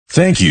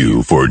Thank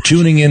you for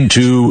tuning in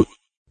to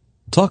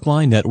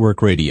Talkline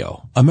Network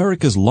Radio,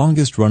 America's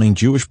longest-running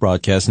Jewish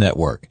broadcast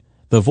network,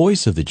 the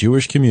voice of the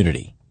Jewish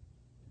community.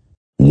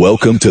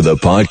 Welcome to the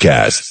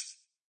podcast.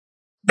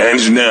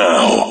 And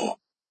now,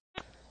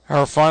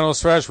 our final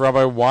stretch,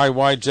 Rabbi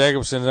Y.Y.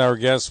 Jacobson is our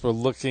guest. We're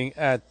looking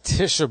at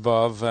Tisha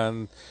B'Av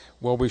and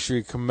what we should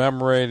be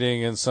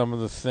commemorating and some of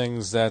the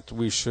things that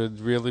we should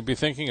really be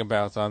thinking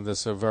about on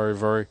this a very,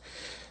 very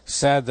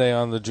sad day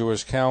on the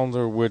Jewish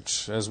calendar,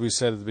 which, as we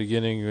said at the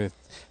beginning, it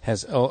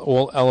has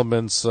all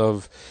elements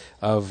of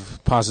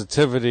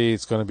positivity.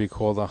 It's going to be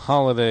called a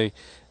holiday.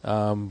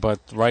 But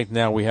right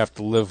now we have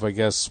to live, I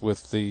guess,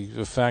 with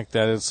the fact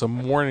that it's a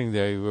mourning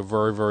day, a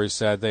very, very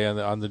sad day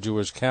on the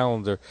Jewish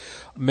calendar.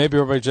 Maybe,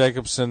 Rabbi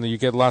Jacobson, you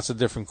get lots of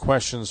different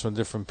questions from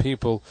different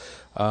people.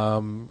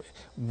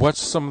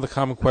 What's some of the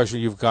common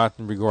questions you've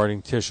gotten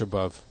regarding Tisha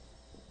B'Av?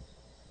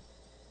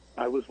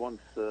 I was once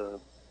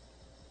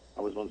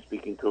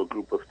speaking to a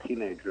group of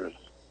teenagers.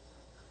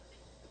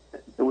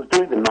 It was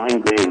during the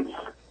 9 days.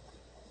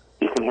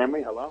 You can hear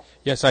me? Hello?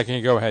 Yes, I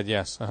can. Go ahead.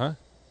 Yes. Uh-huh.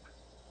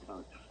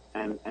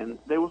 And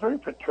they were very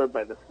perturbed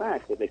by the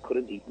fact that they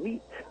couldn't eat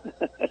meat.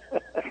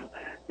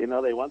 They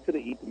wanted to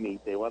eat meat.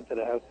 They wanted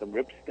to have some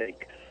rib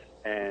steak.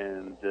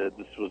 And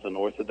this was an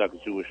Orthodox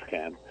Jewish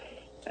camp.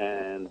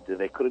 And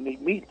they couldn't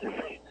eat meat.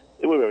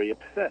 They were very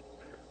upset.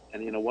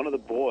 And, one of the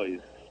boys,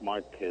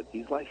 smart kid,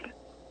 he's like,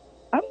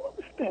 I don't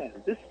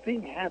understand. This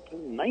thing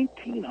happened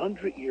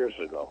 1,900 years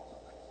ago.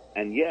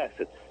 And yes,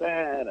 it's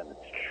sad and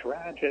it's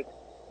tragic.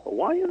 But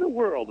why in the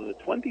world, in the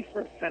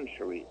 21st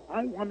century,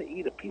 I want to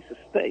eat a piece of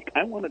steak?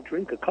 I want to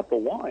drink a cup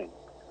of wine.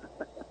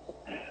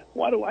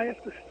 Why do I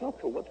have to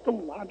suffer? What's the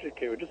logic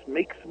here? It just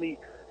makes me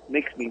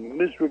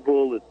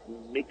miserable. It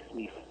makes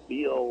me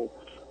feel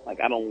like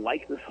I don't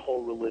like this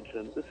whole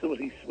religion. This is what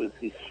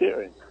he's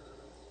sharing.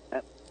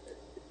 And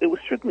it was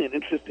certainly an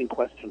interesting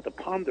question to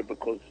ponder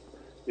because,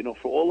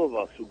 for all of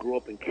us who grew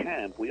up in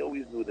camp, we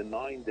always knew the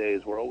 9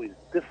 days were always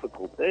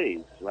difficult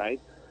days, right?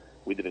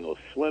 We didn't go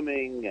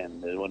swimming,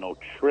 and there were no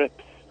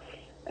trips,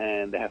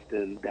 and they had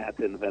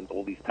to invent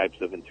all these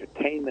types of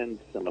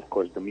entertainments, and of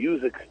course the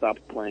music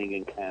stopped playing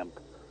in camp.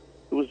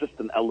 It was just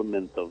an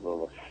element of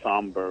a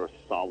somber,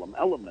 solemn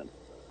element.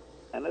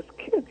 And as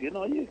kids, you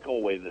go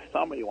away in the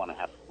summer, you want to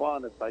have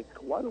fun. It's like,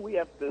 why do we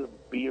have to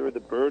bear the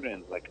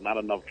burdens? Like, not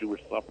enough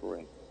Jewish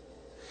suffering.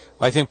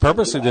 I think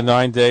purposely the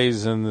 9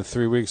 days and the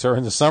 3 weeks are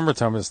in the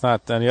summertime. It's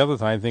not any other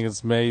time. I think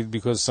it's made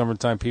because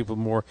summertime people are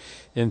more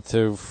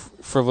into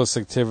frivolous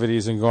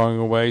activities and going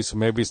away. So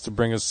maybe it's to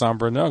bring a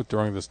somber note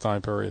during this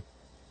time period.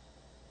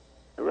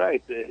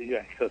 Right.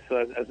 Yeah. So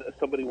as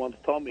somebody once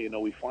told me,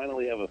 we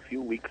finally have a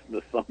few weeks in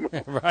the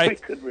summer. Right. We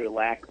could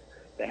relax.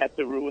 They had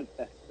to ruin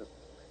that.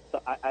 So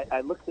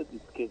I looked at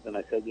these kids and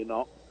I said,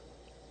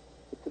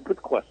 it's a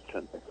good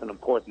question. It's an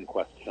important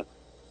question.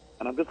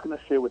 And I'm just going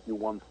to share with you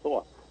one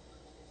thought.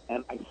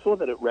 And I saw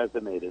that it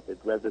resonated.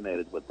 It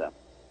resonated with them.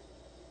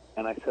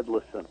 And I said,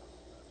 listen,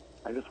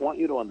 I just want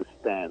you to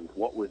understand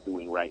what we're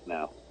doing right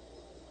now.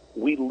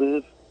 We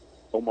live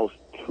almost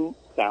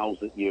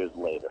 2,000 years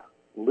later,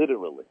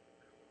 literally.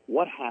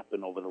 What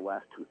happened over the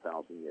last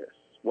 2,000 years?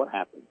 What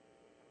happened?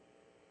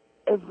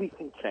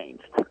 Everything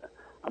changed.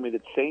 I mean,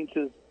 the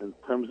changes in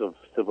terms of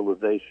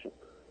civilization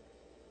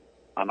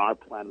on our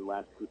planet in the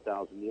last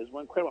 2,000 years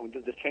were incredible. I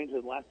mean, the changes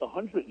in the last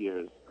 100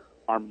 years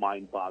are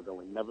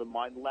mind-boggling. Never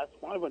mind the last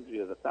 500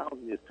 years,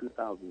 1,000 years,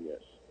 2,000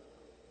 years.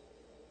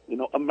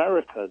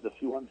 America is a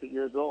few hundred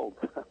years old.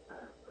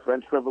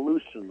 French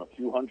Revolution, a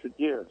few hundred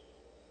years.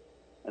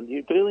 And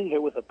you're dealing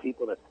here with a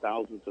people that's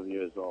thousands of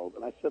years old.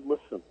 And I said,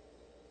 listen,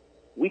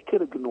 we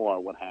could ignore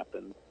what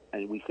happened,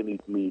 and we can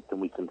eat meat, and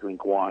we can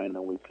drink wine,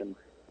 and we can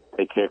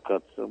take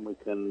haircuts, and we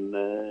can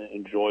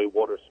enjoy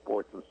water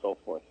sports and so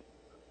forth.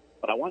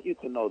 But I want you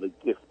to know the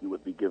gift you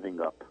would be giving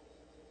up.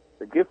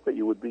 The gift that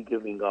you would be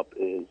giving up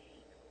is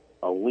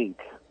a link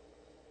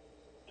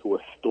to a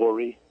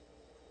story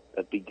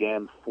that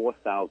began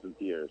 4,000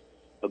 years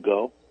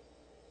ago,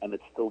 and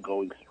it's still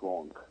going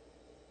strong.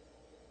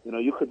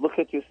 You could look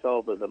at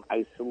yourself as an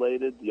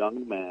isolated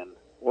young man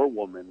or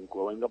woman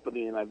growing up in the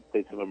United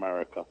States of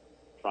America,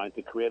 trying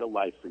to create a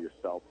life for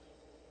yourself,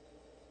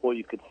 or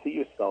you could see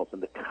yourself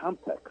in the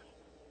context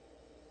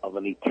of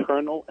an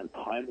eternal and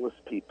timeless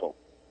people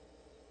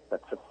that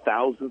for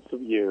thousands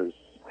of years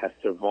has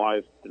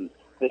survived through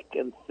thick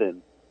and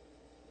thin,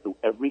 through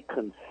every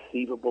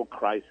conceivable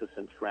crisis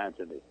and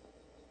tragedy,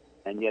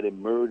 and yet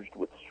emerged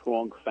with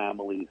strong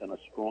families and a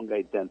strong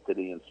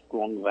identity and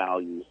strong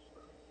values,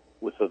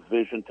 with a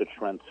vision to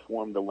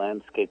transform the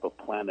landscape of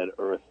planet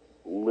Earth,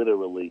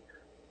 literally,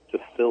 to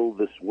fill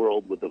this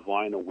world with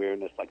divine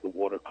awareness like the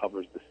water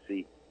covers the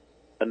sea.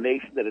 A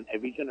nation that in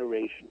every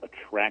generation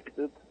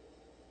attracted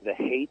the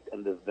hate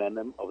and the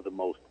venom of the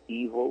most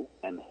evil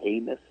and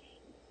heinous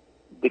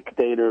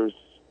dictators,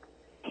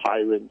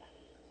 tyrants,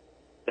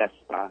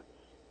 despots,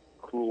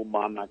 cruel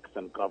monarchs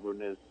and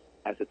governors,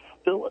 as it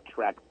still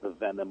attracts the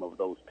venom of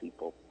those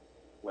people,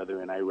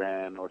 whether in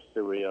Iran or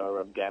Syria or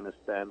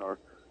Afghanistan or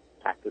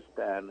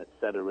Pakistan,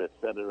 etc.,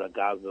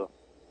 Gaza.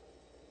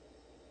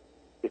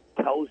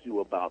 tells you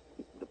about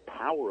the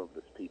power of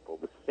this people,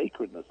 the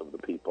sacredness of the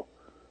people,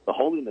 the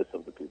holiness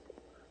of the people.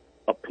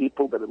 A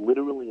people that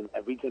literally in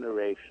every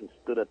generation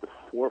stood at the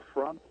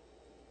forefront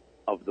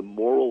of the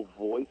moral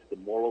voice, the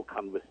moral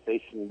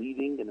conversation,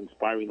 leading and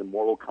inspiring the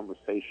moral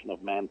conversation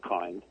of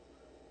mankind.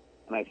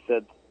 And I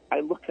said, I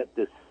look at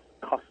this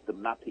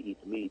custom not to eat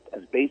meat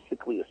as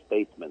basically a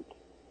statement.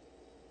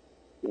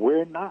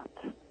 We're not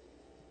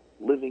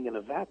living in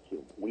a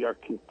vacuum. We are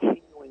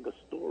continuing a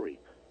story.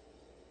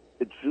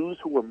 The Jews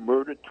who were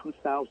murdered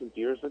 2,000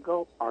 years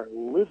ago are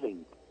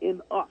living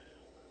in us.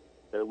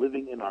 They're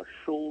living in our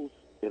shuls,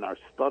 in our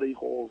study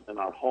halls, in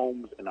our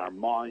homes, in our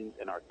minds,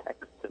 in our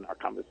texts, in our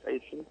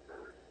conversations.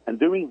 And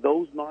during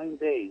those 9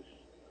 days,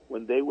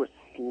 when they were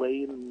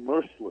slain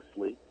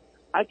mercilessly,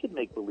 I could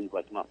make believe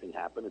like nothing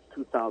happened. It's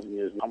 2,000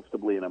 years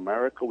comfortably in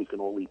America. We can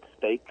all eat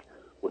steak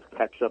with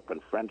ketchup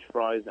and French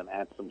fries and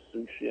add some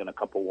sushi and a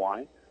cup of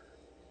wine.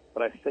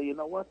 But I say, you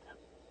know what?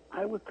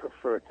 I would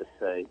prefer to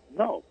say,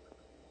 no,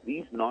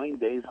 these 9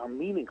 days are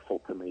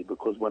meaningful to me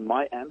because when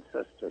my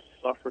ancestors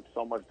suffered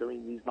so much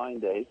during these 9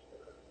 days,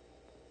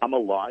 I'm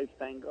alive,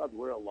 thank God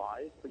we're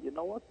alive. But you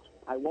know what?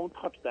 I won't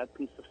touch that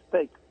piece of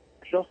steak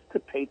just to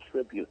pay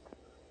tribute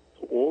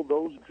to all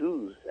those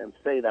Jews and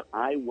say that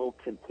I will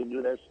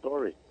continue their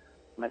story.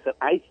 And I said,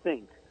 I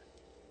think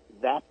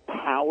that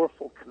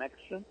powerful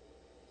connection,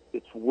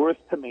 it's worth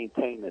to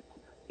maintain it,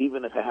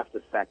 even if I have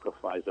to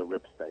sacrifice a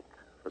rib steak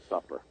for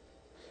supper.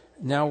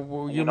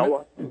 Now, you know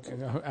what?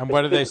 And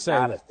what did they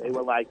say? They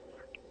were like,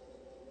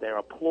 their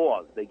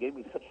applause. They gave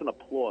me such an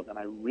applause, and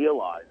I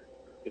realized,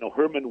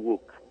 Herman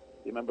Wouk.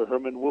 You remember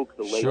Herman Wouk,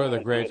 the late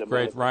the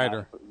great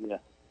writer. Yeah,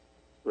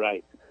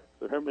 right.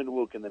 So Herman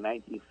Wouk in the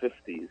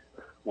 1950s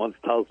once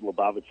tells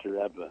Lubavitcher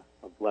Rebbe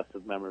of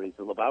blessed memories,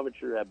 the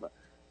Lubavitcher Rebbe,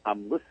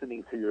 I'm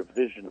listening to your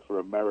vision for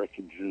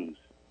American Jews.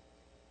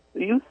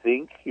 Do you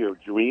think you're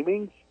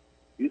dreaming?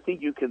 Do you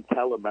think you can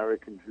tell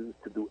American Jews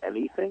to do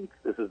anything?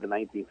 This is the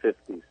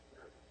 1950s.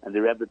 And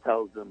the Rebbe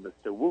tells them,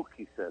 Mr. Wouk,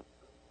 he says,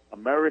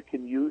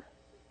 American youth,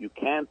 you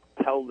can't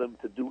tell them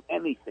to do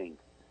anything.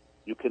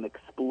 You can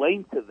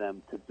explain to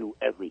them to do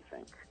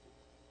everything.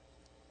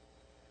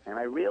 And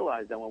I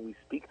realized that when we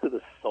speak to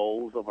the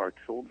souls of our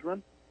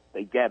children,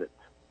 they get it.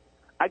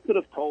 I could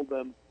have told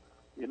them,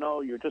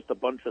 you're just a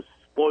bunch of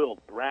spoiled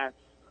brats.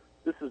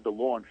 This is the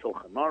law in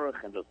Shulchan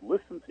Aruch, and just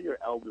listen to your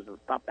elders and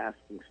stop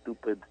asking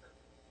stupid,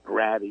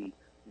 bratty,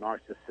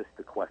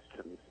 narcissistic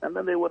questions. And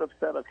then they would have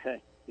said,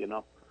 okay,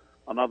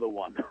 another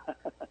one,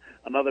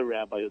 another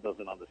rabbi who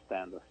doesn't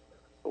understand us.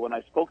 But when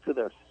I spoke to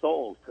their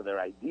souls, to their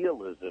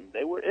idealism,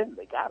 they were in.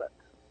 They got it.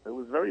 It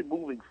was very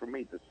moving for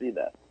me to see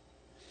that.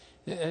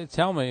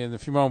 Tell me, in the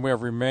few moments we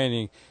have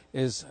remaining,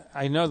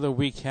 I know that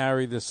we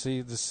carry the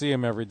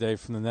Siyum every day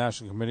from the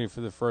National Committee for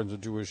the Friends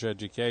of Jewish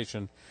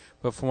Education,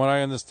 but from what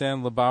I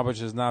understand,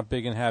 Lubavitch is not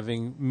big in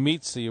having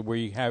meat Siyum, where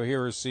you have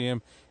here a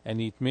Siyum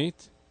and eat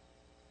meat.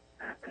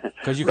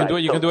 Because you can do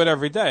it. You can do it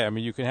every day. I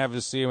mean, you can have a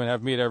Siyum and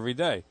have meat every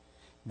day.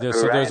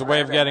 So there's a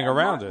way of getting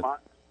around it.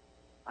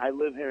 I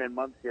live here in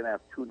Monsey, and I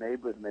have two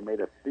neighbors, and they made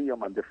a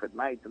Siyum on different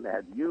nights, and they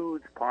had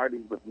huge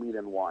parties with meat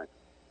and wine.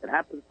 It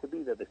happens to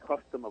be that the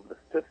custom of the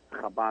fifth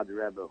Chabad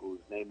Rebbe, whose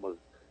name was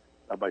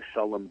Rabbi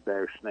Shalom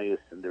Ber Shneis,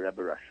 and the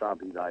Rebbe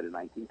Rashab, he died in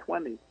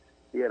 1920,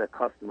 he had a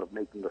custom of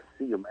making a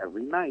Siyum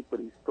every night,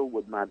 but he still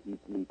would not eat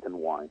meat and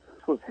wine.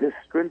 This was his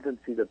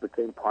stringency that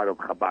became part of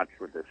Chabad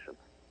tradition.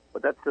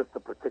 But that's just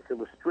a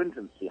particular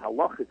stringency.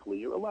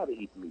 Halachically, you're allowed to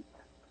eat meat.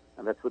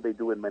 And that's what they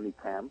do in many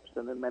camps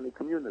and in many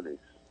communities.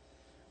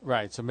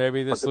 Right. So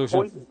maybe the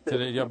solution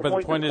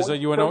the point is that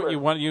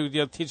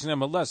you're teaching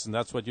them a lesson.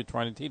 That's what you're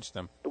trying to teach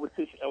them. I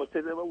would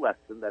say them a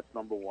lesson. That's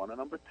number one. And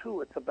number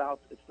two, it's the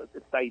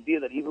idea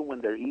that even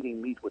when they're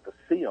eating meat with a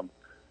siyum,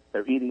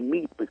 they're eating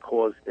meat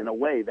because, in a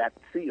way, that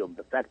siyum,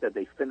 the fact that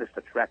they finished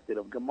the tractate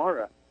of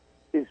Gemara,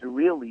 is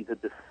really the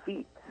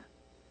defeat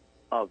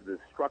of the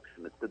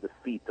destruction. It's the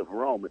defeat of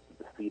Rome. It's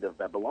the defeat of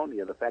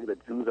Babylonia. The fact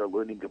that Jews are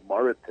learning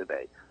Gemara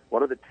today.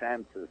 What are the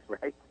chances,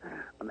 right?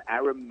 An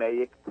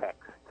Aramaic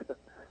text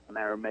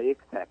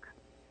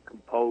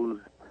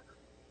composed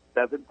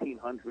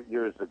 1,700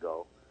 years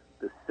ago.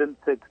 The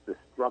syntax, the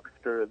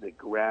structure, the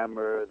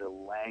grammar, the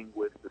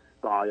language, the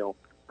style,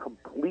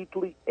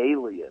 completely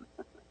alien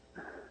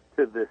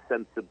to the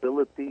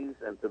sensibilities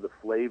and to the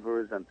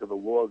flavors and to the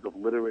laws of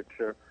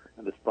literature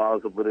and the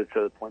styles of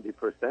literature of the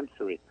 21st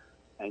century.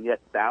 And yet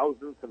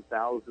thousands and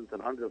thousands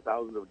and hundreds of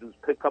thousands of Jews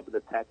pick up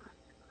the text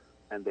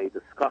and they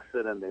discuss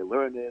it and they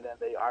learn it and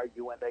they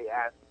argue and they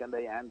ask and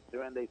they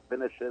answer and they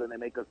finish it and they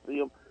make a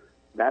siyum.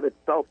 That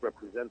itself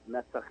represents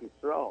Netzach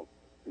Yisrael,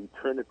 the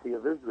eternity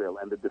of Israel,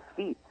 and the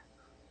defeat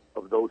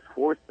of those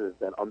forces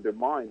that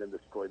undermine and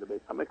destroy the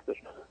Beis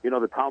HaMikdash.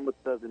 The Talmud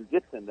says in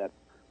Gittin that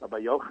Rabbi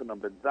Yochanan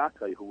ben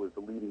Zakkai, who was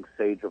the leading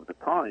sage of the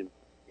time,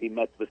 he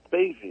met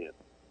Vespasian.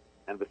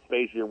 And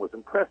Vespasian was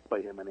impressed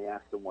by him, and he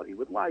asked him what he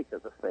would like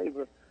as a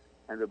favor.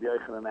 And Rabbi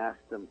Yochanan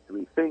asked him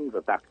three things: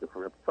 a doctor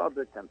for Reb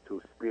Tzadok, and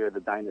to spare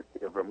the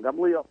dynasty of Ram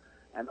Gamliel,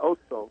 and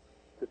also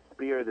to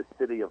spare the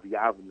city of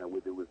Yavne,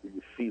 where there was the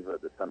yeshiva,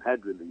 the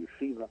Sanhedrin,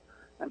 the yeshiva.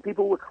 And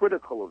people were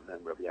critical of him,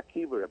 Rabbi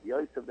Akiva, Rabbi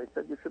Yosef. They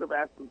said, you should have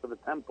asked him for the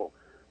temple.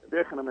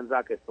 Rabbi Yochanan ben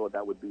Zakkai thought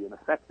that would be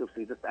ineffective, so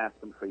he just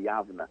asked him for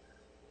Yavna.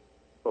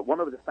 But one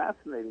of the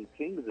fascinating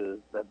things is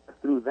that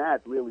through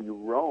that, really,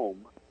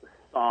 Rome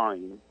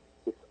signed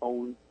its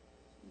own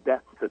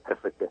death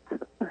certificate.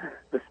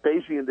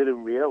 Vespasian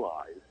didn't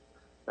realize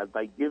that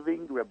by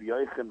giving Rabbi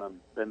Yochanan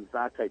ben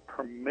Zakkai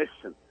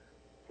permission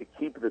to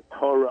keep the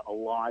Torah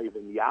alive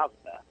in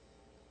Yavna,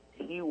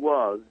 he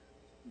was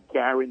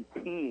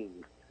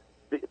guaranteeing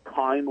the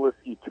timeless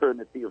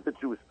eternity of the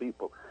Jewish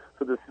people.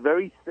 So this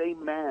very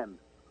same man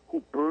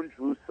who burned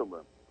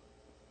Jerusalem,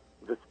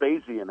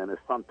 Vespasian and his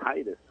son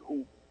Titus,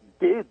 who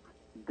did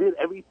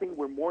everything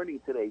we're mourning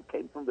today,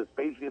 came from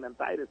Vespasian and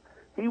Titus.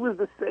 He was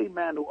the same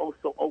man who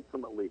also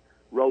ultimately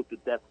wrote the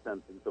death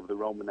sentence of the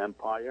Roman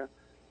Empire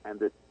and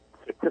the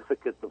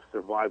certificate of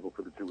survival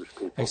for the Jewish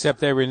people. Except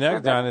they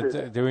reneged on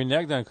it. They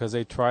reneged on it because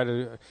they tried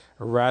to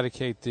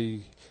eradicate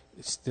the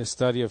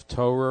study of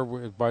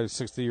Torah by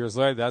 60 years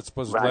later. That's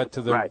what led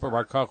to the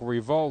Bar Kokhba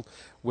revolt,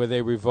 where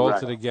they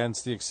revolted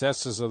against the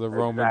excesses of the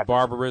Roman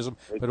barbarism,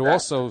 but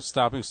also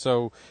stopping.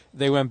 So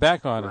they went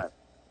back on it.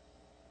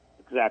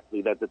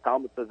 Exactly. That the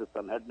Talmud says the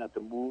Sanhedrin had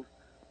to move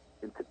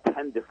into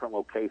 10 different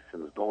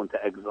locations, go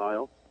into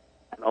exile,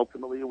 and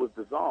ultimately it was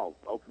dissolved.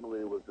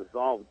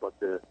 But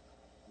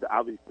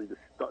obviously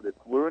the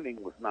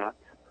learning was not.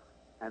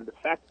 And the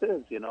fact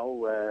is,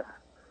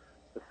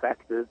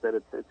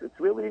 that it's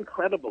really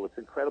incredible. It's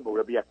incredible.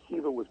 Rabbi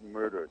Akiva was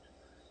murdered.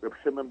 Rabbi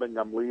Shimon ben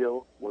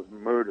Gamliel was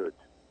murdered.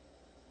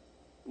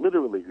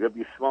 Literally,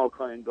 Rabbi Yishmael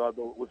Kohen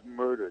Gadol was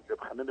murdered.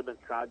 Rabbi Hanina ben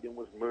Sadian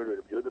was murdered.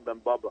 Rabbi Yehuda ben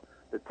Baba,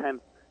 the 10th.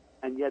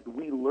 And yet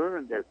we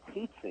learn their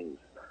teachings.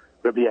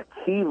 Rabbi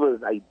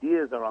Akiva's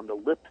ideas are on the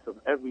lips of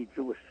every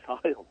Jewish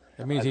child.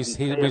 It means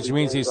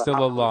he's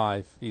still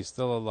alive. He's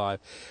still alive.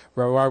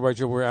 Rabbi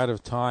Roger, we're out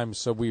of time,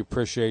 so we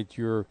appreciate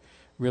your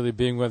really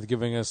being with,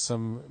 giving us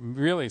some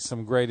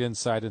great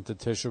insight into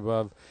Tisha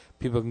B'Av.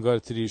 People can go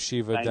to the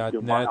yeshiva.net. Thank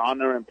you. My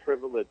honor and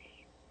privilege.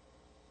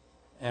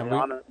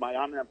 My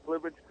honor and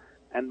privilege.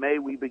 And may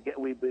we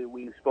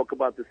spoke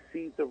about the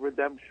seeds of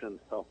redemption.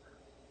 So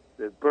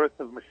the birth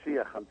of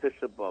Mashiach on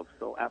Tisha B'Av.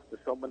 So after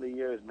so many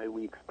years, may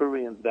we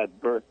experience that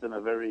birth in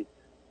a very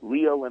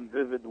real and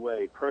vivid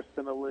way,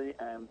 personally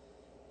and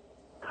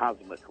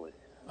cosmically.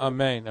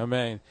 Amen,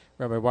 amen.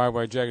 Rabbi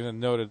Y.Y. Jackson,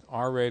 noted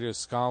R-rated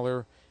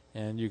scholar,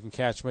 and you can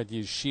catch him at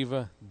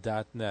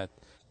yeshiva.net.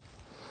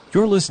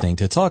 You're listening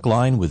to Talk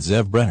Line with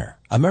Zev Brenner,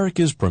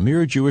 America's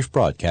premier Jewish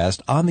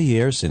broadcast on the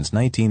air since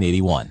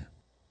 1981.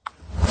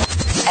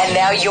 And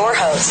now your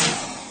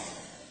host.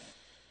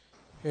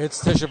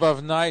 It's Tisha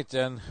B'Av night,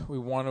 and we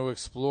want to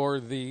explore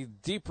the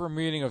deeper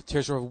meaning of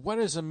Tisha B'Av. What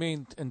does it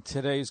mean in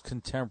today's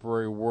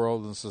contemporary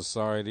world and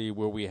society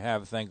where we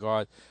have, thank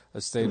God, a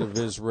state of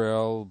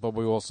Israel, but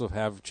we also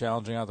have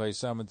challenging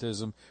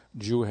anti-Semitism,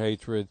 Jew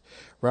hatred?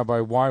 Rabbi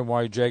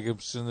Y.Y.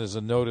 Jacobson is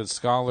a noted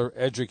scholar,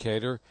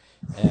 educator,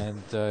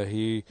 and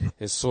he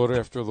is sought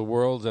after the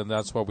world, and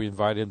that's why we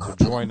invite him to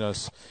join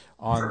us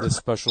on this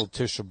special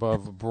Tisha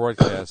B'Av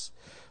broadcast.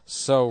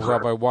 So,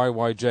 Rabbi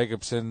Y.Y.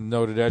 Jacobson,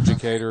 noted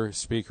educator,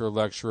 speaker,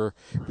 lecturer,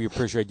 we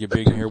appreciate you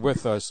being here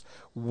with us.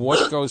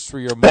 What goes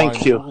through your mind?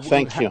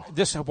 Thank you.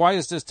 Why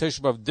is this Tisha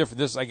B'Av different?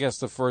 This is, I guess,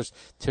 the first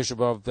Tisha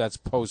B'Av that's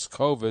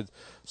post-COVID,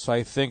 so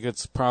I think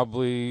it's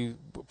probably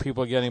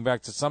people are getting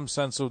back to some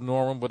sense of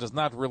normal, but it's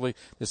not really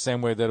the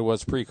same way that it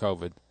was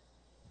pre-COVID.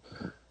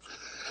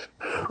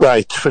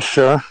 Right, for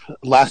sure.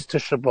 Last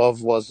Tisha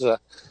B'Av was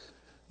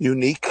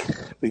unique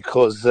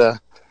because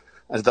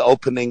as the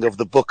opening of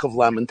the Book of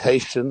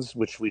Lamentations,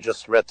 which we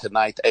just read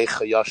tonight,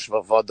 Eicha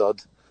Yashva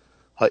Vadad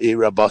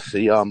Ha'ira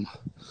Basiyam,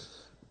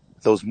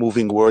 those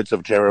moving words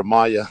of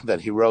Jeremiah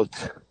that he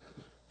wrote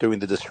during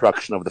the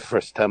destruction of the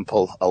first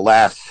temple.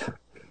 Alas,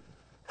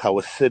 how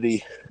a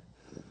city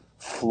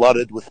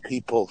flooded with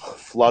people,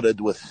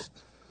 flooded with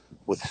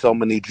so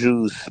many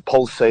Jews,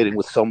 pulsating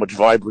with so much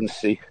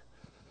vibrancy.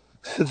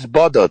 It's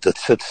badad,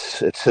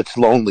 it sits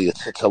lonely, it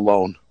sits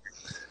alone.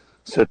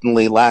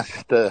 Certainly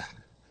last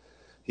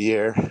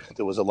year,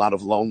 there was a lot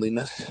of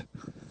loneliness.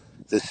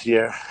 This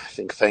year, I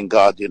think, thank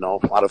God, a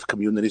lot of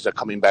communities are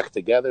coming back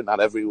together,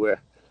 not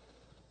everywhere,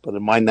 but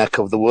in my neck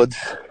of the woods,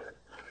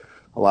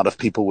 a lot of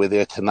people were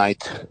there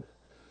tonight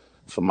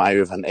for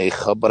Ma'ariv and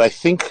Eicha. But I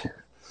think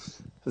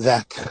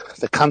that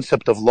the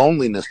concept of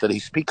loneliness that he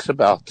speaks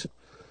about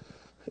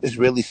is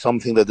really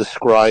something that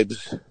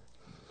describes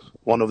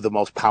one of the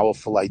most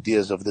powerful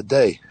ideas of the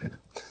day,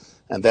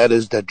 and that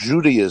is that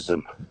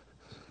Judaism,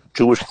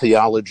 Jewish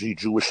theology,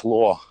 Jewish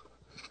law,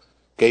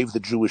 gave the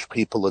Jewish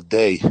people a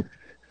day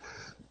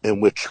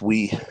in which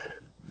we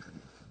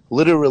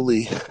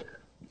literally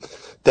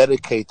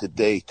dedicate the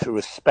day to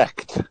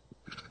respect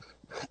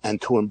and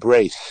to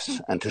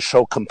embrace and to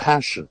show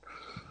compassion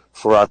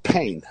for our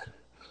pain,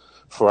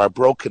 for our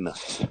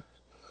brokenness,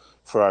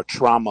 for our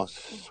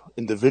traumas,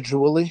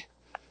 individually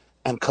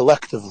and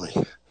collectively.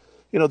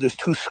 There's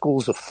two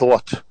schools of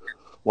thought.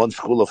 One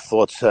school of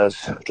thought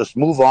says, just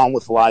move on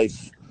with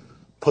life,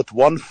 put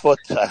one foot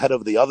ahead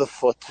of the other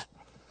foot,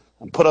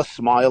 and put a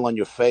smile on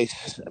your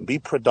face and be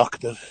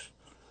productive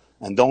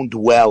and don't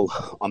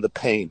dwell on the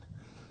pain.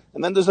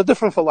 And then there's a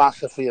different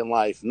philosophy in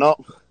life.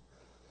 No,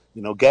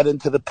 get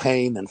into the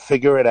pain and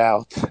figure it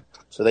out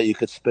so that you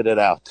could spit it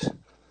out.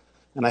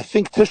 And I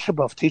think Tisha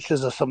B'Av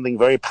teaches us something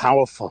very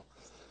powerful.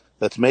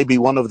 That's maybe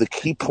one of the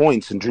key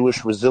points in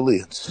Jewish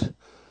resilience.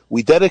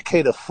 We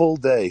dedicate a full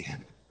day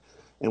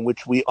in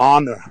which we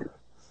honor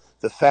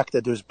the fact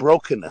that there's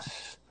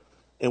brokenness,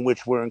 in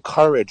which we're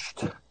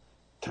encouraged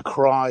to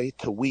cry,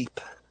 to weep,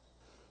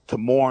 to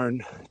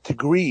mourn, to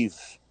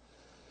grieve,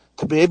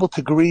 to be able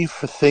to grieve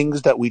for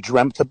things that we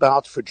dreamt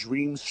about, for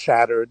dreams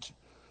shattered,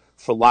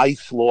 for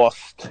lives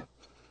lost,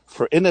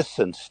 for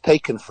innocence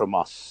taken from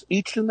us,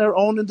 each in their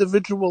own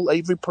individual,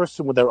 every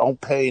person with their own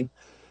pain,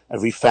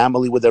 every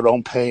family with their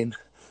own pain,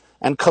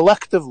 and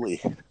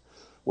collectively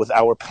with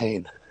our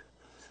pain.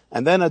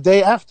 And then a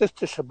day after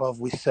Tisha B'Av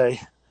we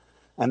say,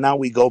 and now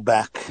we go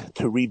back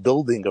to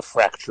rebuilding a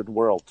fractured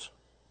world.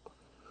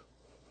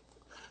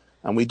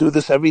 And we do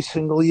this every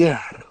single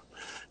year.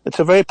 It's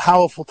a very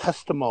powerful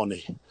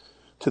testimony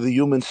to the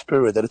human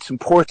spirit that it's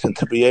important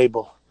to be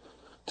able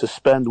to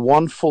spend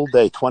one full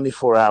day,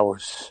 24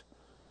 hours,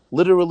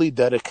 literally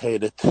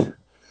dedicated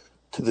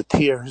to the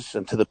tears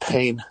and to the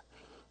pain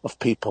of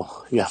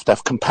people. You have to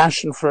have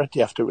compassion for it,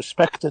 you have to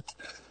respect it,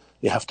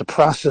 you have to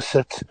process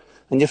it,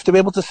 and you have to be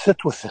able to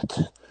sit with it.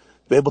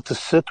 Be able to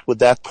sit with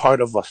that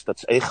part of us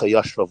that's Eicha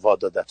Yashva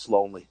Vada, that's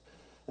lonely.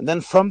 And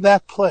then from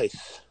that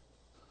place,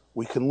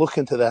 we can look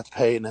into that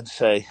pain and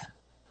say,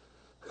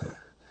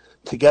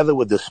 together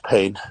with this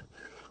pain,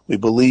 we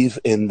believe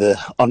in the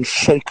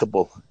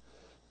unshakable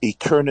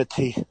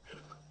eternity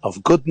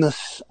of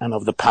goodness and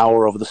of the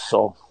power of the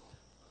soul.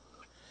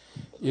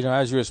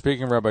 As you were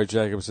speaking, Rabbi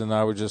Jacobson,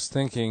 I was just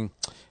thinking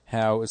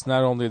how it's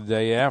not only the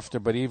day after,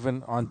 but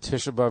even on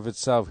Tisha B'Av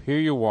itself, here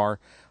you are,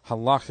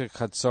 halachic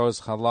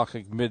chatzos,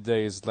 halachic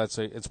middays, let's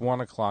say it's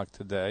 1 o'clock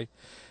today,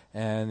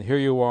 and here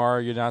you are,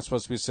 you're not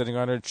supposed to be sitting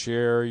on a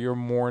chair, you're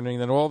mourning,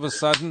 then all of a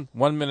sudden,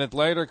 1 minute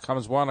later,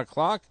 comes 1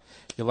 o'clock,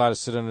 you're allowed to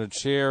sit on a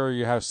chair,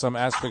 you have some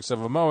aspects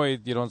of a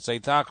moed, you don't say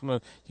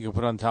tachma, you can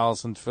put on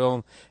talis and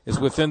film. It's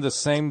within the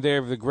same day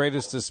of the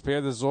greatest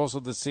despair, there's also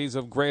the seeds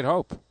of great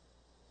hope.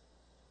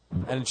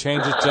 And it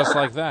changes just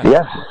like that.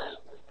 Yes,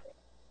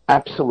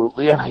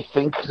 absolutely, and I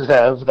think,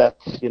 Zev, that,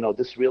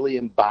 this really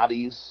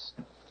embodies,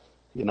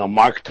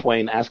 Mark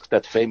Twain asked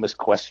that famous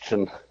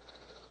question,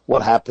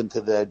 what happened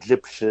to the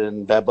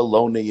Egyptian,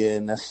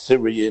 Babylonian,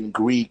 Assyrian,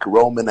 Greek,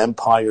 Roman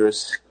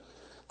empires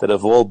that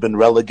have all been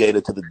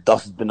relegated to the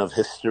dustbin of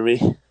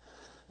history,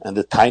 and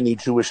the tiny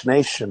Jewish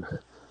nation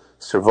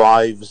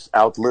survives,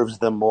 outlives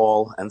them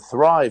all, and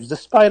thrives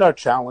despite our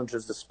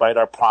challenges, despite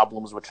our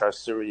problems, which are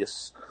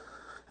serious.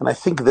 And I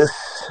think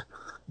this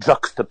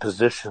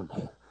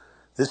juxtaposition,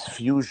 this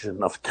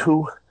fusion of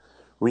two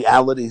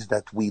realities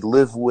that we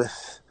live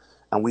with,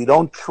 and we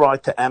don't try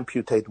to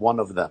amputate one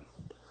of them.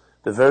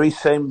 The very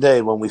same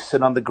day when we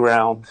sit on the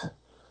ground,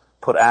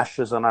 put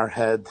ashes on our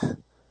head,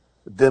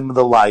 dim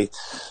the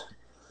lights,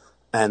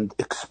 and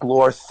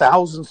explore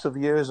thousands of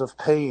years of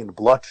pain,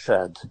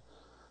 bloodshed,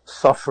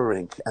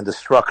 suffering, and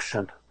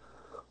destruction,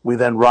 we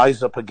then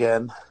rise up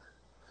again,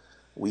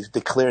 we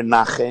declare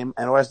Nachem,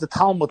 and as the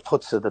Talmud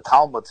puts it, the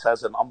Talmud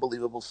says an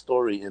unbelievable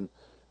story in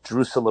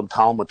Jerusalem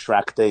Talmud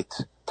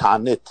tractate,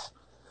 Ta'anit,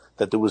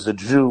 that there was a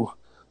Jew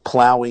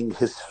plowing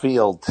his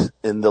field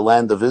in the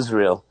land of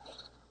Israel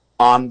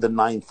on the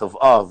 9th of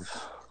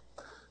Av,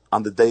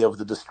 on the day of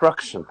the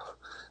destruction.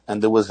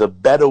 And there was a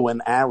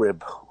Bedouin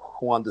Arab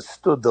who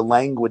understood the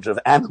language of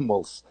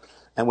animals.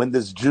 And when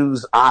this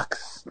Jew's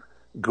ox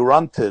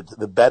grunted,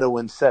 the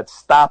Bedouin said,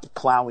 stop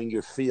plowing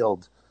your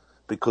field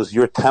because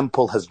your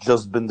temple has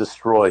just been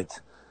destroyed.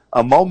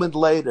 A moment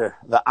later,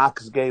 the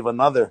ox gave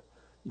another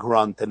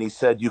grunt and he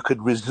said, you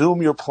could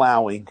resume your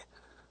plowing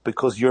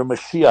because your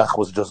Mashiach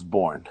was just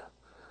born.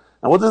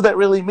 And what does that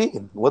really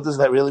mean? What does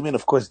that really mean?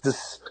 Of course,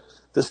 this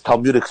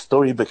Talmudic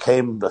story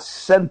became the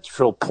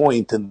central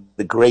point in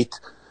the great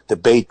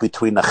debate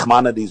between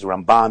Nachmanides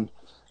Ramban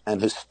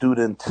and his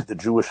student, the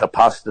Jewish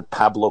apostate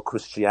Pablo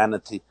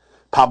Cristiani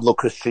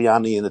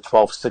in the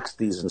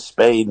 1260s in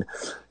Spain.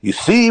 You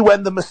see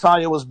when the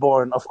Messiah was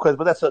born, of course,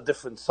 but that's a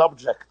different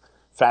subject,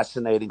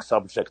 fascinating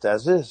subject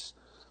as is.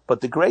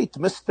 But the great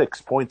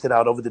mystics pointed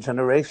out over the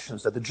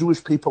generations that the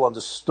Jewish people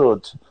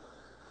understood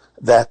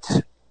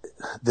that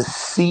the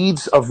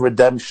seeds of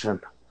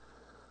redemption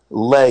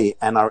lay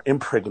and are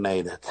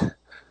impregnated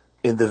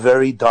in the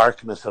very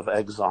darkness of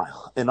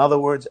exile. In other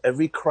words,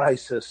 every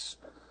crisis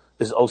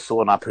is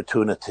also an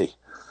opportunity.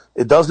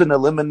 It doesn't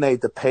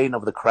eliminate the pain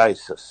of the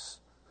crisis,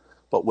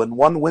 but when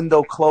one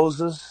window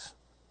closes,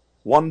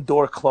 one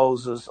door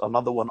closes,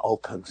 another one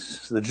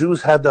opens. The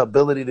Jews had the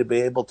ability to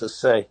be able to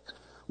say,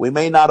 we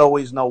may not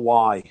always know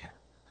why,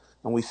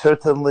 and we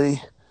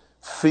certainly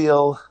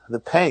feel the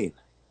pain,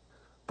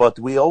 but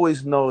we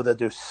always know that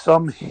there's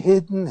some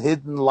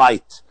hidden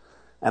light,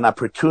 an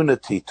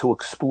opportunity to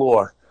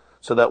explore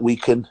so that we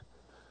can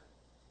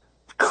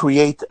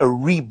create a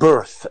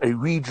rebirth, a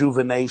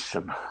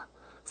rejuvenation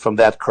from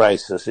that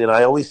crisis.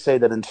 I always say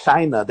that in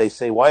China, they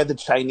say, why are the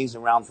Chinese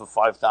around for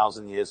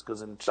 5,000 years?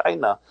 Because in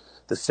China,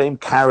 the same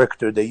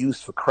character they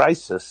use for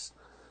crisis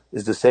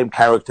is the same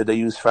character they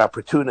use for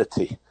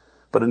opportunity.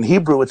 But in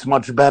Hebrew, it's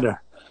much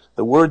better.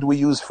 The word we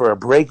use for a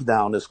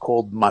breakdown is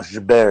called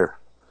mashber,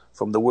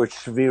 from the word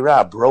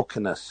shvira,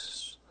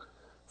 brokenness,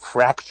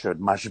 fractured,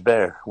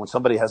 mashber. When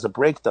somebody has a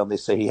breakdown, they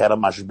say he had a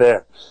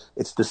mashber.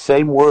 It's the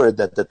same word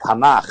that the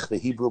Tanakh, the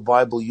Hebrew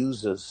Bible,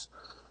 uses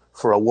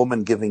for a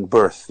woman giving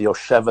birth.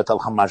 Yoshevet al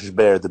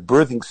hamashber, the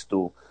birthing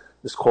stool,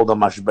 is called a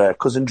mashber.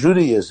 Because in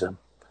Judaism,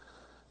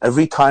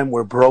 every time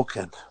we're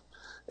broken,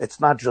 it's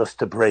not just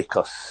to break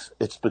us.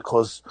 It's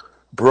because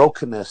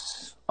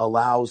brokenness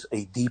allows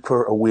a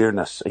deeper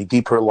awareness, a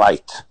deeper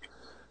light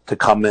to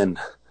come in.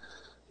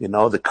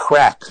 The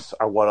cracks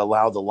are what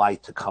allow the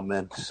light to come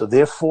in. So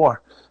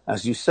therefore,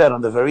 as you said,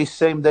 on the very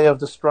same day of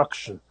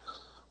destruction,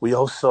 we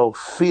also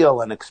feel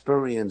and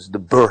experience the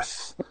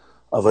birth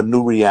of a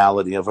new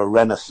reality, of a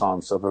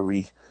renaissance, of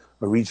a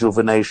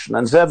rejuvenation.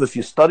 And Zev, if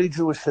you study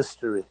Jewish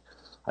history,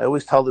 I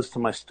always tell this to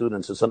my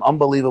students, it's an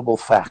unbelievable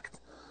fact.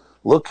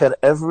 Look at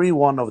every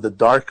one of the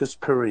darkest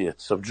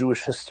periods of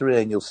Jewish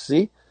history and you'll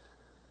see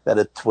that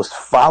it was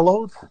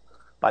followed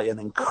by an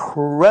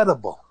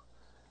incredible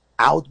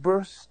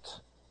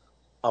outburst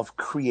of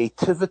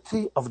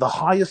creativity of the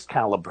highest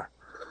caliber.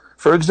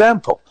 For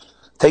example,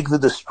 take the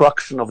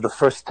destruction of the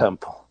first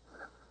temple.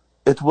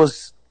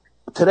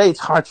 Today it's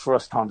hard for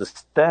us to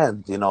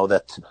understand,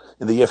 that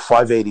in the year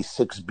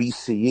 586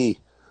 BCE,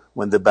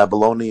 when the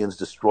Babylonians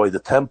destroyed the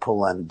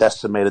temple and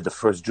decimated the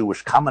first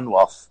Jewish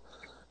commonwealth,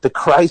 the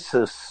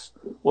crisis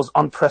was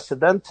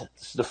unprecedented.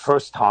 This is the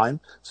first time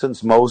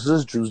since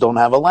Moses, Jews don't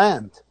have a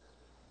land.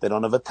 They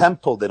don't have a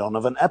temple. They don't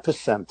have an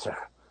epicenter.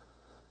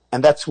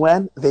 And that's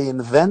when they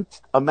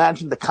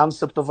imagine the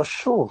concept of a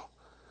shul.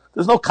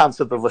 There's no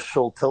concept of a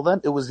shul till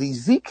then. It was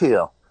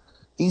Ezekiel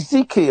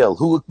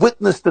who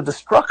witnessed the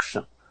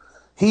destruction.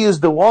 He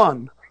is the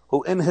one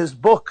who in his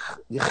book,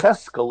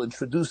 Yecheskel,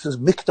 introduces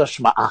Mikdash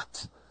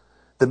Ma'at,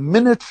 the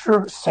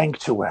miniature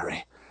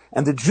sanctuary.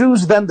 And the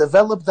Jews then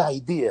developed the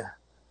idea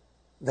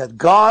that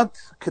God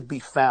could be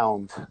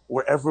found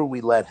wherever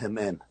we let him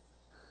in.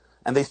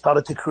 And they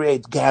started to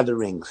create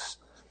gatherings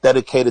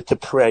dedicated to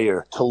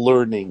prayer, to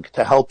learning,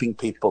 to helping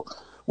people,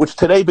 which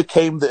today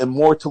became the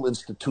immortal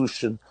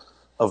institution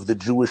of the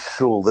Jewish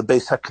shul, the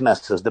Beis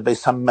HaKnesses, the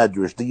Beis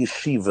HaMedrash, the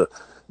yeshiva,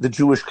 the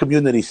Jewish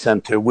community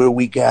center where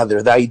we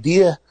gather. The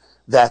idea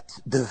that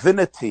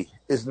divinity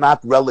is not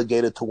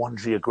relegated to one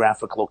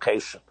geographic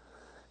location.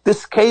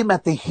 This came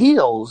at the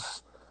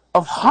heels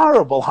of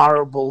horrible,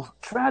 horrible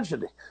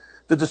tragedy.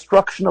 The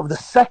destruction of the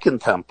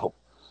second temple,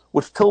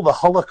 which till the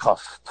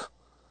Holocaust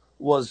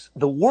was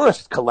the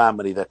worst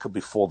calamity that could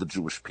befall the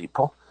Jewish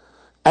people.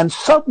 And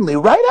suddenly,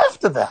 right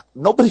after that,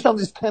 nobody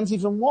understands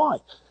even why.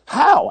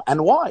 How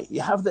and why? You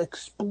have the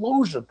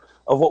explosion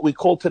of what we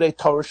call today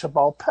Torah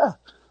Shebaal Peh,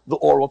 the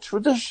oral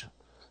tradition,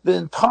 the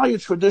entire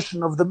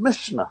tradition of the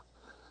Mishnah,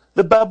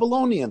 the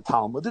Babylonian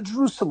Talmud, the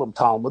Jerusalem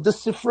Talmud, the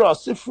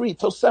Sifri,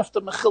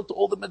 Tosefta, Mechilta,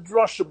 all the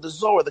Midrashim, the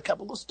Zohar, the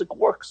Kabbalistic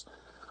works.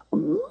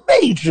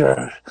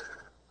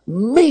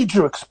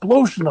 Major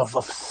explosion of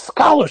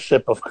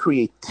scholarship, of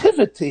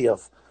creativity,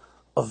 of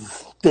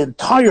the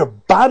entire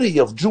body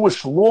of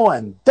Jewish law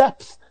and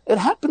depth. It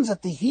happens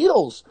at the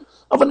heels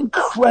of an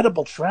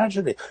incredible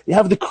tragedy. You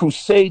have the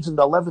Crusades in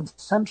the 11th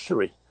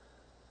century.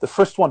 The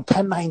first one,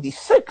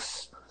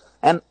 1096.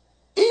 And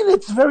in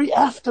its very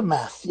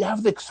aftermath, you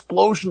have the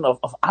explosion of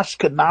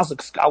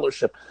Ashkenazic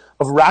scholarship,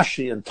 of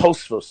Rashi and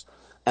Tosfos,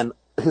 and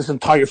his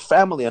entire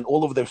family and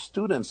all of their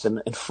students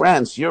in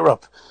France,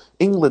 Europe,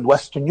 England,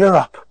 Western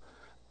Europe.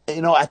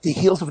 At the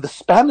heels of the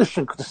Spanish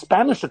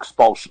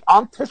expulsion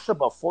on Tisha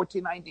B'Av,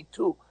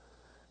 1492,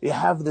 you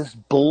have this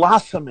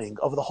blossoming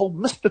of the whole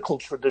mystical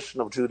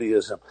tradition of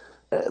Judaism.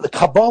 The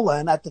Kabbalah,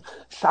 and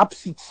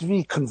Shabsi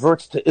Tzvi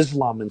converts to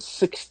Islam in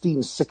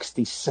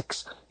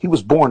 1666. He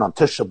was born on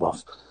Tisha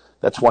B'Av.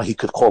 That's why he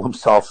could call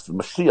himself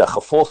Mashiach,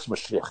 a false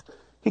Mashiach.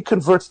 He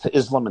converts to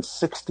Islam in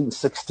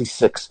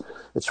 1666.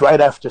 It's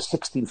right after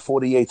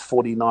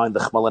 1648-49, the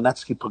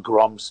Khmelnytsky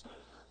pogroms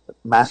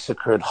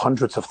massacred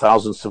hundreds of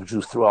thousands of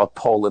Jews throughout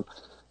Poland.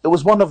 It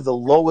was one of the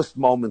lowest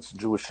moments in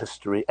Jewish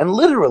history. And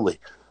literally,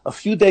 a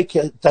few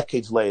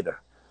decades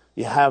later,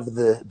 you have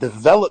the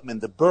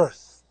development, the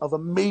birth of a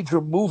major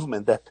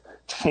movement that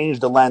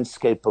changed the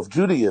landscape of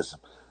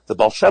Judaism, the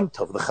Baal Shem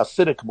Tov, the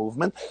Hasidic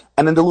movement,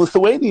 and in the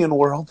Lithuanian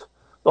world,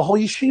 the whole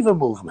yeshiva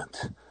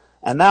movement.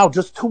 And now,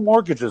 just 2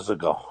 mortgages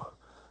ago,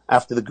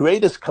 after the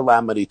greatest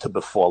calamity to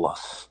befall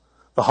us,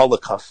 the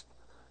Holocaust,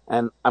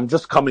 and I'm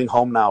just coming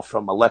home now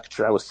from a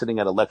lecture. I was sitting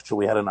at a lecture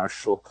we had in our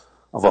shul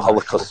of a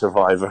Holocaust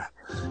survivor.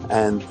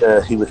 And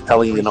he was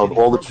telling,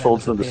 all the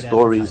children the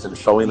stories and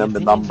showing them the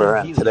number.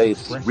 And today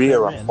it's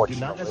rare, unfortunately.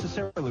 Do not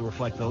necessarily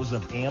reflect those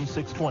of AM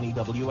 620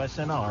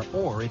 WSNR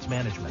or its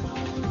management.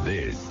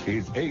 This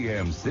is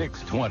AM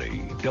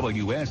 620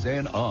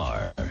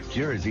 WSNR,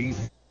 Jersey.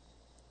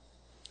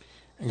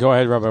 Go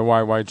ahead, Rabbi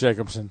Y.Y.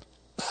 Jacobson.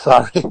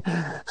 Sorry.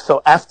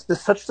 So after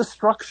such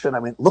destruction, I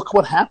mean, look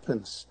what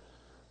happens.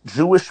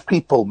 Jewish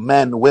people,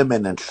 men,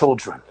 women, and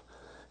children,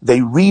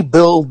 they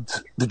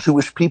rebuild the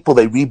Jewish people,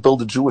 they rebuild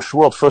the Jewish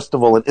world, first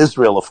of all in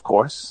Israel, of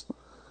course.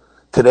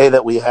 Today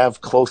that we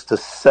have close to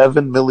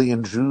 7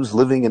 million Jews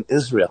living in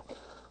Israel.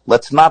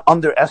 Let's not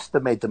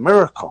underestimate the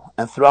miracle.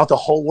 And throughout the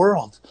whole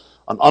world,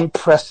 an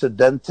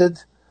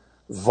unprecedented,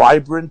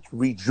 vibrant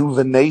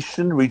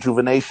rejuvenation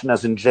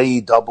as in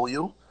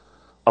JEW,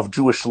 of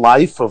Jewish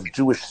life, of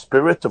Jewish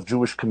spirit, of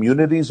Jewish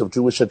communities, of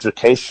Jewish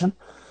education.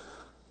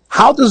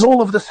 How does all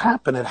of this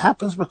happen? It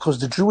happens because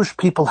the Jewish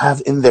people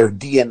have in their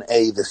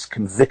DNA this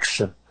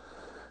conviction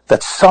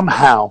that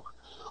somehow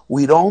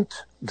we don't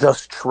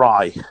just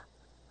try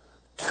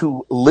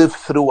to live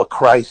through a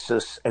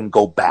crisis and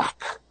go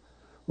back.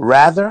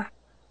 Rather,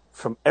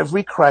 from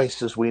every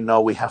crisis we know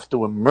we have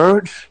to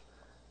emerge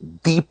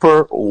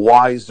deeper,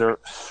 wiser,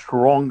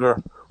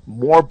 stronger,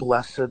 more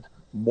blessed,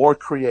 more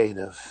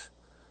creative,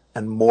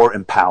 and more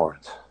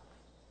empowered.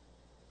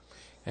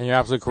 And you're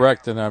absolutely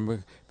correct,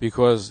 and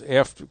because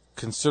after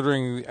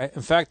considering,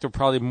 in fact, there are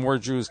probably more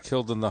Jews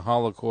killed in the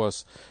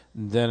Holocaust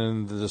than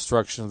in the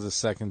destruction of the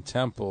Second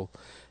Temple,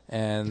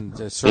 and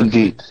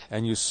Indeed.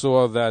 And you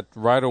saw that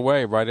right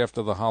away, right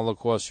after the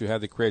Holocaust, you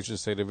had the creation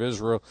state of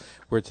Israel,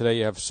 where today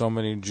you have so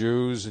many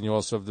Jews, and you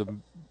also have the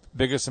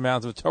biggest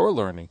amount of Torah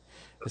learning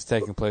is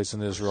taking place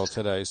in Israel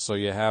today. So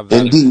you have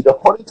that. Indeed,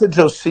 according to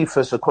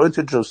Josephus,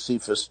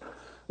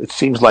 it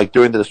seems like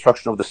during the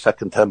destruction of the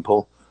Second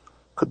Temple,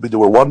 there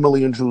were 1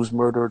 million Jews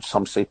murdered,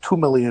 some say 2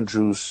 million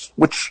Jews,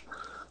 which,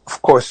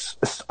 of course,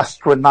 is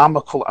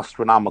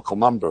astronomical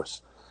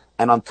numbers.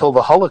 And until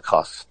the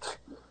Holocaust,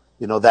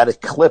 that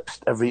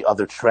eclipsed every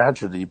other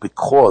tragedy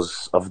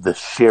because of the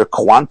sheer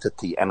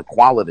quantity and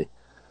quality.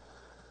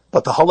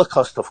 But the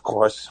Holocaust, of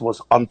course,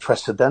 was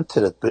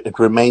unprecedented. It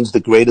remains the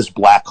greatest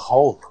black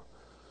hole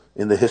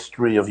in the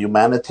history of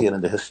humanity and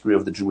in the history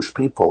of the Jewish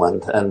people.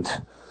 And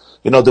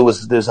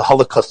there's a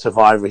Holocaust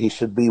survivor. He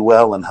should be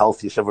well and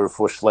healthy. His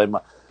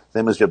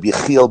name is Rabbi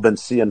Yechiel Ben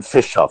Zion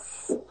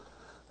Fishoff,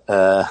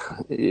 a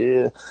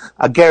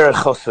Ger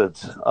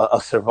Chosed, a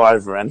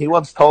survivor. And he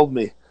once told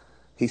me,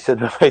 he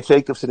said, Rabbi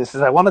Jacobson, he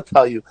says, I want to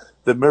tell you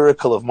the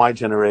miracle of my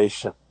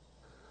generation.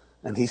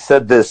 And he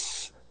said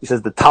this, he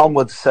says, the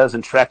Talmud says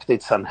in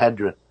Tractate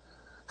Sanhedrin,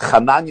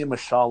 Hananiah,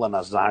 Mishael, and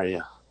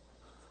Azariah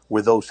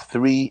were those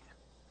three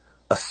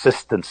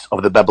assistants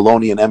of the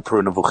Babylonian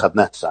Emperor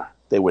Nebuchadnezzar.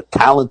 They were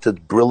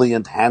talented,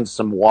 brilliant,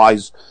 handsome,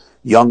 wise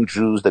young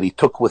Jews that he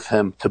took with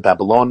him to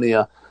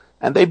Babylonia,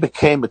 and they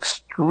became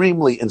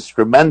extremely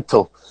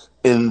instrumental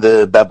in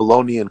the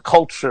Babylonian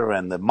culture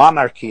and the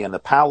monarchy and the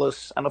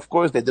palace. And of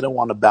course, they didn't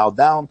want to bow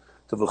down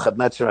to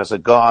Nebuchadnezzar as a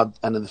god.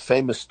 And in the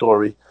famous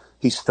story,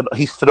 he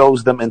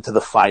throws them into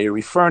the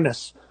fiery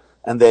furnace,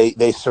 and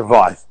they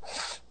survive.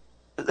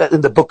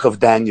 In the book of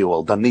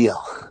Daniel,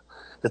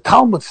 the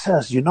Talmud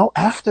says,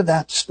 after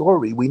that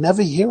story, we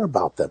never hear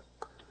about them.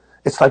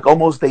 It's like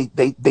almost they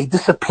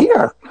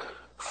disappear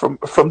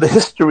from the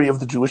history of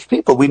the Jewish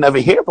people. We never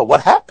hear about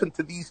what happened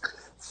to these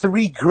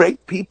three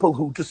great people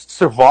who just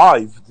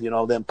survived,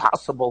 the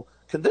impossible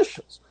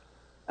conditions.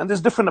 And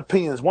there's different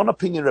opinions. One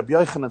opinion, Rabbi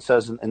Yochanan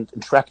says in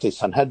Tractate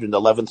Sanhedrin,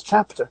 the 11th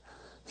chapter,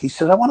 he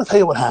says, I want to tell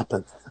you what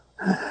happened.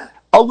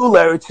 Alul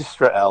Eretz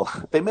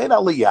Yisrael, they made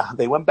Aliyah,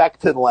 they went back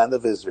to the land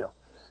of Israel.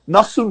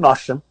 Nasu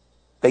Nashim,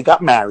 they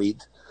got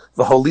married,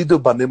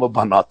 V'holidu banim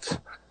u'banot,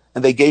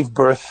 and they gave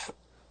birth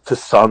to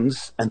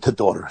sons and to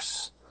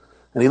daughters.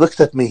 And he looked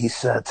at me, he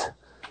said,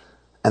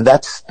 and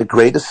that's the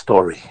greatest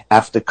story.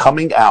 After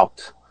coming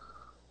out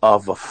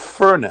of a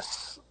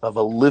furnace, of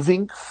a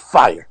living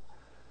fire,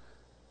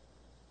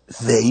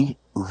 they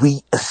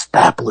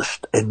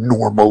reestablished a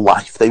normal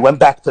life. They went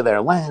back to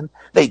their land,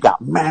 they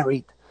got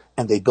married,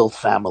 and they built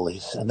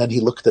families. And then he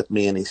looked at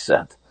me and he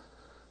said,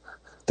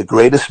 the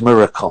greatest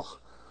miracle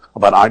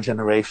about our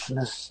generation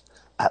is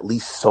at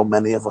least so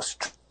many of us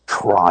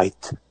tried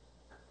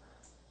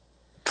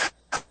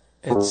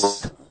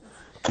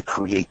to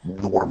create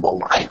normal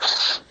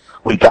lives.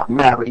 We got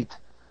married,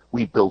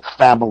 we built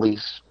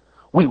families,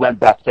 we went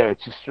back there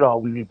to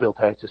Yisrael, we rebuilt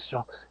Eretz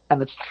Yisrael.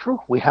 And it's true,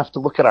 we have to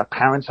look at our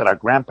parents and our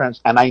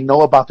grandparents, and I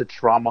know about the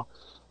trauma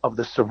of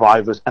the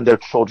survivors and their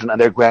children and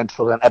their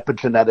grandchildren,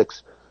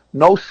 epigenetics.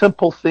 No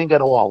simple thing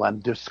at all,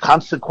 and there's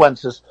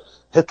consequences.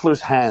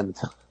 Hitler's hand,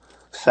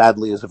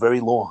 sadly, is very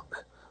long.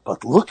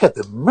 But look at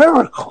the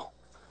miracle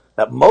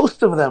that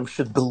most of them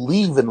should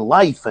believe in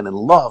life and in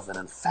love and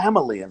in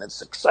family and in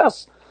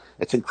success.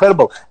 It's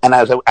incredible. And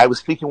as I was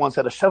speaking once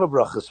at a Sheva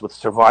Brachas with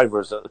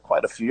survivors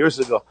quite a few years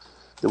ago,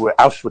 there were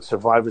Auschwitz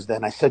survivors there,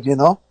 and I said,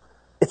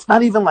 it's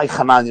not even like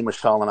Hananiah,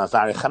 Mishael, and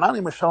Azariah.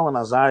 Hananiah, Mishael, and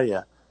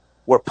Azariah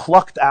were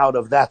plucked out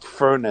of that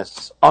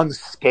furnace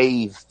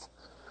unscathed.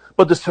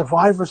 But the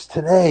survivors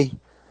today,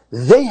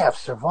 they have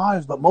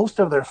survived, but most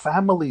of their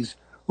families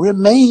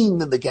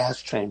remained in the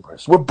gas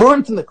chambers, were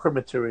burnt in the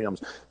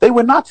crematoriums. They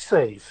were not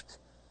saved.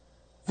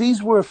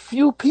 These were a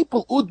few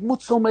people, Ud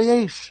Mutzel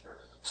Meyesh,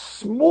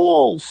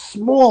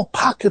 small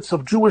pockets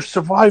of Jewish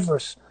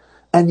survivors.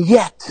 And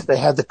yet they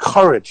had the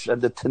courage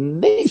and the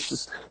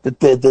tenacious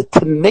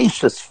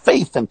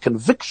faith and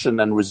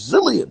conviction and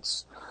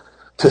resilience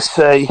to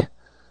say,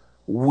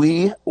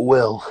 we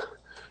will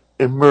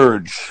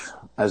emerge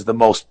as the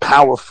most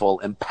powerful,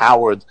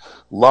 empowered,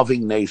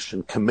 loving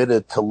nation,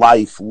 committed to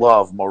life,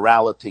 love,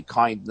 morality,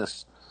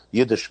 kindness,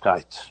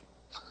 Yiddishkeit.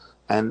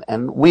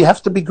 And we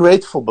have to be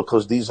grateful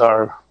because these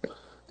are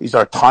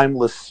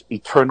timeless,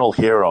 eternal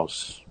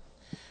heroes.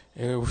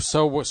 It was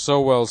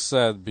so well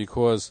said,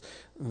 because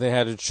they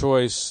had a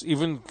choice.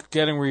 Even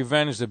getting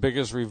revenge, the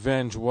biggest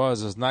revenge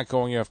is not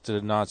going after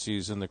the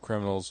Nazis and the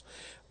criminals,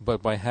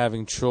 but by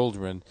having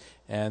children.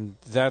 And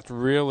that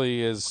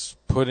really is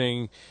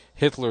putting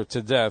Hitler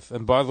to death.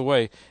 And by the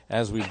way,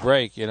 as we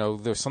break,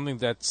 there's something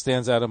that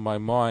stands out in my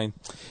mind,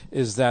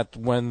 is that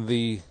when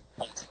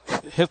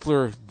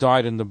Hitler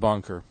died in the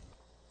bunker,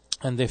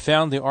 and they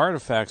found the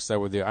artifacts that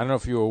were there. I don't know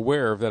if you were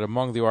aware that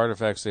among the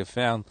artifacts they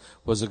found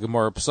was a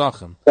Gemara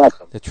Pesachim,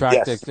 the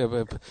tractate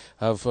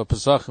of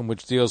Pesachim,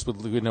 which deals with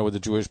with the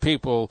Jewish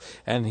people.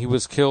 And he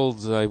was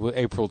killed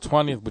April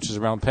 20th, which is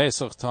around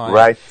Pesach time.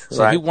 Right.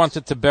 So he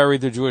wanted to bury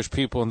the Jewish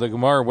people, and the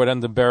Gemara, what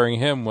ended up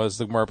burying him was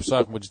the Gemara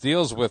Pesachim, which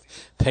deals with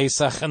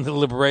Pesach and the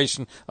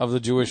liberation of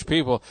the Jewish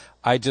people.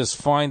 I just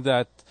find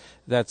that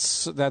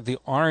the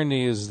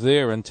irony is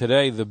there, and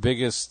today the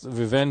biggest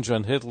revenge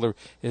on Hitler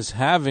is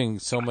having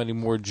so many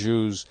more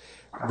Jews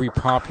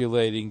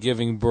repopulating,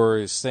 giving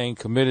birth, staying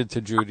committed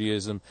to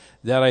Judaism.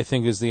 That, I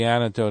think, is the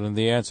antidote and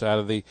the answer out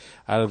of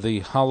the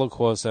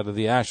Holocaust, out of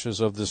the ashes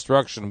of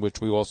destruction,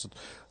 which we also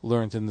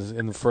learned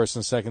in the first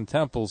and second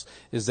temples,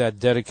 is that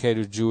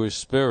dedicated Jewish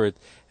spirit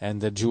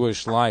and the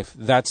Jewish life.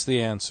 That's the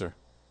answer.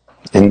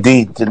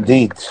 Indeed.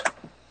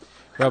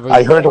 Rabbi,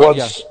 I heard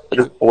once.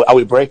 Yeah. Are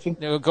we breaking?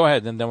 No, go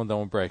ahead, and then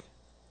we'll break.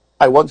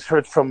 I once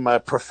heard from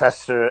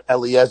Professor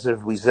Eliezer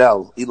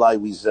Wiesel, Eli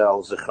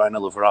Wiesel, Zechrona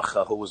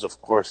Livracha, who was, of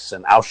course,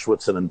 in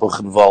Auschwitz and in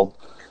Buchenwald,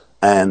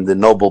 and the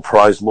Nobel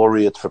Prize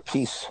laureate for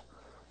peace,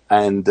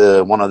 and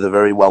one of the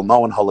very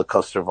well-known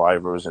Holocaust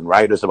survivors and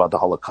writers about the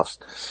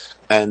Holocaust.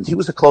 And he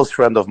was a close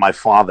friend of my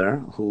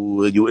father,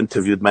 who you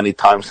interviewed many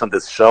times on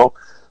this show,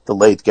 the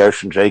late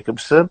Gershon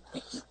Jacobson,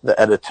 the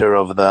editor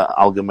of the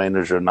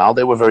Allgemeine Journal.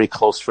 They were very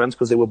close friends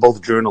because they were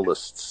both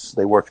journalists.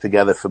 They worked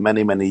together for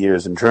many, many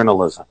years in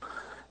journalism.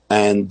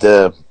 And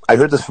I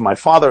heard this from my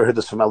father, I heard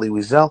this from Elie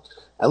Wiesel.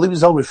 Elie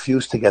Wiesel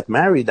refused to get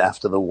married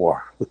after the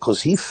war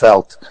because he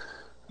felt,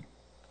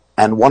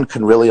 and one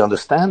can really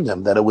understand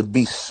him, that it would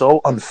be so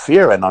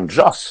unfair and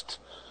unjust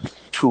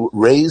to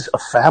raise a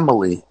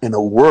family in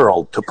a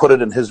world, to put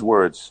it in his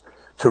words,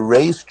 to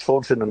raise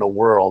children in a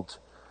world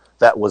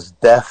that was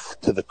deaf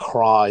to the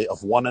cry of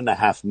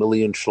 1.5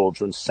 million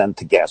children sent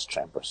to gas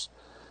chambers.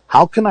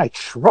 How can I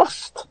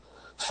trust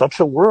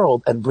such a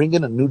world and bring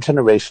in a new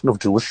generation of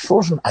Jewish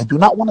children? I do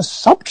not want to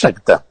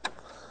subject them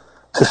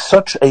to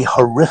such a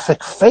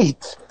horrific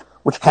fate,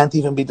 which can't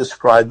even be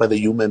described by the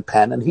human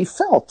pen. And he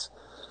felt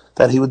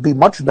that he would be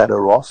much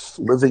better off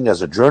living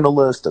as a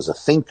journalist, as a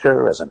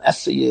thinker, as an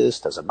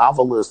essayist, as a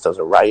novelist, as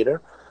a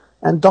writer,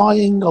 and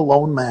dying a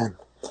lone man.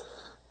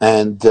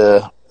 And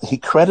he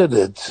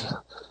credited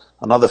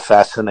another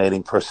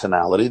fascinating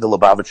personality, the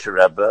Lubavitcher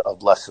Rebbe of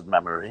blessed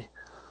memory,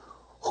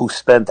 who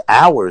spent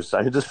hours,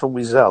 I heard this from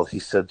Wiesel, he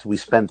said, we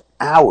spent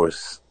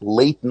hours,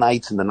 late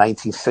nights in the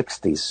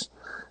 1960s.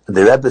 And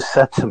the Rebbe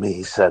said to me,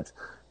 he said,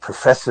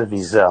 Professor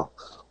Wiesel,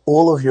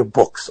 all of your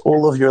books,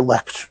 all of your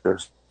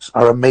lectures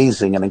are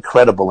amazing and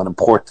incredible and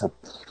important.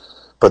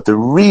 But the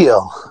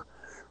real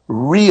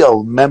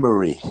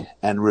memory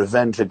and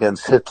revenge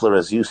against Hitler,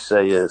 as you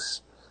say,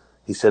 is,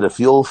 he said, if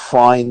you'll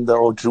find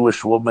a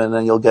Jewish woman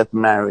and you'll get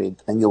married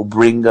and you'll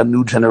bring a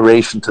new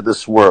generation to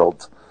this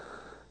world,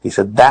 he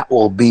said, that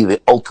will be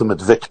the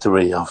ultimate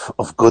victory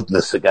of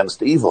goodness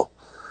against evil.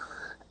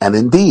 And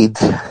indeed,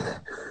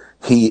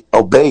 he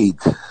obeyed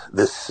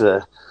this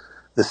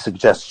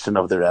suggestion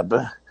of the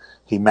Rebbe.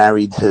 He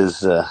married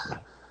his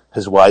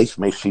wife,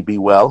 may she be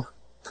well.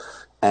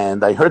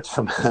 And I heard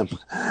from him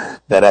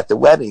that at the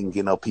wedding,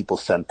 people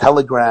sent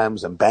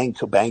telegrams and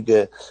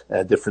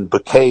different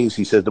bouquets.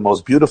 He said the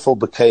most beautiful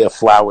bouquet of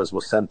flowers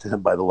was sent to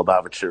him by the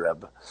Lubavitcher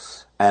Rebbe.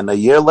 And a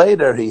year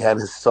later, he had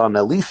his son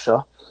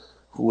Elisha,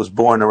 who was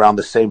born around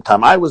the same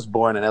time I was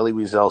born. And Elie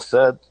Wiesel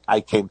said, I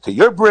came to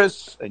your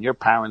bris, and your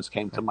parents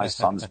came to my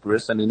son's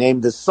bris. And he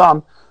named his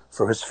son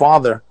for his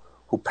father,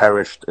 who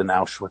perished in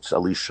Auschwitz,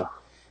 Elisha.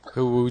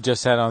 Who we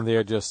just had on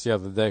there just the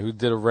other day, who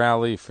did a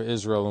rally for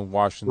Israel in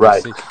Washington,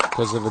 D.C.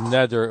 because of a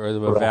neder or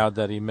a vow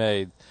that he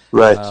made.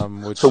 Right.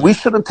 So we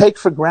shouldn't take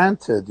for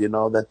granted,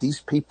 that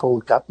these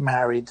people got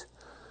married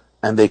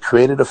and they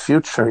created a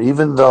future,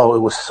 even though it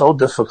was so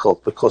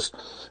difficult. Because,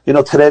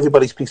 today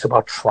everybody speaks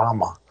about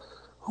trauma.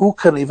 Who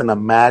can even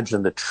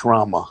imagine the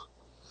trauma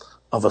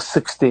of a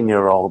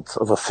 16-year-old,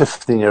 of a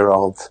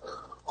 15-year-old,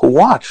 who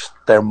watched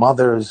their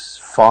mothers,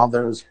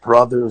 fathers,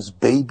 brothers,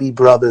 baby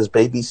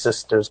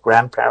sisters,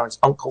 grandparents,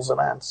 uncles and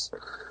aunts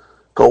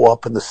go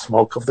up in the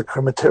smoke of the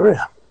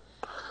crematorium?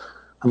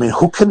 I mean,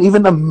 who can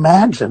even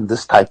imagine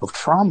this type of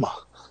trauma?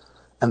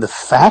 And the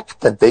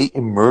fact that they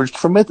emerged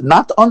from it,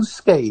 not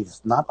unscathed,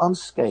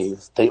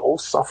 they all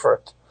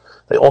suffered.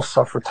 They all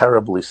suffered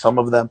terribly. Some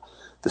of them,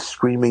 the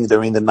screaming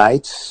during the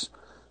nights,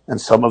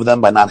 and some of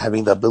them by not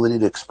having the ability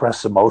to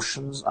express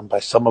emotions, and by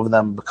some of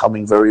them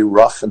becoming very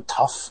rough and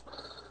tough.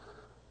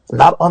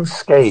 Not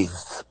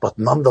unscathed, but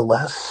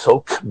nonetheless so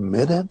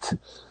committed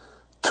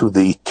to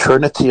the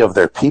eternity of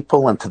their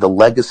people and to the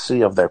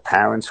legacy of their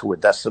parents who were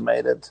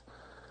decimated.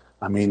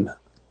 I mean,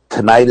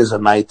 tonight is a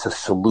night to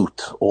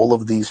salute all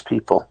of these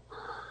people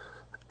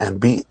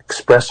and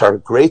express our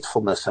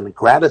gratefulness and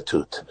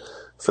gratitude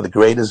for the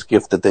greatest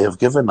gift that they have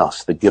given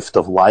us, the gift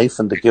of life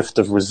and the gift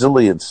of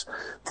resilience.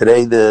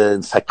 Today,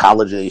 in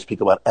psychology, they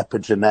speak about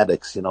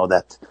epigenetics,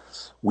 that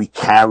we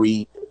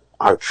carry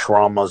our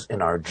traumas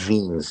in our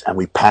genes and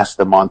we pass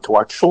them on to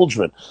our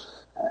children.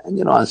 And,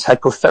 and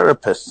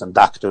psychotherapists and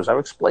doctors are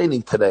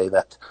explaining today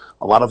that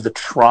a lot of the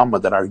trauma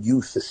that our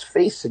youth is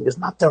facing is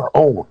not their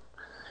own.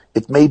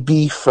 It may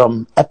be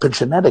from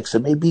epigenetics.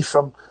 It may be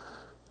from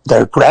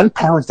their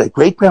grandparents, their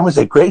great-grandparents,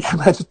 their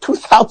great-grandparents.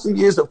 2,000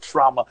 years of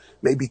trauma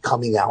may be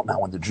coming out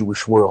now in the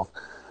Jewish world.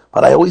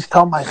 But I always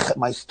tell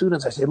my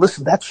students, I say,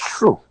 listen, that's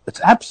true.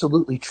 It's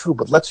absolutely true.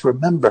 But let's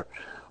remember,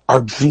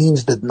 our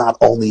genes did not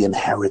only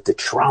inherit the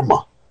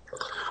trauma.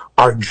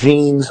 Our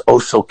genes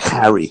also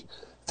carry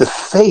the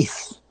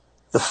faith,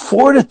 the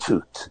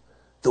fortitude,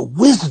 the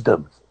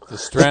wisdom, the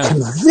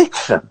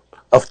conviction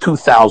of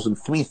 2,000,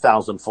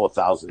 3,000,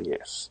 4,000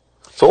 years.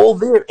 It's all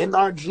there in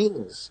our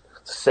genes.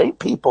 Same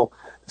people,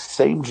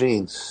 same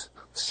genes,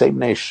 same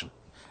nation.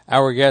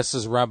 Our guest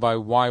is Rabbi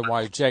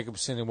Y.Y.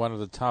 Jacobson, one of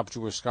the top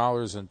Jewish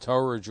scholars in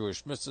Torah,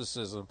 Jewish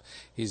mysticism.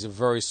 He's a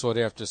very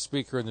sought-after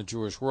speaker in the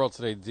Jewish world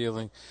today,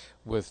 dealing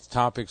with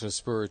topics of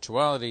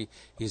spirituality.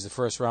 He's the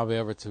first rabbi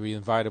ever to be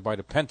invited by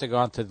the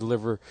Pentagon to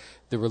deliver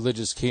the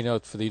religious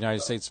keynote for the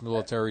United States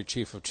military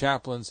chief of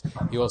chaplains.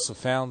 He also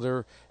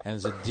founder and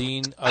is a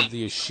dean of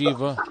the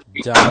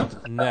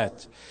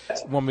yeshiva.net.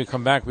 When we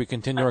come back, we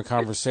continue our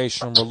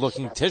conversation. We're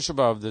looking Tisha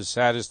B'Av, the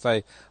saddest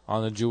day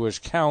on the Jewish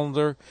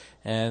calendar.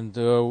 And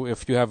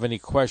if you have any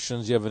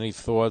questions, you have any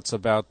thoughts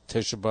about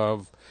Tisha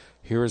B'Av,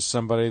 here is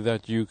somebody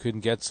that you can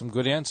get some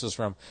good answers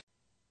from.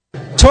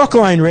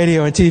 Talkline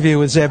Radio and TV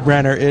with Zev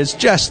Brenner is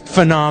just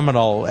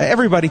phenomenal.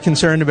 Everybody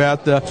concerned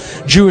about the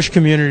Jewish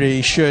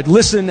community should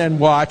listen and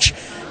watch.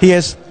 He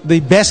has the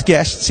best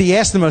guests. He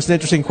asks the most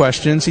interesting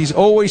questions. He's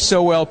always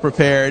so well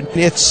prepared.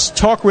 It's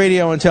talk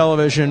radio and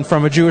television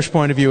from a Jewish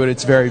point of view at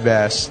its very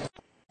best.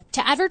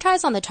 To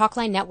advertise on the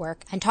Talkline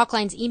network and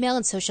Talkline's email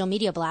and social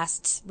media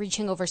blasts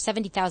reaching over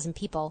 70,000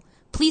 people,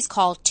 please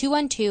call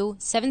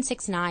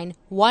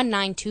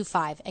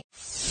 212-769-1925.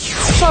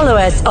 Follow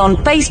us on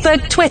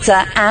Facebook,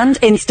 Twitter, and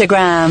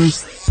Instagram.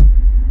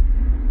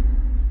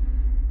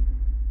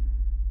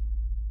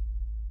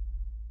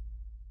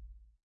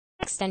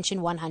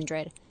 Extension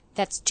 100.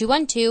 That's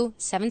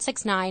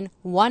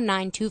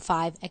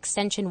 212-769-1925,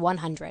 extension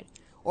 100.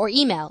 Or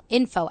email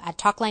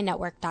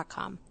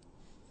info@talklinenetwork.com.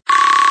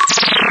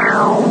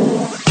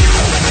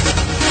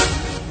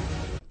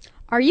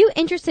 Are you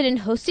interested in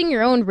hosting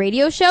your own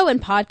radio show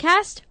and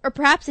podcast, or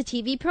perhaps a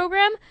TV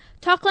program?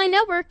 Talkline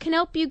Network can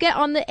help you get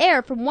on the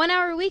air from 1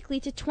 hour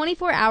weekly to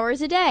 24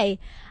 hours a day.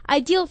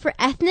 Ideal for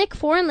ethnic,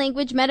 foreign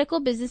language, medical,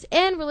 business,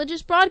 and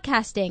religious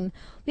broadcasting.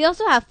 We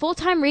also have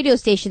full-time radio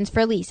stations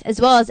for lease,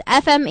 as well as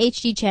FM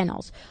HD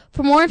channels.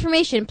 For more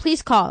information,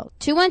 please call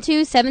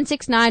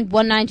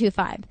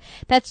 212-769-1925.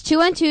 That's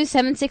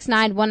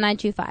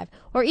 212-769-1925.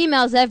 Or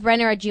email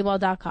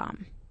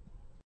zevbrenner@gmail.com.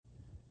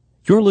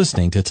 You're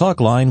listening to Talk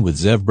Line with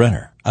Zev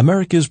Brenner,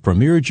 America's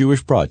premier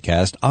Jewish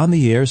broadcast on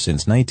the air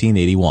since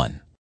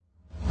 1981.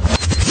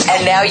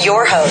 And now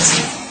your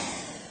host.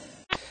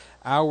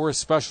 Our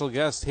special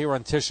guest here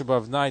on Tisha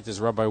B'Av night is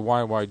Rabbi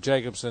Y.Y.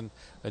 Jacobson,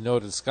 a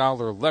noted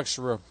scholar,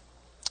 lecturer,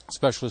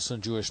 specialist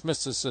in Jewish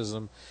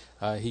mysticism.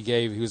 He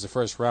was the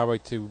first rabbi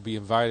to be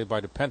invited by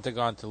the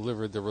Pentagon to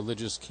deliver the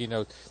religious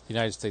keynote to the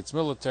United States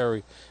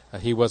military.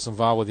 He was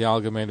involved with the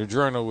Algemeiner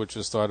Journal, which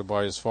was started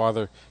by his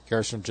father,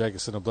 Gershom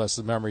Jacobson, of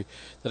blessed memory.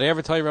 Did I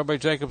ever tell you, Rabbi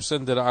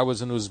Jacobson, that I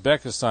was in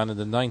Uzbekistan in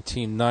the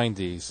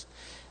 1990s,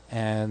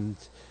 and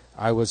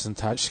I was in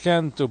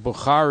Tashkent or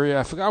Bukhari,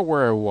 I forgot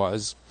where I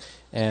was,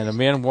 and a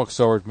man walks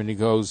over to me and he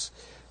goes,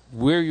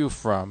 "Where are you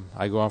from?"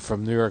 I go, "I'm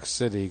from New York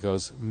City." He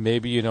goes,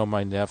 "Maybe you know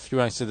my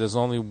nephew." I said, "There's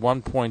only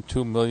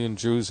 1.2 million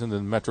Jews in the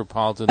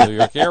metropolitan New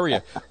York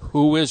area.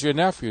 Who is your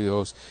nephew?" He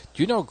goes,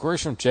 "Do you know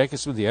Gershom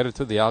Jacobson, the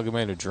editor of the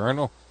Algemeiner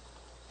Journal?"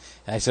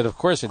 And I said, "Of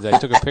course I did." I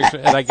took a picture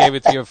and I gave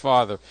it to your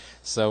father.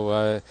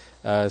 So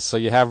so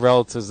you have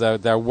relatives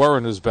that were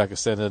in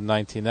Uzbekistan in the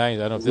 1990s.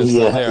 I don't know if they're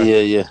still there.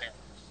 Yeah.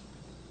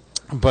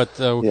 But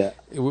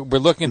we're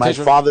looking at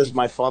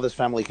my father's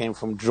family came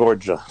from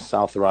Georgia,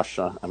 South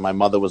Russia, and my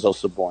mother was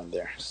also born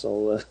there.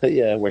 So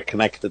we're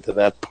connected to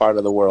that part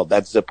of the world,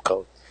 that zip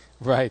code.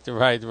 Right.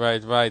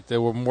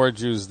 There were more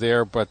Jews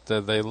there, but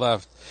they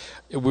left.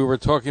 We were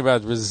talking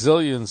about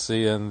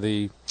resiliency and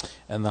the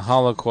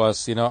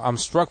Holocaust. You know, I'm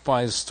struck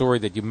by a story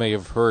that you may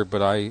have heard,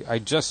 but I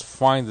just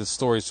find the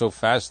story so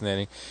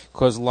fascinating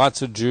because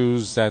lots of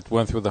Jews that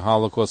went through the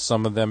Holocaust,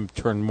 some of them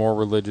turned more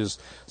religious,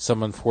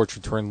 some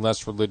unfortunately turned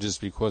less religious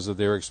because of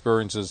their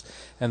experiences.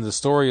 And the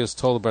story is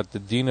told about the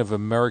Dean of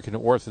American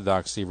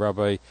Orthodoxy,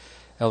 Rabbi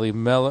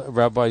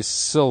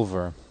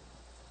Silver.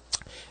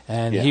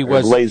 And he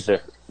was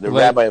Laser, the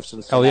rabbi of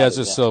Cincinnati.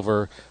 Eliezer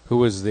Silver, who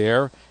was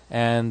there,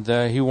 and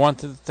he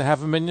wanted to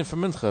have a minyan for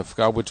Mincha. I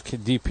forgot which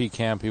DP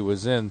camp he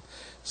was in.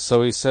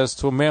 So he says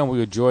to a man, will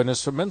you join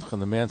us for Mincha?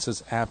 And the man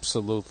says,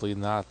 absolutely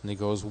not. And he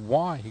goes,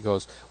 why? He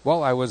goes,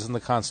 well, I was in the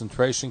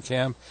concentration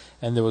camp,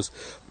 and there was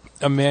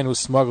a man who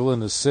smuggled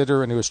in the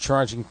siddur, and he was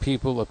charging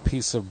people a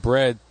piece of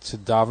bread to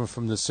daven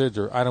from the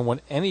siddur. I don't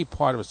want any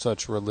part of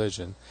such a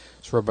religion.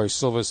 So Rabbi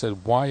Silver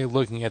said, why are you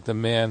looking at the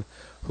man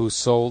who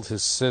sold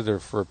his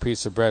siddur for a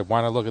piece of bread?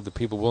 Why not look at the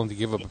people willing to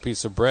give up a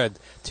piece of bread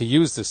to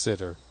use the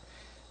siddur?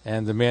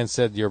 And the man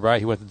said, you're right,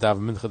 he went to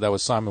daven mincha. That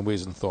was Simon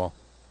Wiesenthal.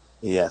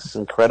 Yes,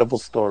 incredible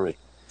story.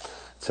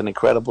 It's an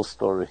incredible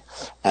story.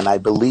 And I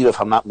believe, if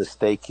I'm not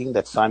mistaken,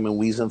 that Simon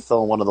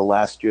Wiesenthal, in one of the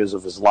last years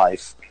of his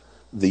life,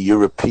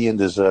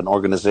 there's an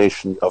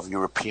organization of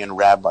European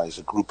rabbis,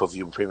 a group of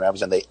European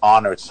rabbis, and they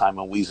honored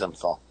Simon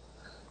Wiesenthal.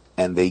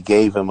 And they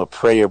gave him a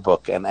prayer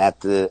book, and at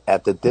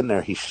the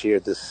dinner he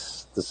shared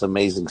this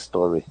amazing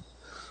story,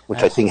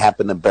 which I think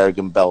happened in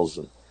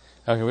Bergen-Belsen.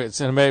 Okay, it's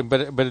amazing,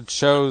 but it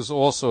shows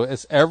also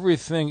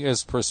everything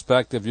is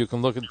perspective. You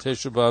can look at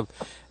Tisha B'Av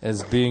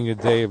as being a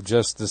day of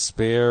just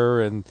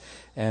despair and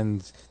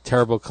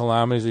terrible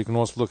calamities. You can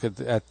also look at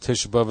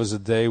Tisha B'Av as a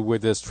day where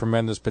there's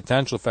tremendous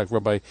potential. In fact,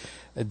 Rabbi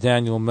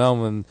Daniel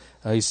Melman,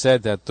 he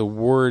said that the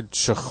word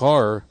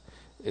shachar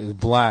is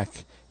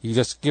black. You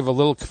just give a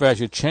little kvesh,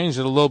 you change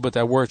it a little bit,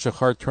 that word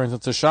shachar turns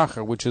into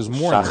shachar, which is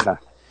morning. Shachar.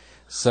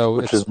 So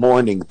which is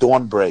morning,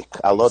 dawnbreak,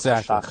 alot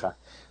exactly. shachar.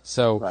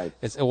 So right.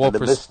 It's all and the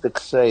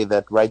mystics say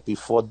that right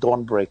before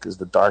dawnbreak is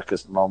the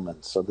darkest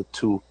moment, so the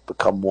two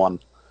become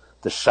one.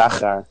 The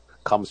shachar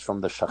comes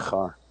from the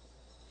shachar.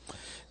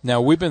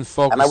 Now we've been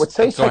focused, and I would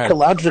say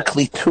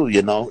psychologically too.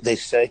 You know, they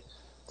say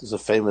there's a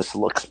famous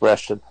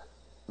expression: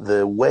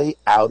 the way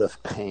out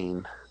of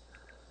pain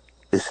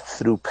is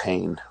through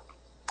pain.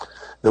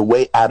 The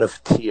way out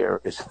of tears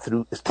is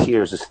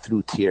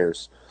through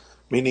tears.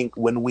 Meaning,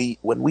 when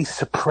we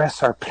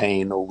suppress our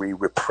pain or we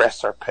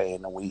repress our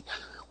pain and we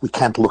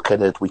can't look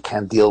at it, we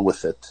can't deal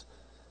with it,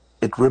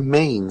 it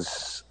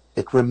remains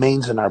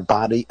in our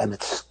body and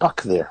it's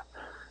stuck there,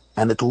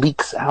 and it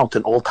leaks out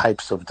in all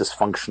types of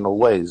dysfunctional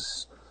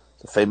ways.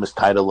 The famous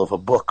title of a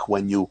book: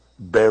 when you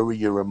bury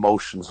your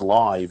emotions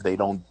live, they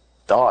don't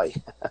die.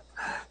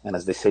 And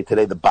as they say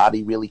today, the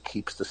body really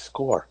keeps the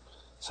score.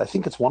 So I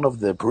think it's one of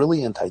the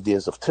brilliant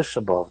ideas of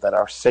Tisha B'Av that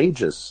our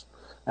sages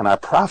and our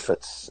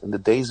prophets in the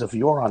days of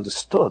yore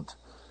understood.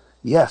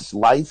 Yes,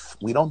 life,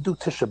 we don't do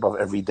Tisha B'Av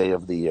every day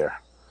of the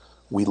year.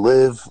 We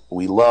live,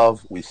 we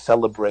love, we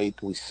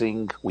celebrate, we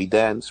sing, we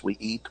dance, we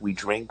eat, we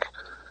drink,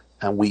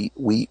 and we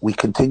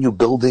continue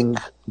building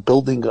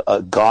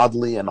a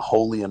godly and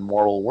holy and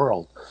moral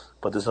world.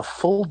 But there's a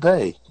full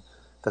day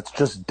that's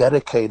just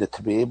dedicated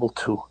to be able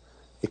to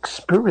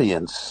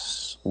experience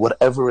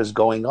whatever is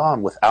going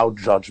on without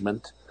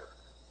judgment,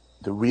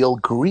 the real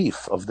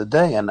grief of the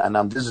day. And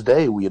on this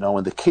day, in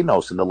the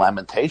Kinos, in the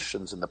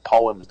Lamentations, in the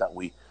poems that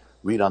we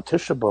read on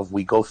Tisha B'Av,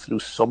 we go through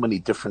so many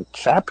different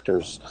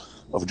chapters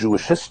of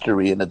Jewish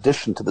history, in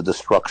addition to the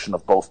destruction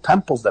of both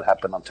temples that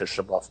happened on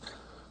Tisha B'Av.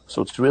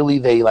 So it's really,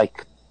 they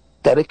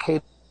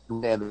dedicate,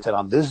 and they said,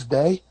 on this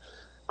day,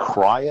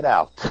 cry it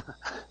out,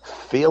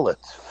 feel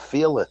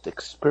it,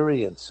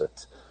 experience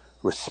it,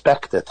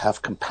 respect it,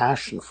 have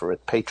compassion for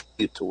it, pay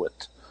tribute to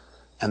it.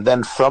 And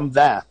then from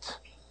that,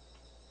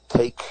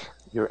 take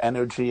your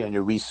energy and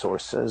your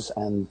resources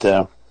and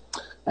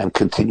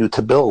continue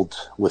to build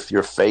with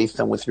your faith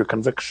and with your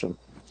conviction.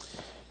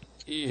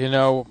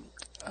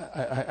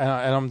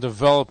 I'm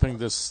developing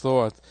this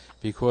thought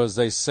because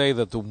they say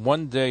that the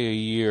one day a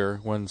year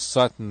when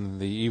Satan,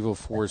 the evil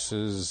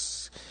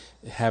forces,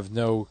 have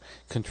no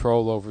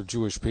control over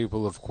Jewish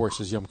people, of course,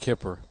 is Yom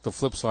Kippur. The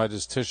flip side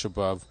is Tisha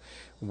B'Av,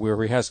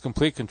 where he has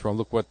complete control.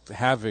 Look what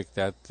havoc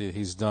that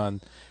he's done,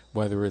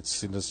 whether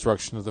it's the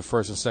destruction of the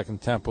first and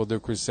second temple, the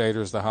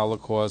Crusaders, the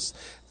Holocaust,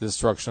 the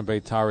destruction of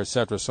Beitar,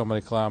 etc. So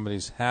many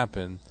calamities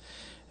happen,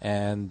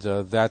 and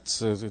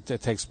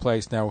it takes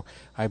place. Now,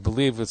 I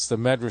believe it's the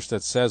Medrash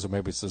that says, or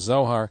maybe it's the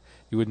Zohar,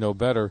 you would know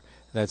better,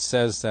 that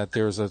says that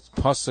there's a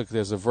pasuk,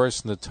 there's a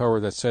verse in the Torah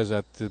that says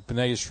that the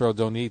Bnei Yisrael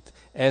don't eat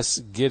es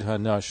gid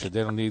hanash,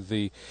 they don't eat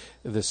the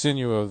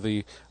sinew of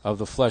the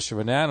flesh of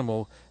an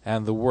animal,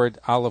 and the word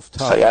aleph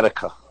tav,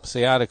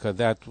 sciatica,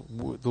 that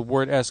the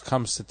word es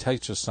comes to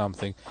teach us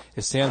something.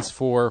 It stands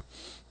for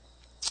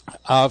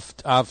av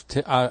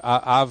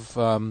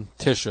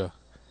Tisha,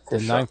 the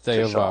ninth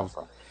day of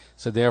Av.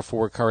 So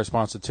therefore it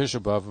corresponds to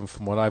Tisha B'Av, and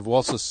from what I've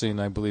also seen,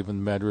 I believe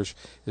in Medrash,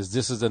 is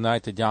this is the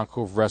night that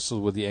Yaakov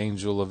wrestled with the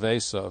angel of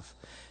Esav.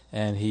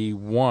 and he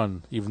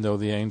won, even though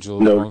the angel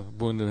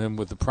wounded him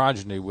with the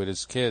progeny, with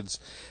his kids.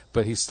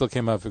 But he still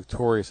came out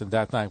victorious, and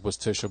that night was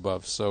Tisha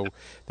B'Av. So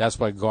that's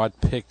why God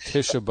picked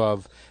Tisha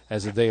B'Av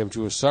as a day of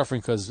Jewish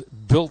suffering, because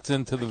built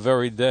into the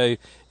very day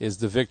is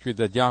the victory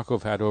that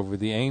Yaakov had over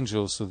the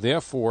angels. So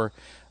therefore,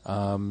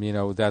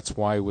 that's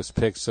why it was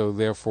picked. So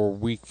therefore,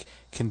 we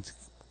can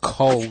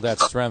cull that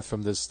strength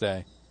from this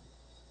day.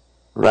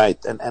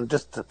 Right, and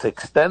just to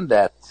extend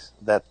that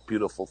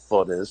beautiful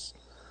thought is,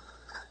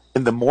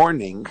 in the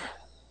morning,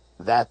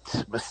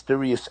 that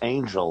mysterious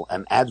angel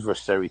and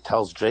adversary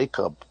tells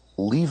Jacob,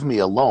 leave me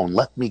alone,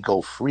 let me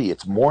go free,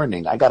 it's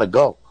morning, I gotta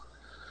go.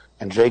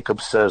 And Jacob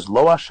says,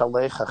 Lo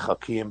ashalecha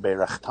chakim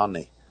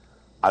beirachtani,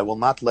 I will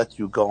not let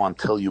you go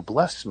until you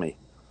bless me,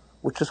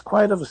 which is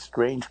quite of a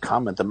strange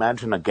comment.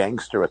 Imagine a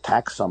gangster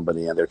attacks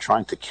somebody and they're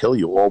trying to kill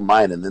you all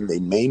night, and then they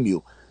maim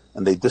you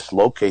and they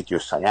dislocate your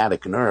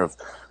sciatic nerve.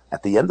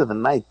 At the end of the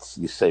night,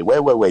 you say,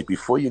 wait,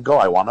 before you go,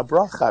 I want a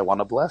bracha, I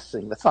want a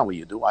blessing. That's not what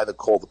you do. Either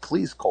call the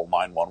police, call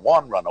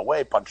 911, run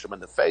away, punch him in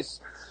the face.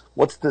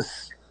 What's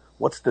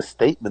the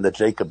statement that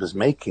Jacob is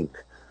making?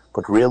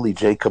 But really,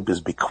 Jacob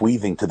is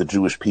bequeathing to the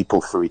Jewish people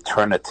for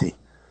eternity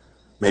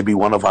maybe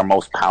one of our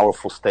most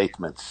powerful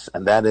statements,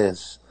 and that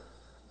is,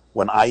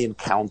 when I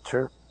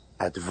encounter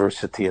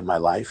adversity in my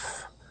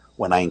life,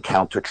 when I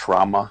encounter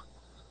trauma,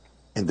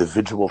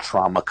 individual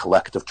trauma,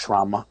 collective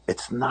trauma,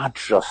 it's not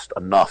just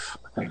enough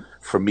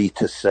for me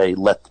to say,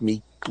 let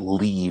me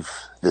leave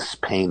this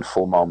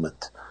painful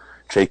moment.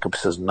 Jacob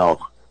says, no,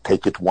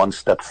 take it one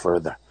step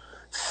further.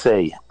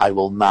 Say, I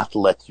will not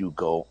let you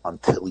go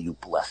until you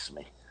bless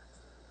me.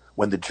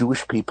 When the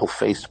Jewish people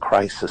faced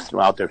crisis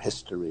throughout their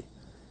history,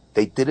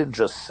 they didn't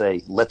just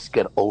say, let's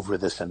get over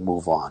this and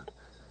move on.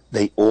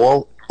 They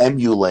all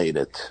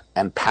emulated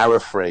and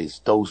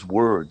paraphrased those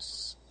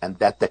words and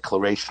that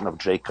declaration of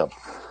Jacob.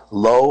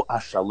 Lo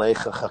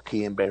ashalecha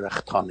chakim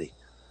berechtani.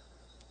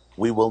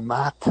 We will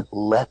not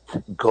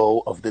let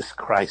go of this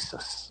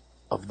crisis,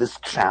 of this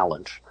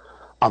challenge,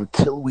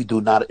 until we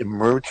do not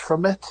emerge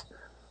from it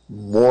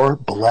more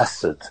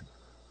blessed,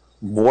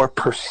 more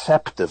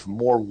perceptive,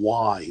 more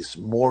wise,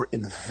 more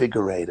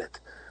invigorated,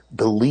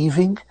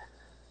 believing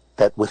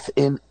that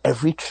within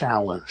every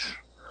challenge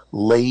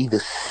lay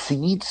the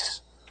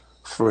seeds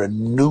for a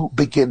new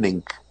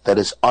beginning that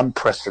is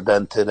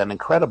unprecedented and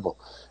incredible.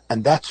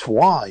 And that's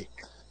why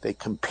they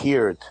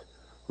compared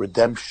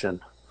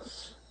redemption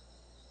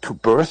to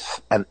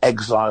birth and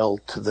exile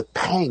to the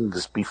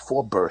pangs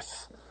before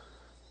birth.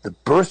 The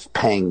birth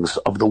pangs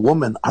of the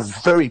woman are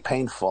very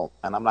painful,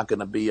 and I'm not going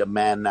to be a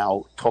man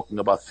now talking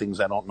about things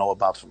I don't know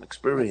about from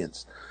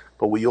experience,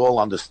 but we all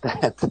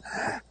understand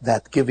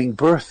that giving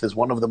birth is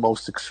one of the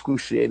most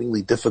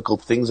excruciatingly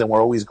difficult things, and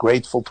we're always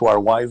grateful to our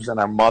wives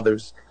and our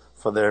mothers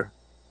for their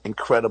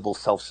incredible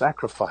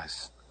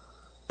self-sacrifice.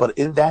 But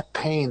in that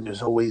pain,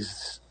 there's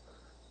always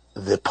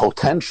the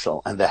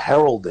potential and the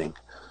heralding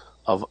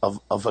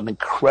of an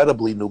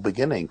incredibly new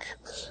beginning.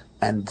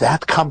 And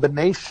that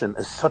combination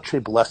is such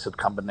a blessed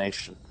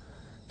combination,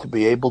 to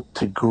be able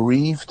to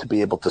grieve, to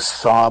be able to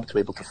sob, to be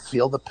able to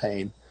feel the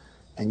pain,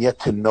 and yet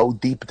to know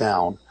deep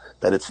down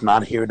that it's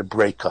not here to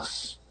break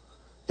us.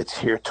 It's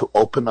here to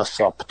open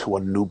us up to a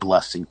new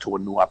blessing, to a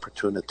new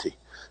opportunity,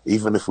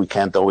 even if we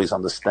can't always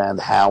understand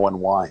how and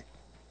why.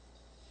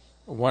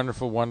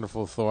 Wonderful,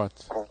 wonderful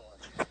thought.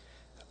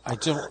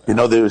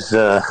 There's,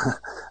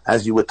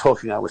 as you were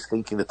talking, I was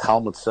thinking the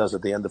Talmud says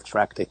at the end of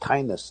Tractate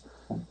Tainus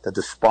that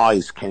the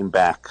spies came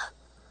back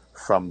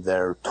from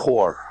their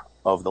tour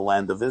of the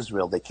land of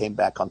Israel. They came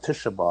back on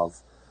Tisha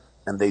B'Av,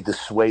 and they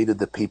dissuaded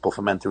the people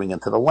from entering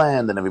into the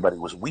land, and everybody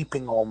was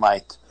weeping all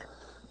night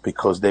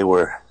because they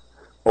were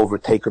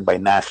overtaken by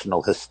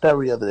national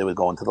hysteria, that they would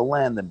go into the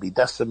land and be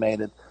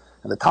decimated.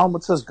 And the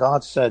Talmud says,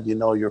 God said,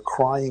 you're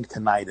crying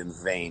tonight in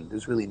vain.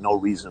 There's really no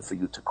reason for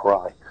you to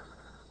cry.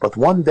 But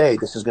one day,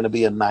 this is going to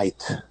be a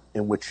night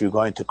in which you're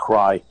going to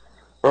cry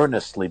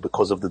earnestly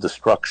because of the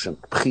destruction.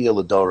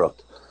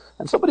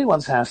 And somebody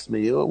once asked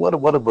me,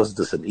 what was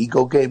this, an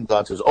ego game?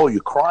 God says,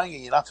 you're crying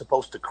and you're not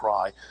supposed to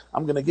cry.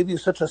 I'm going to give you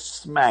such a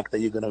smack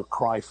that you're going to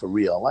cry for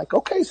real. Like,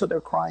 okay, so they're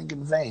crying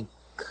in vain.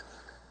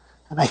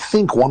 And I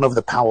think one of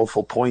the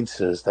powerful points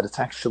is that it's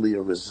actually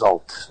a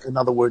result. In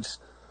other words,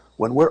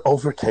 when we're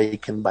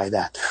overtaken by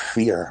that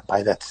fear,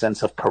 by that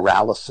sense of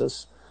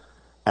paralysis,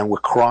 and we're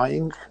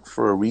crying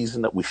for a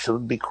reason that we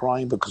shouldn't be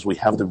crying because we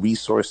have the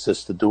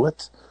resources to do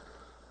it,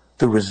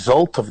 the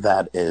result of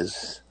that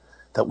is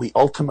that we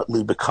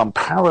ultimately become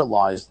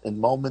paralyzed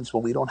in moments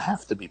when we don't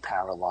have to be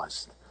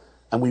paralyzed.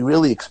 And we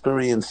really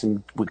experience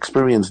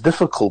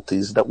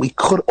difficulties that we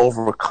could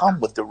overcome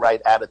with the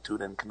right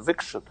attitude and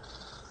conviction.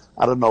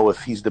 I don't know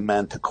if he's the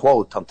man to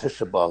quote on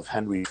Tisha B'Av,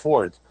 Henry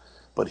Ford,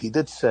 but he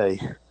did say,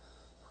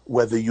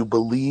 whether you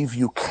believe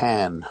you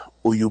can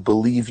or you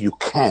believe you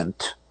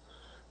can't,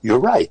 you're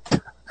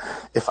right.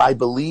 If I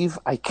believe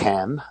I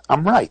can,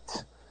 I'm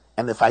right.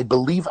 And if I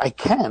believe I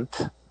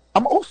can't,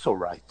 I'm also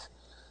right.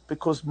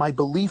 Because my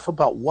belief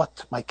about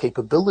what my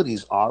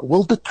capabilities are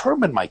will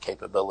determine my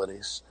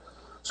capabilities.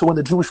 So when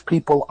the Jewish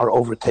people are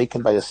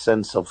overtaken by a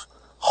sense of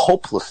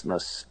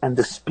hopelessness and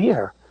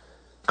despair,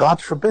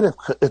 God forbid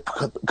it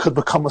could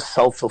become a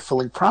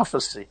self-fulfilling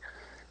prophecy.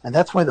 And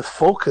that's why the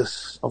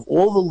focus of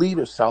all the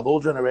leaders throughout all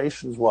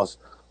generations was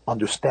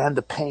understand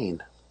the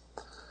pain.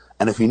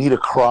 And if you need to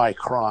cry,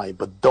 cry,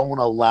 but don't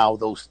allow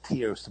those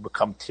tears to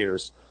become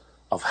tears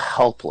of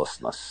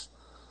helplessness.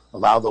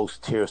 Allow those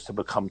tears to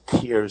become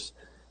tears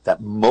that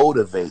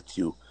motivate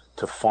you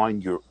to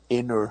find your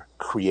inner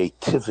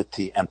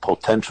creativity and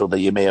potential that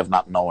you may have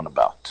not known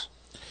about.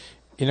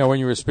 You know, when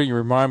you were speaking, you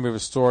remind me of a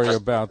story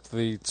about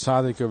the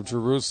Tzaddik of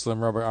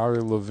Jerusalem, Rabbi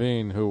Aryeh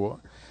Levine, who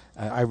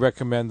I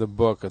recommend the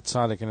book, A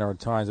Tzaddik in Our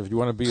Times. If you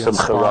want to be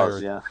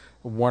inspired, yeah.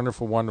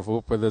 Wonderful,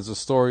 wonderful. But there's a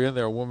story in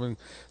there. A woman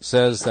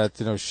says that,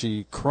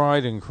 she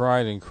cried and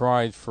cried and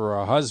cried for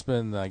her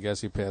husband. I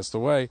guess he passed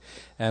away.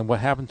 And what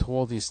happened to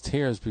all these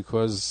tears?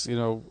 Because,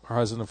 her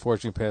husband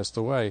unfortunately passed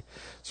away.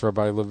 So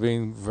Rabbi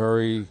Levine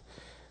very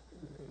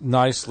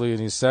nicely,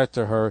 and he said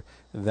to her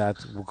that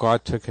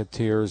God took her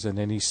tears and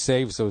then he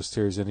saves those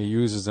tears and he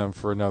uses them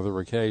for another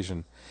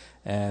occasion.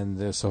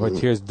 And so her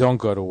tears don't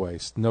go to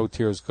waste. No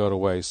tears go to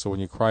waste. So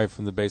when you cry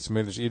from the Beis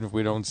Mikdash, even if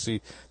we don't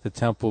see the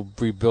temple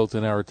rebuilt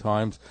in our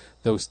times,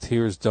 those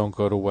tears don't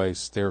go to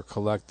waste. They're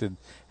collected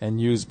and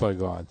used by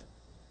God.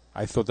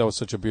 I thought that was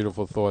such a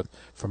beautiful thought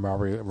from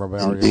Rabbi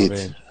Aryeh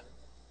Levine.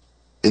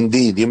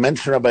 Indeed. You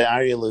mentioned Rabbi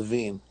Aryeh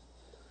Levine.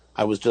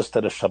 I was just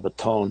at a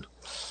Shabbaton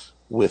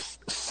with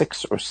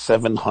 600 or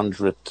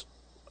 700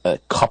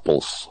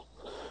 couples,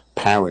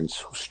 parents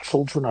whose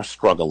children are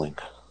struggling.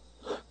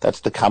 That's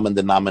the common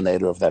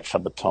denominator of that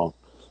Shabbaton.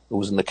 It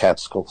was in the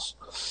Catskills.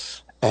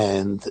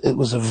 And it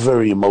was a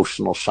very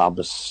emotional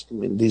Shabbos. I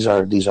mean, these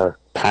are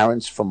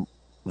parents from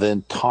the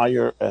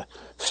entire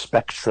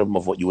spectrum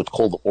of what you would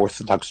call the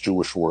Orthodox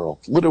Jewish world.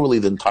 Literally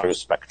the entire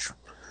spectrum.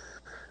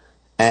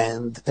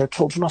 And their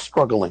children are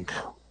struggling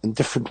in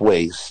different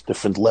ways,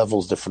 different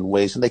levels, different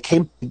ways. And they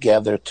came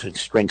together to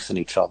strengthen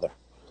each other.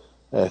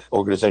 An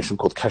organization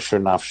called Kesher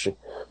Nafshi.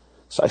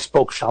 So I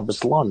spoke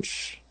Shabbos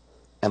lunch.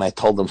 And I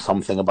told them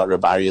something about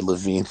Rabbi Aryeh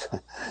Levine,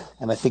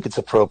 and I think it's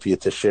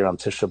appropriate to share on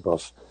Tisha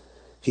B'Av.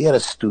 He had a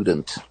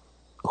student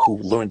who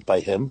learned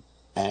by him,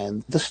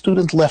 and the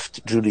student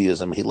left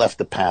Judaism. He left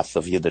the path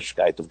of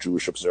Yiddishkeit, of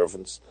Jewish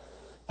observance.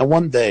 And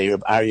one day,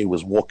 Rabbi Aryeh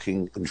was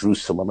walking in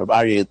Jerusalem.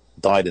 Rabbi Aryeh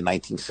died in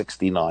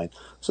 1969,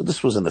 so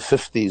this was in the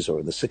 50s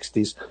or in the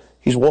 60s.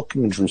 He's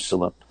walking in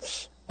Jerusalem,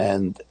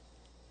 and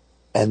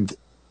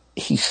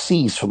he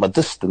sees from a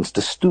distance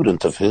the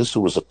student of his, who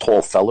was a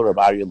tall fellow.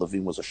 Rabbi Aryeh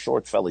Levine was a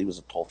short fellow. He was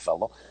a tall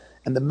fellow.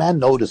 And the man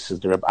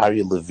notices that Rabbi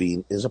Aryeh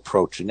Levine is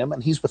approaching him,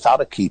 and he's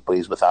without a kippah,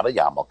 he's without a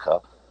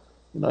yarmulke.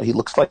 He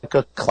looks like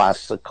a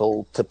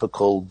classical,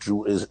 typical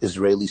Jew,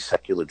 Israeli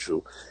secular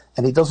Jew.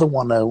 And he doesn't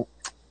want to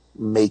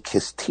make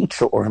his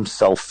teacher or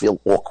himself feel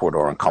awkward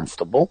or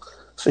uncomfortable.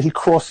 So he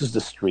crosses the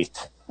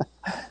street.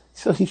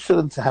 So he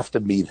shouldn't have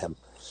to meet him.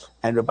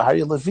 And Rabbi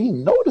Aryeh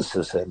Levine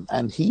notices him,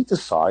 and he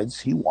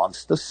decides he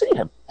wants to see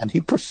him. And he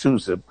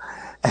pursues him,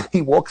 and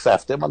he walks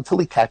after him until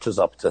he catches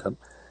up to him.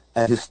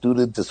 And his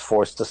student is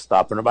forced to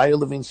stop. And Rabbi Aryeh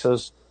Levine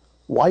says,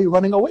 "Why are you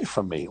running away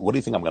from me? What do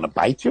you think, I'm going to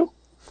bite you?"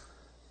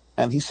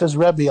 And he says,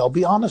 "Rebbe, I'll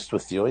be honest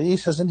with you." And he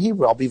says in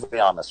Hebrew, "I'll be very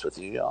honest with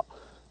you.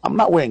 I'm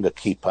not wearing a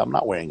kippah. I'm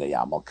not wearing a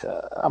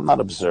yarmulke. I'm not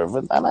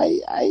observant. And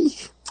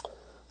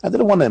I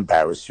didn't want to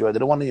embarrass you. I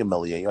didn't want to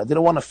humiliate you. I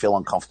didn't want to feel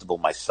uncomfortable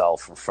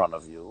myself in front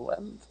of you.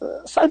 And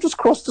so I just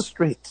crossed the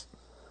street."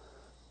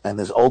 And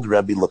his old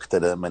Rebbe looked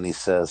at him and he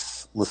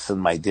says, "Listen,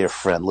 my dear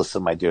friend,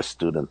 listen, my dear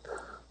student,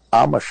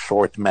 I'm a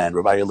short man."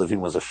 Rabbi Aryeh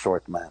Levine was a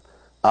short man.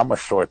 "I'm a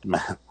short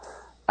man.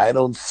 I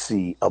don't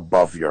see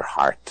above your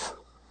heart."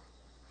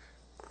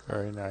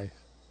 Very nice.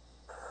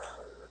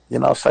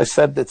 So I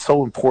said it's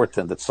so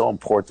important. It's so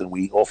important.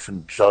 We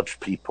often judge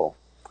people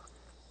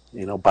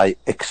by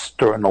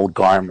external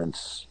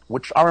garments,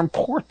 which are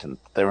important.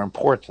 They're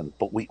important,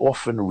 but we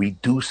often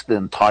reduce the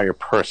entire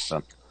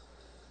person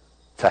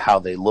to how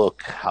they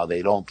look, how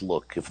they don't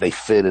look, if they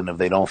fit in, if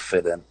they don't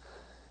fit in.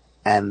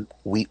 And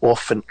we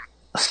often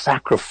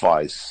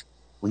sacrifice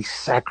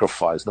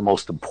the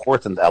most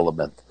important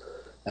element,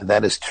 and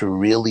that is to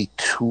really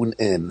tune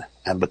in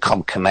and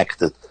become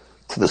connected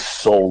to the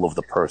soul of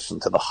the person,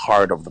 to the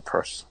heart of the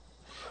person.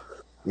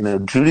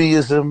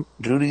 Judaism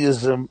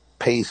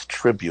pays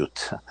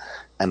tribute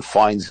and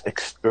finds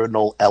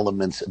external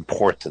elements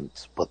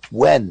important. But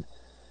when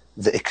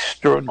the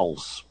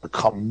externals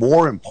become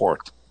more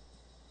important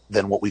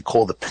than what we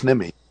call the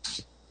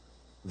pnimis,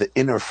 the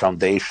inner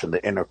foundation,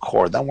 the inner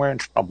core, then we're in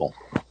trouble.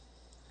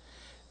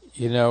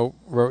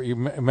 You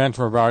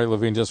mentioned Rabbi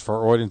Levine, just for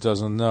our audience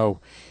doesn't know,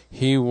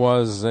 he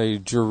was a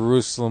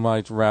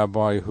Jerusalemite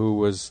rabbi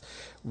who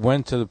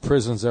went to the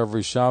prisons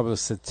every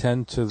Shabbos to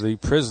tend to the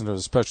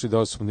prisoners, especially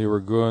those from the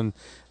Irgun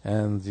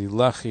and the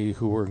Lehi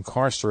who were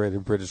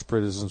incarcerated, British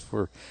prisoners,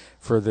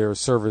 for their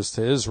service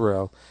to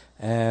Israel.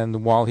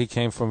 And while he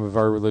came from a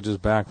very religious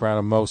background,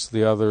 and most of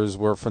the others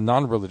were from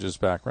non-religious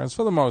backgrounds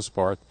for the most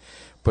part,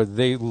 but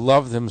they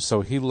loved him,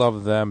 so he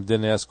loved them,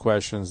 didn't ask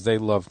questions, they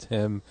loved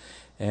him.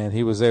 and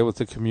he was able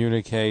to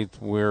communicate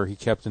where he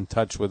kept in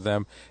touch with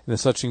them. And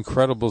there's such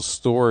incredible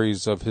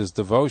stories of his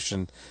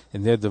devotion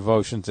and their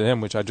devotion to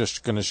him, which I'm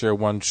just going to share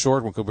one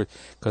short one,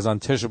 because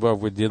on Tisha B'Av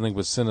we're dealing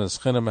with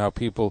sinas chinam, how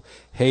people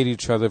hate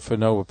each other for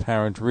no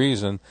apparent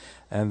reason.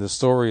 And the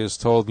story is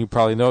told, you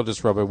probably know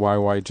this, Rabbi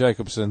Y.Y.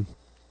 Jacobson,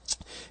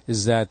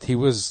 is that he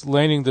was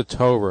learning the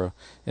Torah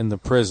in the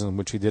prison,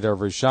 which he did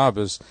every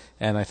Shabbos,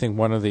 and I think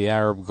one of the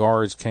Arab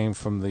guards came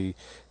from the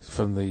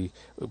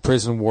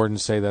prison warden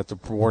say that the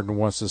warden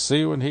wants to see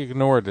you, and he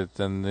ignored it.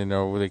 And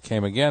they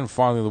came again.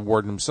 Finally, the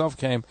warden himself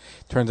came.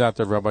 Turns out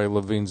that Rabbi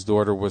Levine's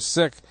daughter was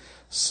sick,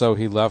 so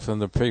he left, and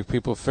the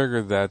people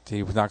figured that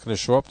he was not going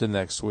to show up the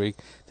next week.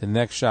 The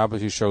next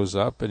Shabbos he shows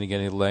up, and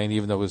again he lane,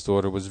 even though his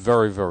daughter was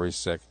very, very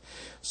sick.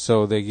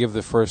 So they give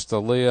the first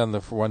aliyah, and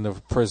when the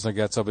prisoner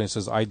gets up and he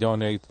says, I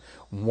donate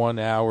 1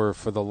 hour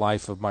for the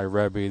life of my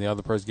Rebbe, and the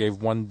other person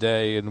gave 1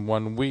 day and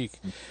 1 week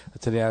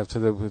and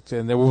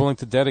they were willing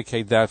to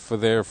dedicate that for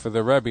their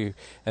Rebbe.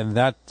 And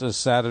that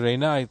Saturday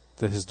night,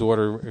 that his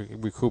daughter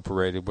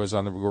recuperated, was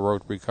on the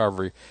road to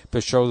recovery,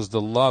 but shows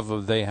the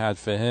love they had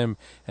for him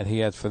and he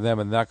had for them,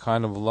 and that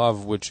kind of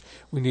love which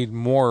we need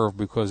more of,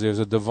 because there's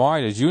a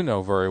divide, as you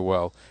know very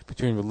well,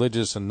 between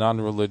religious and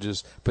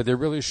non-religious, but there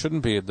really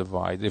shouldn't be a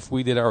divide. If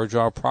we did our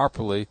job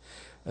properly,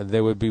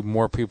 there would be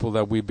more people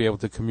that we'd be able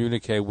to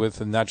communicate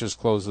with and not just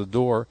close the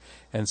door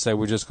and say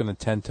we're just going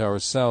to tend to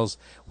ourselves.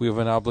 We have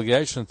an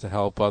obligation to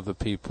help other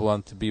people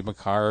and to be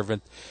Makarev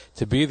and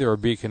to be there, a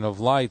beacon of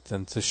light,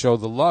 and to show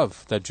the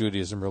love that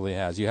Judaism really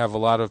has. You have a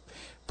lot of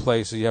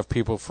places, you have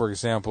people, for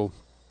example,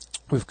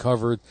 we've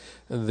covered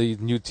the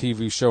new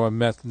TV show on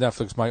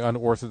Netflix, My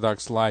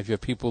Unorthodox Life. You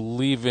have people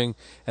leaving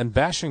and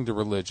bashing the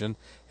religion,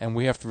 and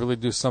we have to really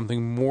do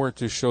something more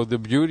to show the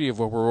beauty of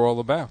what we're all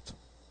about.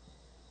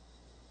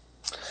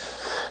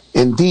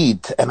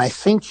 Indeed. And I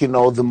think,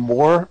 the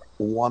more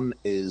one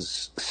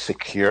is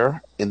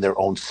secure in their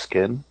own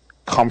skin,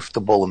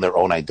 comfortable in their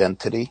own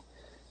identity,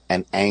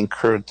 and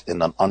anchored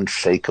in an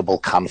unshakable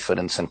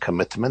confidence and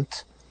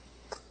commitment,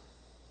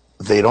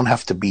 they don't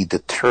have to be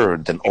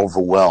deterred and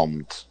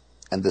overwhelmed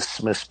and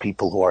dismiss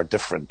people who are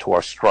different, who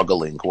are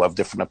struggling, who have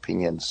different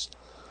opinions.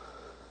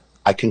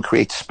 I can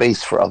create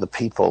space for other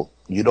people.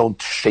 You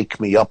don't shake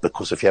me up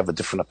because if you have a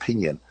different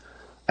opinion.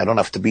 I don't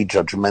have to be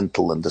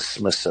judgmental and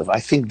dismissive. I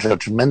think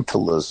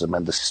judgmentalism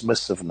and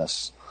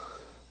dismissiveness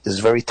is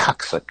very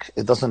toxic.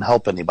 It doesn't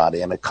help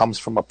anybody, and it comes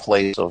from a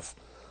place of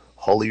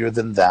holier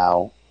than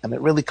thou, and it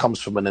really comes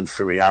from an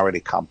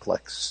inferiority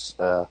complex.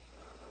 So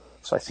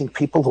I think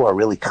people who are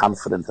really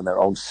confident in their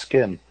own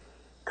skin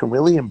can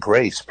really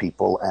embrace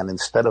people, and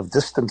instead of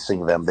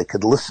distancing them, they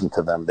could listen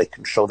to them. They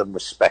can show them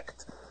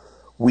respect.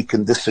 We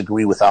can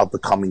disagree without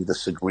becoming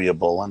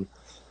disagreeable, and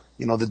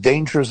the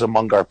dangers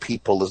among our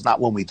people is not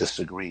when we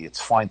disagree. It's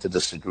fine to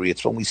disagree.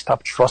 It's when we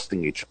stop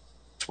trusting each other.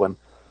 It's when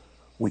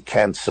we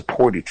can't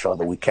support each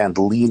other. We can't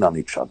lean on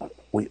each other.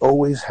 We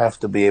always have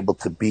to be able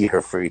to be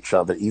here for each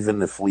other,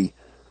 even if we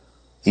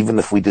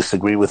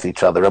disagree with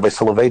each other. Rabbi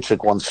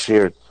Soloveitchik once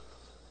shared,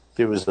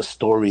 there was a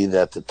story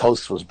that the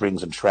Tosfos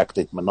brings in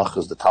Tractate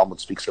Menachos. The Talmud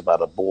speaks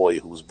about a boy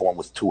who was born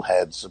with 2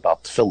 heads,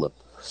 about tefillin.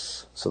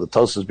 So the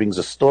Tosfos brings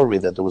a story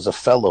that there was a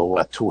fellow who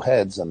had 2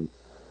 heads, and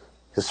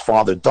his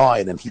father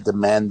died, and he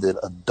demanded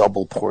a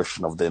double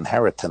portion of the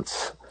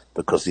inheritance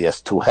because he has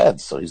 2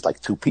 heads, so he's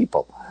like 2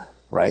 people,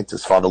 right?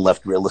 His father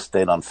left real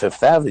estate on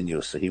Fifth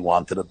Avenue, so he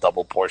wanted a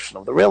double portion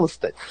of the real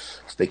estate.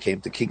 So they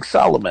came to King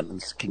Solomon,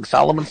 and King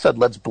Solomon said,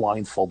 let's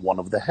blindfold one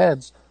of the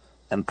heads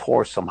and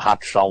pour some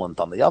hot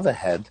shallant on the other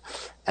head,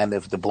 and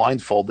if the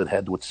blindfolded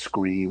head would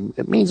scream,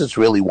 it means it's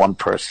really one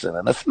person,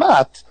 and if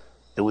not,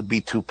 it would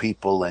be 2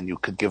 people, and you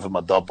could give him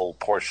a double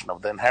portion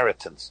of the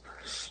inheritance.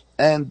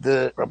 And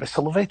Rabbi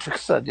Soloveitchik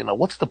said,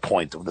 what's the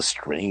point of the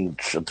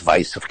strange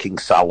advice of King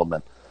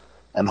Solomon?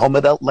 And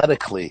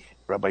homiletically,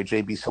 Rabbi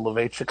J.B.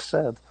 Soloveitchik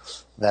said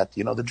that,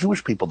 the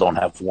Jewish people don't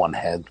have 1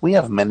 head. We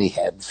have many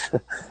heads.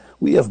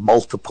 We have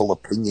multiple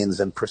opinions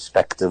and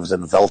perspectives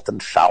and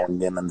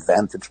Weltanschauungen and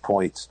vantage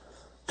points.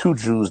 2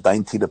 Jews,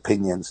 19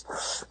 opinions.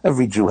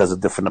 Every Jew has a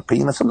different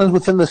opinion. And sometimes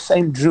within the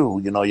same Jew,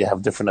 you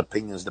have different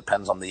opinions.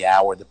 Depends on the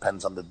hour,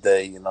 depends on the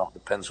day,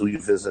 depends who you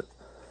visit.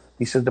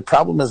 He said, the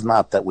problem is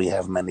not that we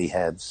have many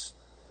heads.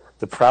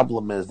 The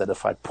problem is that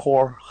if I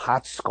pour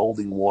hot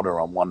scalding water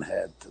on one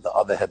head, the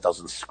other head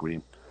doesn't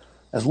scream.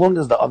 As long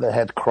as the other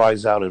head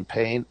cries out in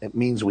pain, it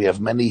means we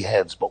have many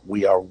heads, but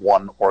we are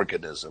one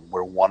organism.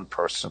 We're one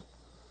person.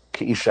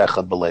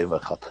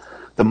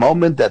 The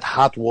moment that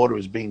hot water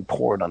is being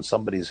poured on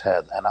somebody's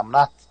head, and I'm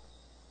not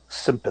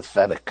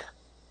sympathetic,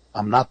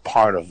 I'm not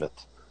part of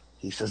it,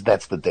 he says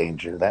that's the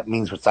danger. That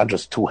means it's not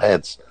just 2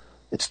 heads,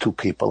 it's 2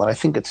 people. And I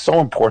think it's so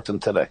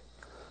important today.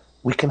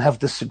 We can have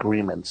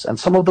disagreements, and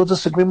some of those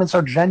disagreements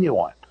are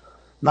genuine.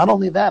 Not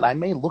only that, I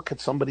may look at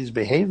somebody's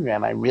behavior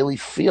and I really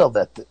feel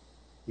that,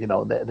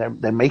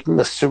 they're making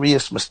a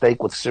serious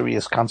mistake with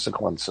serious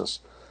consequences.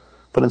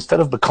 But instead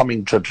of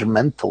becoming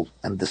judgmental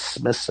and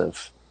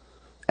dismissive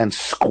and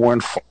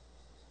scornful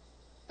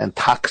and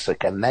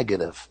toxic and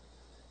negative,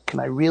 can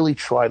I really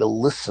try to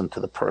listen to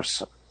the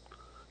person?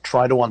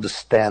 try to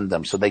understand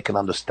them so they can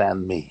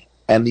understand me.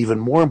 And even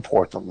more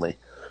importantly,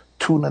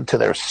 tune into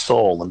their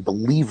soul and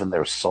believe in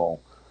their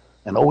soul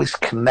and always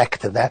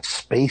connect to that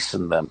space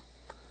in them,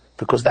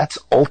 because that's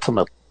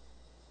ultimately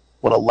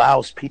what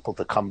allows people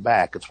to come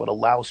back. It's what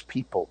allows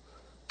people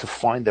to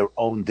find their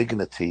own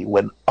dignity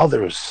when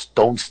others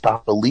don't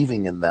stop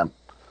believing in them.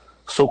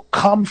 So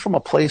come from a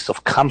place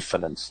of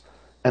confidence,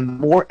 and the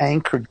more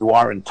anchored you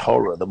are in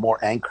Torah, the more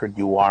anchored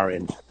you are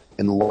in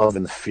love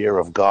and fear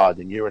of God,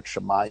 and Yirat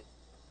Shamayim,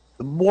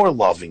 the more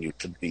loving you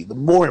should be, the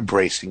more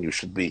embracing you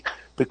should be,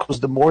 because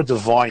the more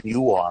divine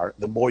you are,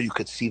 the more you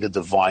could see the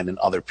divine in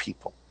other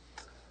people.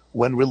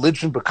 When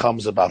religion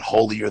becomes about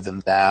holier than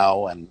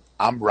thou, and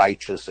I'm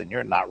righteous and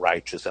you're not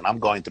righteous, and I'm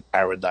going to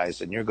paradise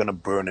and you're going to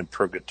burn in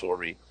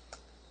purgatory,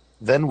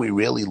 then we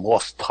really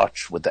lost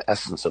touch with the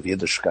essence of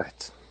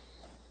Yiddishkeit.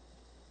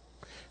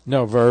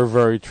 No, very,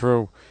 very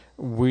true.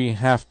 We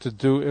have to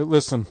do,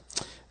 listen,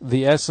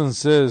 the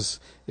essence is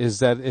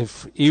that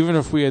even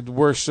if we had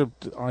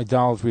worshipped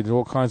idolatry, we did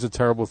all kinds of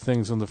terrible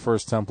things in the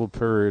first temple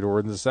period or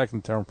in the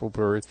second temple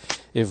period,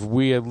 if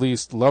we at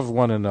least loved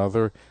one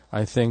another,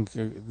 I think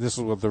this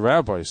is what the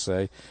rabbis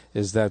say,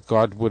 is that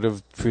God would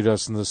have treated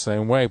us in the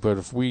same way. But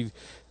if we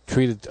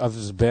treated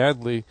others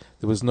badly,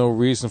 there was no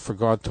reason for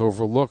God to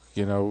overlook,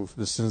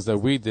 the sins that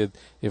we did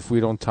if we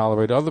don't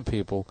tolerate other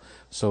people.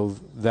 So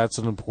that's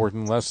an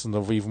important lesson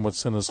of even what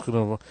sin is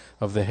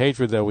of the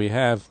hatred that we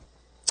have,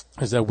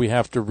 is that we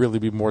have to really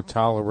be more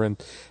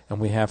tolerant, and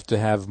we have to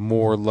have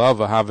more love,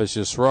 Ahavas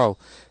Yisrael.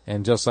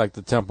 And just like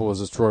the temple was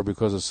destroyed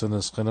because of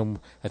sin,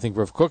 I think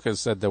Rav Kook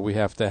has said that we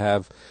have to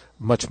have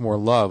much more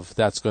love.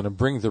 That's going to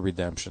bring the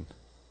redemption.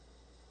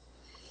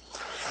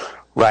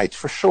 Right,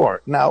 for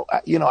sure. Now,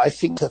 I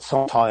think that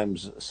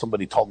sometimes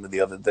somebody told me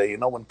the other day,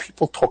 when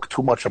people talk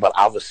too much about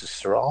Ahavas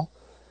Yisrael,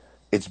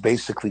 it's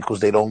basically because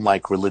they don't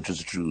like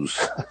religious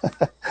Jews.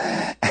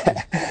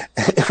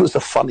 It was a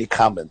funny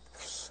comment.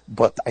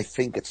 But I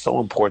think it's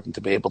so important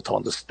to be able to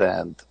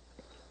understand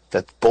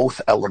that both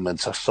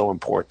elements are so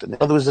important. In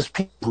other words, there's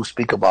people who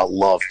speak about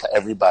love to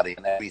everybody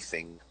and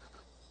everything.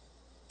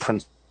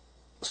 Prince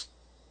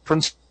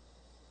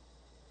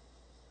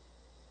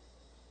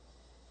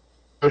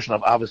version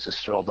of Ahavas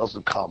Yisrael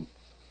doesn't come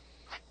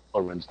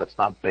tolerance that's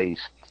not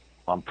based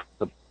on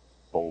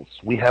principles.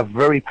 We have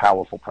very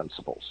powerful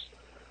principles,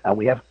 and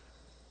we have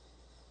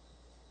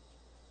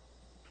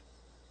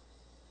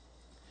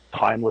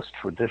timeless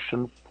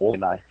tradition.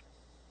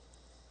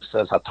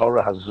 Says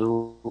HaTorah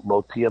Hazu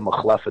Lotia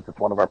Machlefet. It's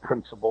one of our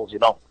principles.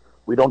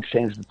 We don't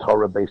change the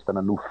Torah based on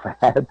a new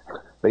fad,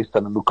 based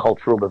on a new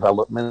cultural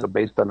development, or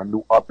based on a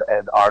new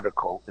op-ed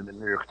article in the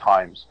New York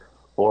Times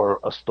or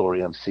a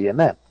story on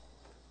CNN.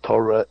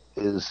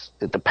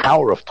 The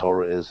power of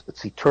Torah is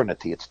its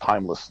eternity, its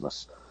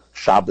timelessness.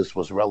 Shabbos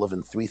was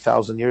relevant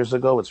 3,000 years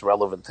ago. It's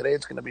relevant today.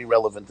 It's going to be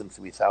relevant in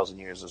 3,000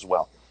 years as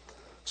well.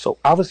 So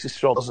Ahavas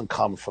Yisrael doesn't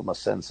come from a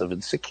sense of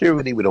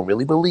insecurity. We don't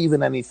really believe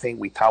in anything.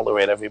 We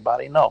tolerate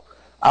everybody. No.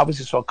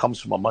 Ahavas Yisrael comes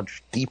from a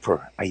much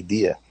deeper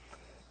idea.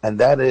 And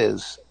that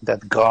is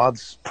that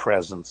God's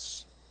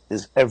presence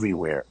is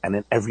everywhere and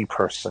in every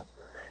person.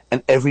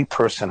 And every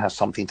person has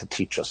something to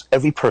teach us.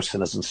 Every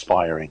person is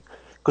inspiring,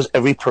 because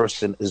every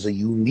person is a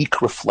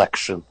unique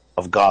reflection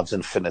of God's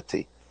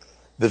infinity.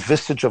 The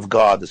visage of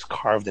God is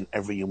carved in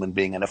every human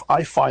being. And if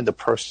I find a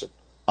person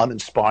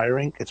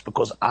uninspiring, it's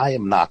because I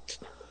am not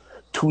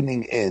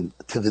tuning in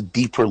to the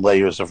deeper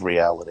layers of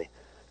reality.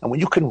 And when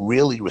you can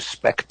really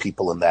respect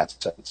people in that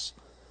sense,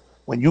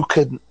 when you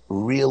can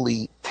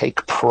really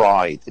take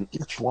pride in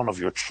each one of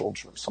your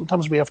children.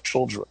 Sometimes we have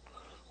children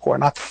who are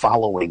not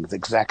following the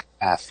exact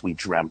path we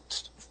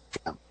dreamt for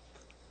them.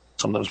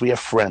 Sometimes we have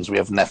friends, we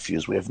have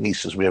nephews, we have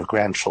nieces, we have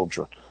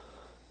grandchildren.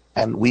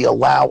 And we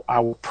allow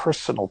our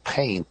personal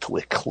pain to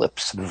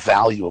eclipse the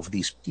value of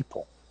these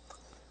people.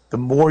 The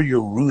more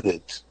you're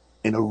rooted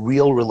in a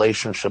real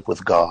relationship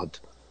with God,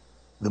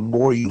 the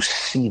more you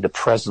see the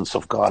presence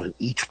of God in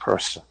each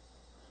person.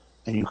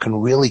 And you can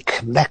really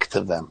connect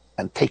to them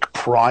and take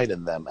pride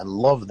in them and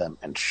love them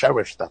and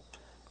cherish them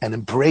and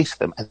embrace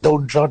them and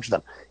don't judge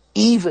them,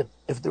 even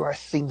if there are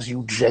things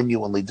you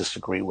genuinely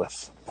disagree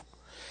with.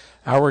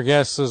 Our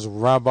guest is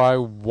Rabbi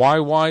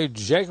Y.Y.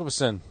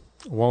 Jacobson,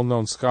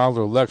 well-known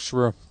scholar,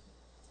 lecturer,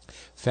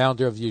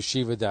 founder of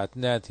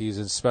Yeshiva.net. He's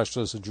a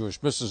specialist in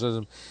Jewish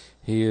mysticism.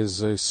 He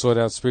is a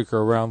sought-out speaker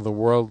around the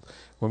world.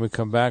 When we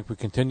come back, we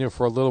continue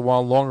for a little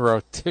while longer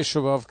our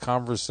Tisha B'Av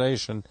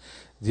conversation,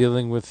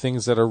 dealing with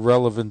things that are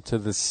relevant to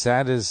the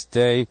saddest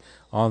day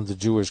on the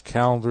Jewish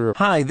calendar.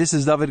 Hi, this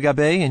is David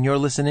Gabay, and you're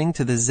listening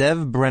to The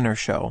Zev Brenner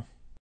Show.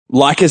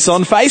 Like us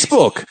on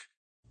Facebook.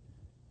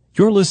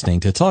 You're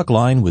listening to Talk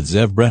Line with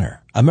Zev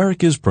Brenner,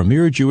 America's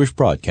premier Jewish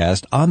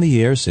broadcast, on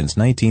the air since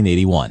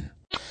 1981.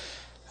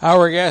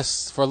 Our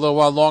guest for a little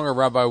while longer,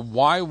 Rabbi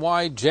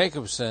Y.Y.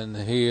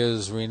 Jacobson. He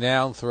is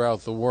renowned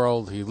throughout the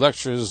world. He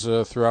lectures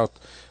throughout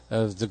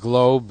the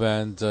globe,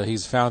 and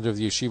he's founder of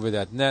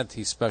Yeshiva.net.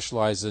 He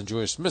specializes in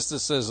Jewish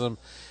mysticism,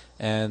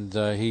 And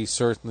he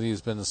certainly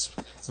has been,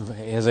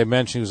 as I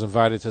mentioned, he was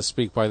invited to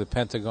speak by the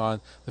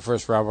Pentagon, the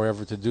first rabbi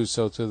ever to do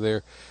so, to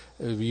their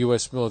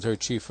U.S. military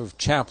chief of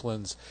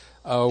chaplains.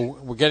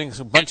 We're getting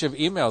a bunch of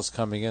emails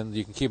coming in.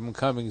 You can keep them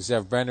coming,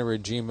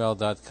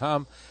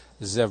 zevbrenner@gmail.com,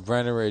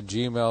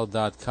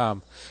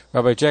 zevbrenner@gmail.com.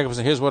 Rabbi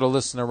Jacobson, here's what a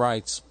listener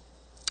writes.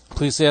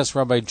 Please ask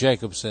Rabbi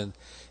Jacobson,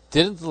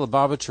 didn't the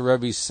Lubavitcher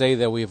Rebbe say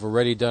that we have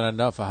already done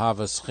enough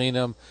Ahavas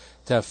Chinam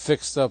to have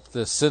fixed up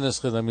the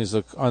sinas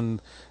chinam?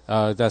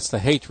 That's the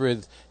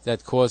hatred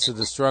that caused the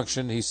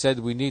destruction. He said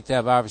we need to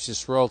have Ahavas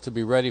Yisrael to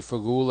be ready for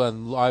Geula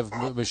and live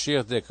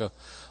Mashiach Dika.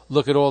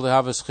 Look at all the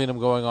Ahavas Chinam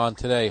going on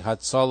today.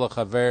 Hatzalah,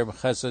 Chaverim,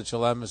 Chesed,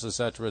 Shalemus,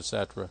 etc.,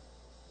 etc.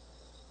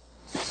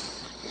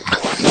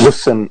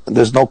 Listen,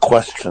 there's no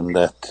question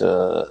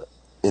that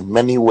in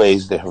many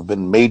ways there have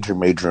been major,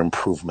 major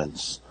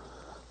improvements.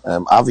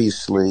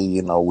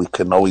 Obviously, we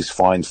can always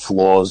find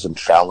flaws and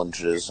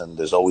challenges, and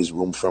there's always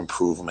room for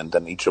improvement,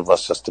 and each of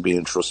us has to be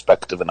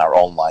introspective in our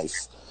own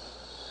life.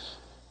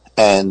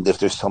 And if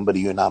there's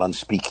somebody you're not on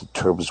speaking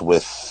terms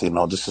with,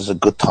 this is a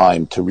good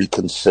time to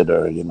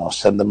reconsider,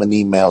 send them an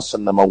email,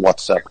 send them a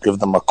WhatsApp, give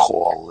them a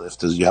call. If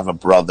you have a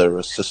brother,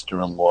 a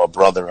sister-in-law, a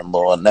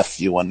brother-in-law, a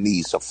nephew, a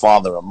niece, a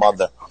father, a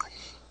mother,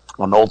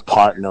 an old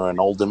partner, an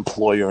old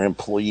employer,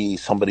 employee,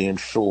 somebody in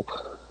shul,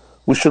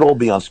 we should all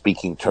be on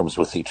speaking terms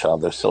with each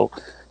other. So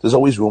there's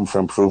always room for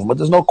improvement.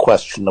 There's no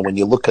question that when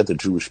you look at the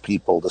Jewish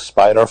people,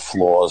 despite our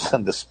flaws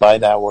and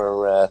despite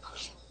our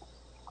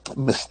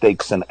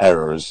mistakes and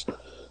errors,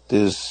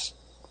 there's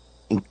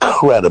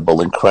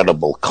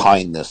incredible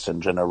kindness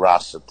and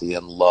generosity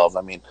and love.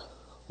 I mean,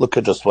 look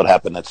at just what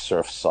happened at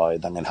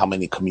Surfside. I mean, how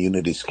many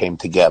communities came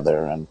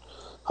together and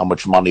how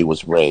much money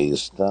was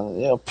raised.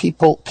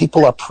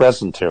 People are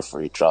present here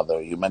for each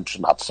other. You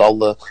mentioned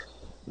Hatzalah,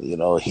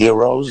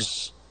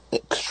 heroes,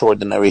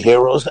 extraordinary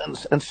heroes,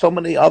 and so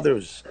many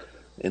others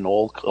in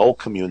all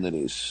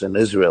communities in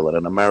Israel and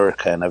in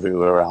America and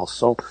everywhere else.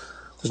 So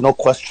there's no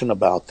question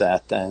about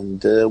that.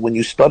 And when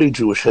you study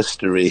Jewish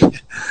history,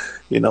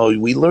 we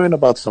learn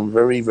about some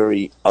very,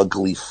 very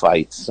ugly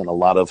fights and a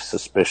lot of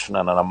suspicion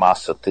and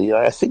animosity.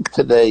 I think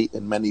today,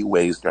 in many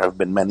ways, there have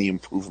been many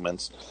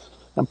improvements.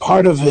 And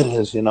part of it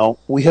is,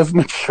 we have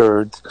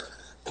matured.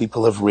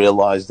 People have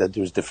realized that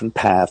there's different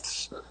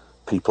paths.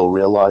 People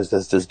realize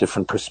that there's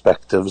different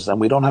perspectives, and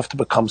we don't have to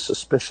become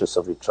suspicious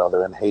of each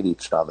other and hate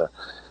each other.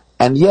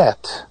 And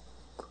yet,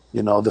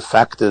 the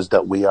fact is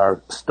that we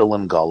are still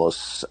in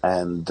Galus,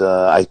 and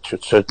I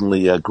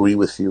certainly agree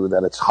with you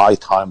that it's high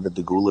time that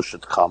the Geula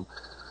should come.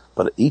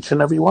 But each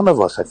and every one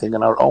of us, I think,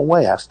 in our own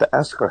way, has to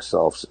ask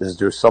ourselves, is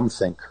there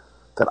something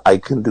that I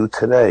can do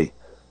today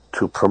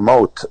to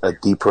promote a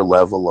deeper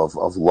level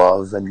of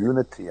love and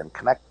unity and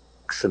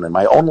connection in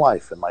my own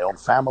life, in my own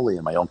family,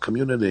 in my own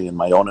community, in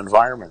my own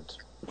environment?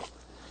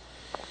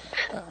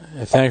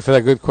 Thank you for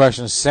that good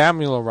question.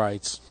 Samuel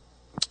writes,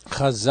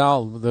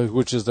 Chazal,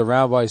 which is the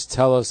rabbis,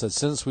 tell us that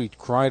since we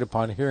cried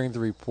upon hearing the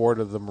report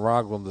of the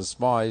Meraglim, the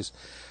spies,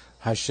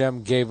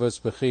 Hashem gave us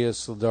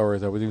Bechiyas L'Dorot.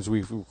 That means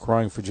we were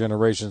crying for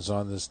generations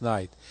on this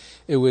night.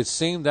 It would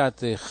seem that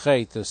the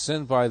Chet, the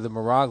sin by the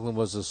Meraglim,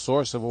 was the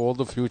source of all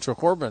the future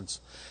Korbans.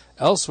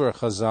 Elsewhere,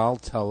 Chazal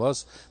tell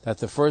us that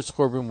the first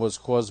Korban was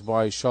caused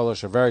by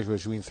Shalosh Averis,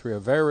 which means 3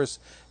 Averis,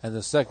 and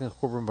the second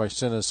Korban by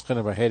Sinas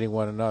Chinam, by hating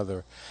one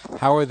another.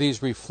 How are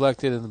these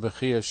reflected in the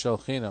Bechiyas Shel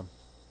Chinam?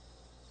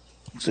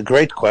 It's a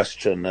great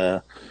question.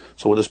 So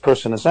what this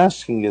person is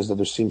asking is that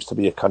there seems to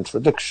be a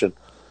contradiction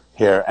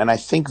here, and I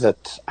think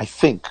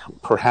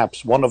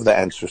perhaps one of the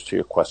answers to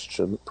your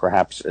question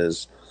perhaps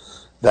is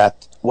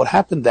that what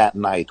happened that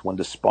night when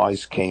the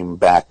spies came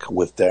back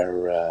with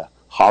their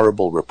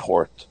horrible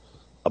report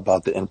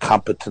about the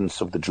incompetence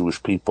of the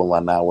Jewish people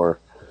and our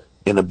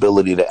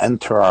inability to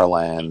enter our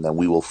land, and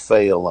we will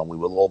fail and we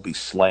will all be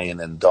slain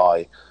and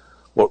die.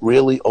 What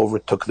really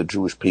overtook the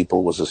Jewish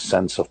people was a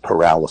sense of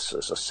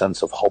paralysis, a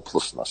sense of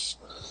hopelessness.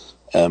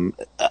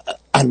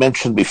 I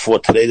mentioned before,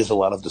 today there's a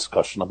lot of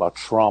discussion about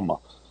trauma.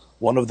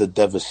 One of the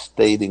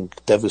devastating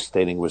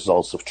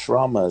results of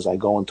trauma is I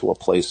go into a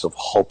place of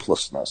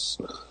hopelessness,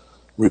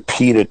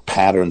 repeated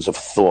patterns of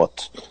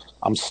thought.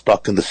 I'm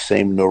stuck in the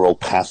same neural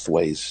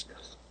pathways.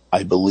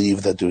 I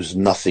believe that there's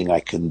nothing I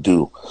can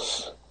do.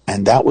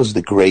 And that was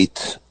the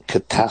great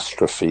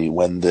catastrophe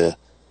when the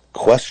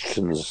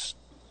question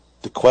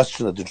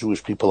that the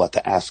Jewish people had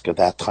to ask at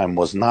that time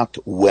was not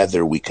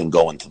whether we can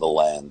go into the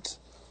land.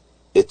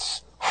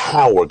 It's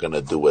how we're going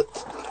to do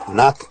it,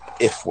 not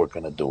if we're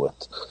going to do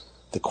it.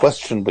 The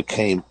question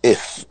became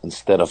if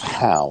instead of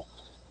how.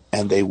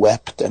 And they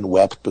wept and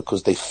wept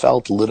because they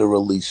felt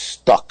literally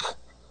stuck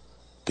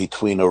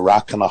between a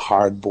rock and a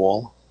hard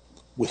ball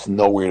with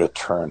nowhere to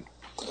turn.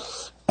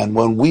 And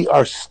when we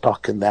are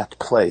stuck in that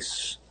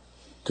place,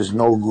 there's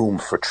no room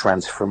for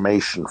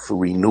transformation, for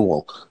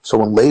renewal.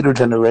 So in later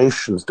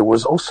generations, there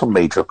was also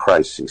major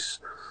crises,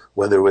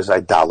 whether it was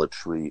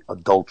idolatry,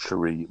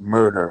 adultery,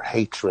 murder,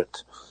 hatred,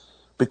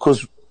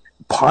 because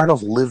part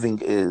of living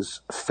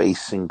is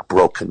facing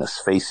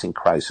brokenness, facing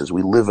crisis.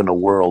 We live in a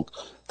world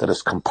that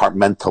is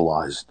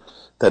compartmentalized,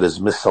 that is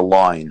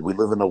misaligned. We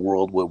live in a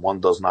world where one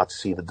does not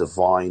see the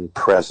divine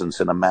presence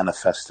in a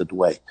manifested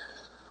way.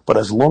 But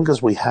as long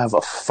as we have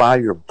a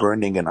fire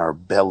burning in our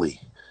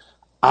belly,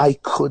 I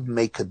could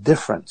make a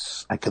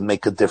difference. I can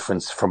make a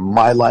difference for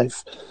my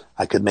life.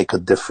 I could make a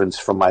difference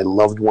for my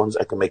loved ones.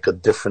 I can make a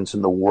difference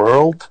in the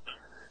world.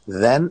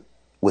 Then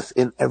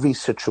within every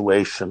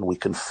situation we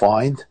can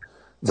find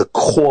the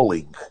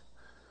calling.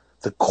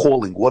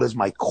 What is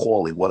my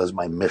calling? What is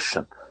my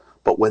mission?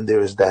 But when there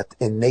is that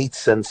innate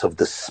sense of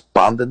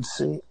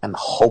despondency and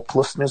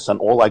hopelessness, and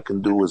all I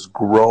can do is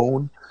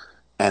groan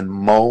and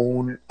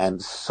moan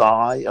and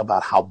sigh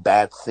about how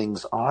bad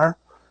things are,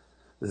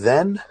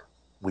 then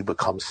we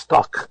become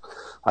stuck.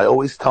 I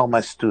always tell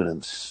my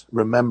students,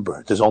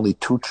 remember, there's only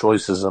two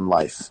choices in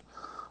life.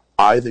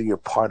 Either you're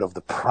part of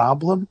the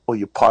problem or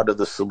you're part of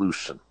the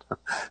solution.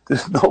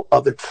 There's no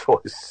other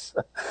choice.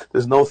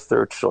 There's no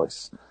third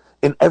choice.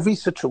 In every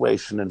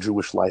situation in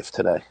Jewish life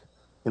today,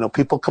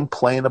 people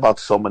complain about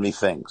so many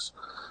things.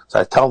 So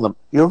I tell them,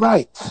 you're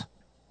right.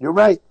 You're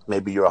right.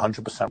 Maybe you're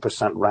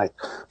 100% right.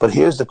 But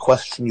here's the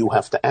question you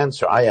have to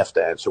answer. I have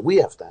to answer. We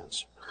have to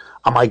answer.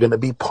 Am I going to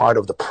be part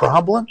of the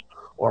problem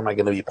or am I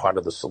going to be part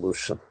of the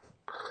solution?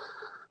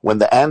 When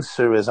the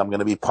answer is I'm going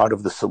to be part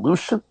of the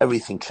solution,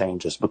 everything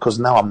changes because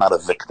now I'm not a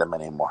victim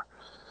anymore.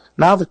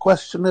 Now the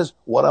question is,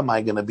 what am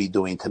I going to be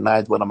doing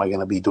tonight? What am I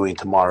going to be doing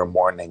tomorrow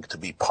morning to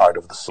be part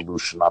of the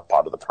solution, not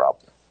part of the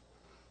problem?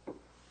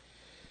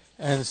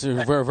 And it's a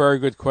very, very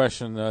good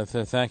question.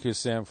 Thank you,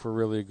 Sam, for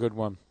really a good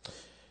one.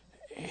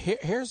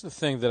 Here's the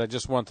thing that I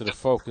just wanted to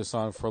focus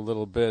on for a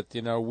little bit.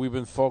 We've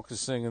been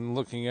focusing and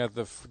looking at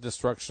the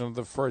destruction of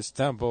the first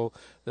temple,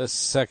 the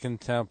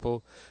second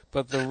temple,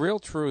 but the real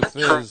truth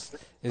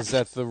is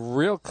that the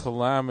real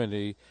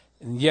calamity,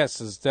 and yes,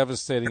 as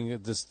devastating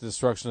this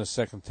destruction of the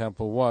second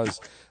temple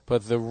was,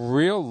 but the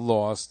real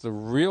loss, the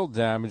real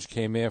damage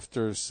came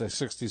after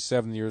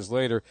 67 years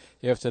later,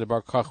 after the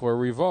Bar Kokhba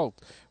revolt,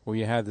 where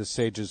you had the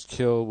sages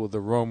killed, where the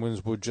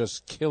Romans were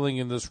just killing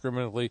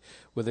indiscriminately,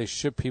 where they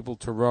shipped people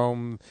to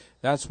Rome.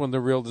 That's when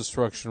the real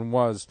destruction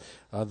was,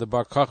 the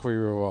Bar Kokhba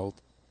revolt.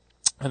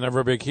 And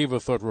Rabbi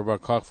Akiva thought Rabbi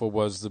Kokhba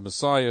was the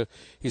Messiah.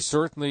 He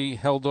certainly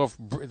held off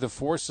the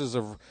forces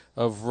of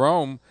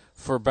Rome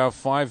for about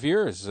 5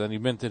 years, and he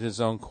minted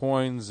his own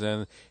coins,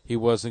 and he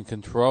was in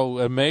control.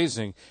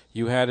 Amazing.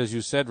 You had, as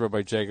you said,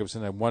 Rabbi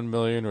Jacobson, that 1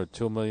 million or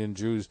 2 million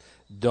Jews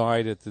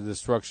died at the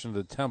destruction of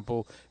the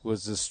temple. It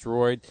was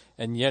destroyed,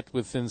 and yet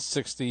within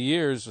 60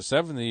 years or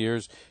 70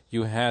 years,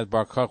 you had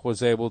Bar Kokhba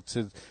was able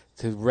to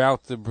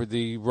rout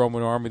the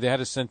Roman army. They had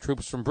to send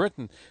troops from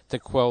Britain to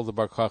quell the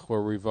Bar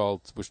Kokhba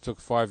revolt, which took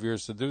 5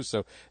 years to do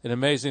so. An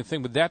amazing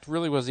thing, but that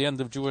really was the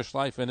end of Jewish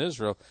life in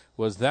Israel,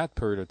 was that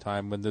period of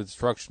time when the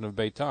destruction of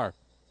Beitar.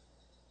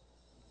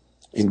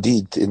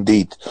 Indeed.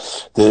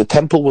 The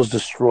temple was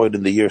destroyed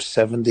in the year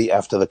 70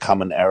 after the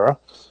Common Era.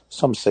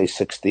 Some say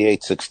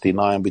 68,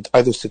 69, but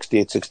either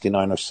 68,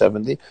 69, or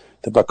 70.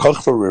 The Bar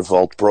Kokhba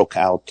revolt broke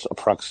out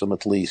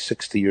approximately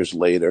 60 years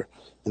later,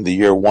 in the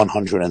year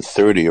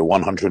 130 or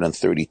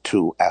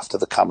 132 after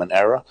the Common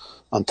Era,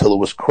 until it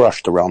was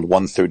crushed around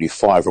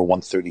 135 or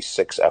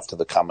 136 after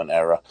the Common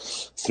Era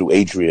through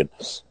Adrian.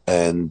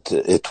 And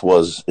it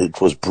was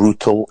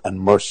brutal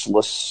and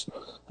merciless.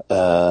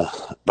 Bar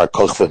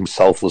Kokhba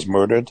himself was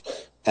murdered,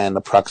 and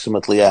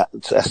approximately,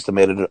 it's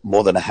estimated,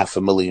 more than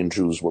 500,000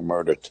 Jews were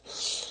murdered.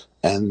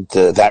 And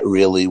that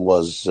really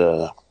was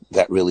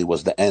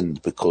the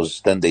end,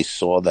 because then they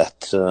saw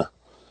that, Bar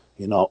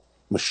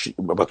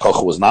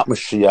Kokhba was not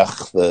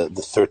Mashiach.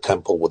 The third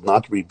temple would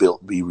not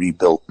be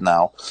rebuilt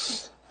now.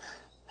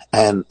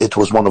 And it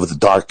was one of the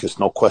darkest,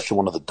 no question,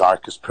 one of the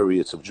darkest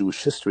periods of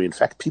Jewish history. In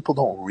fact, people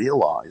don't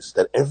realize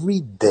that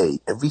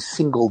every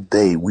single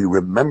day, we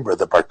remember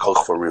the Bar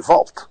Kokhba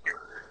revolt.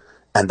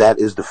 And that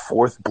is the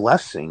fourth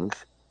blessing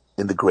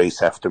in the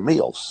grace after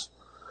meals.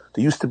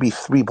 There used to be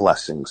 3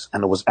 blessings,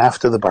 and it was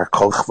after the Bar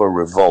Kokhba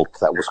revolt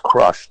that was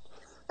crushed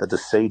that the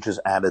sages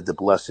added the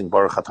blessing,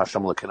 Baruch Atah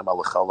Hashem Elokeinu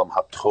melech haolam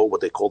hatov,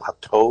 what they called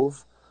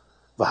hatov,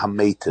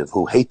 v'hametiv,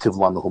 who hativ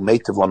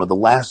lanu, the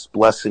last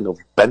blessing of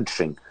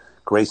benching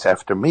grace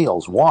after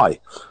meals. Why?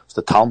 As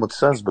the Talmud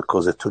says,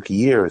 because it took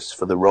years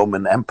for the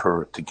Roman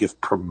emperor to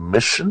give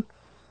permission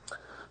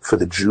for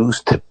the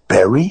Jews to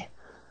bury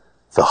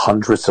the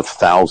hundreds of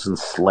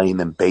thousands slain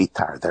in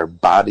Beitar. Their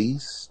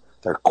bodies,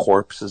 their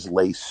corpses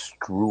lay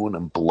strewn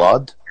in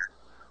blood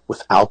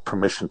without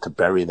permission to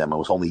bury them. It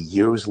was only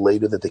years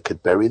later that they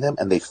could bury them,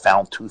 and they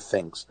found 2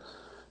 things.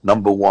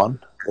 Number one,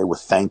 they were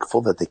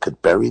thankful that they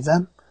could bury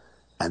them,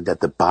 and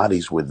that the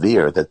bodies were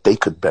there, that they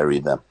could bury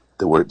them.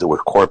 There were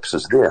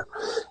corpses there.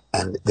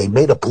 And they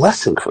made a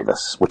blessing for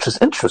this, which is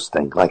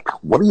interesting. Like,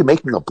 what are you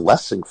making a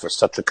blessing for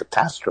such a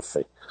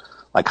catastrophe?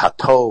 Like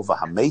Hatov,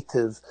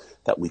 Hametiv,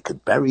 that we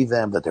could bury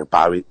them, that their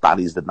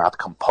bodies did not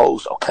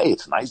compose. Okay,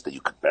 it's nice that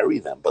you could bury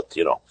them, but,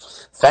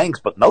 thanks,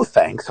 but no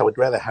thanks. I would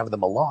rather have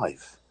them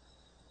alive.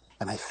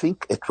 And I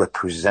think it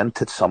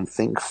represented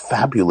something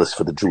fabulous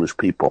for the Jewish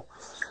people.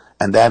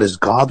 And that is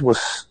God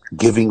was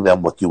giving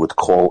them what you would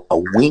call a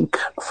wink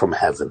from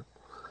heaven.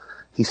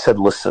 He said,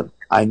 listen,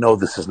 I know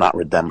this is not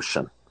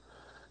redemption.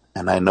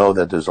 And I know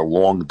that there's a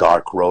long,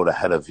 dark road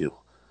ahead of you.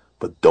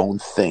 But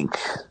don't think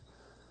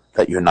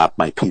that you're not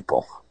my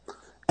people.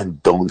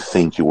 And don't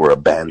think you were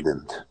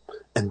abandoned.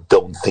 And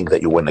don't think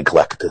that you were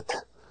neglected.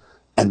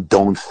 And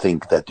don't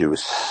think that there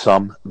is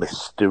some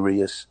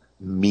mysterious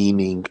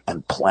meaning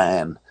and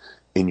plan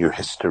in your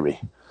history.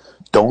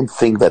 Don't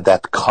think that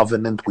that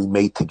covenant we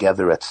made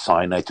together at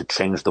Sinai to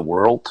change the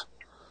world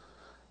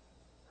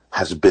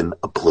has been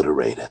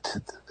obliterated.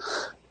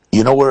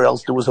 You know where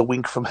else there was a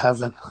wink from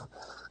heaven?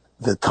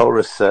 The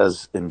Torah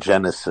says in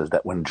Genesis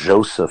that when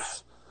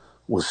Joseph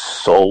was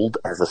sold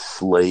as a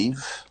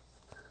slave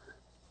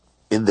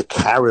in the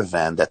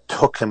caravan that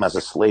took him as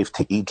a slave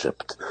to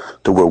Egypt,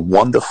 there were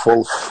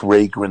wonderful,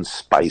 fragrant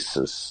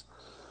spices.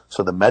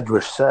 So the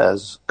Medrash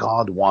says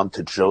God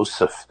wanted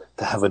Joseph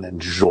to have an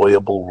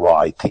enjoyable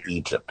ride to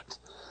Egypt.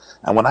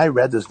 And when I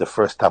read this the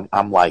first time,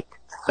 I'm like,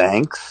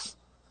 thanks,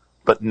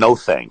 but no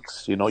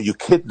thanks. You know, you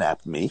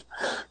kidnapped me,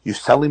 you're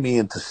selling me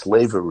into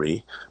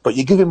slavery, but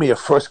you're giving me a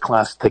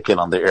first-class ticket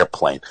on the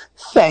airplane.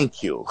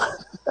 Thank you.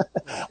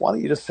 Why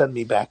don't you just send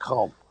me back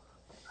home?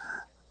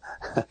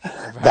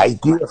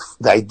 The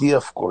idea,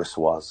 of course,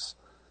 was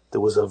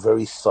there was a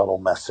very subtle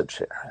message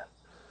here.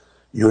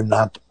 You're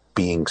not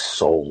being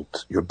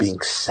sold. You're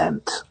being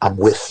sent. I'm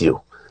with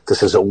you.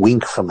 This is a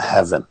wink from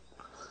heaven.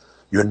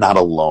 You're not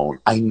alone.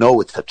 I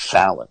know it's a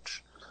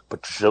challenge,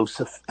 but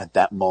Joseph at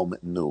that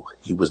moment knew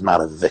he was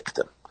not a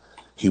victim.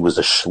 He was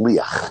a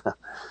shliach.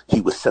 He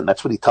was sent.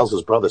 That's what he tells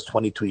his brothers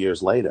 22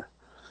 years later.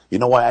 You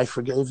know why I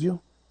forgave you?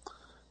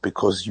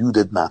 Because you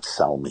did not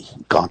sell me.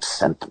 God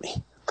sent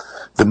me.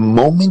 The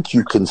moment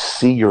you can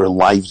see your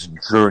life's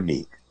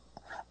journey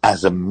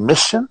as a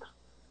mission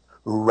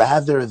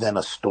rather than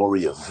a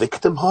story of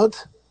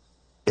victimhood,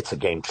 it's a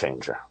game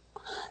changer.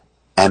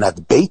 And at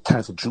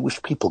Beitar, the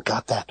Jewish people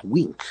got that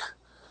wink.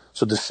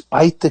 So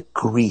despite the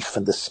grief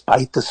and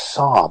despite the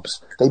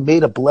sobs, they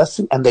made a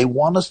blessing, and they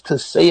want us to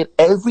say it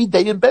every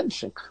day in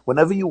benching.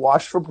 Whenever you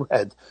wash for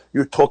bread,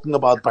 you're talking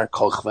about Bar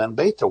Kochva and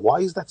Beitar.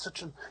 Why is that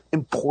such an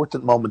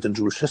important moment in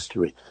Jewish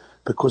history?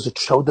 Because it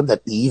showed them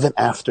that even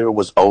after it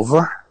was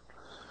over,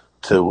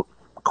 to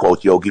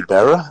quote Yogi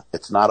Berra,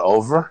 it's not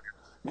over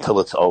till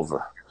it's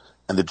over.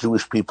 And the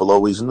Jewish people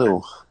always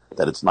knew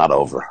that it's not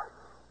over.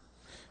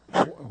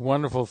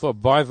 Wonderful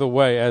thought. By the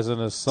way, as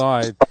an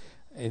aside,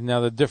 now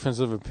the difference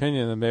of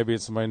opinion, and maybe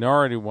it's a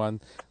minority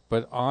one,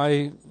 but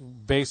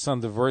based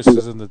on the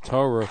verses in the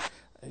Torah,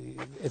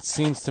 it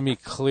seems to me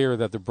clear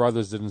that the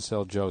brothers didn't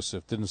sell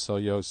Joseph, didn't sell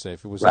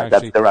Yosef. It was right,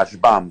 actually that's the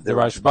Rashbam. The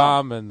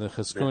Rashbam and the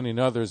Cheskuni and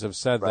others have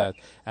said that.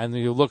 And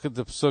you look at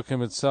the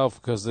Psukim itself,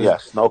 because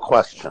yes, no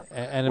question.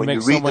 And it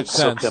makes so much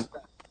sense.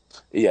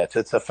 Yeah,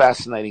 it's a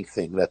fascinating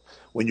thing that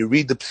when you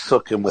read the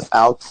Psukim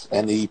without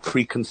any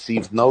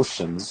preconceived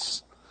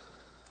notions,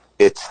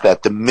 it's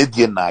that the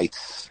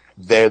Midianites,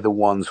 they're the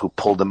ones who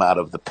pulled them out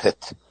of the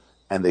pit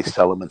and they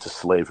sell them into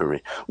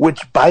slavery,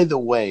 which, by the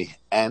way,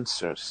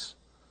 answers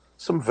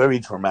some very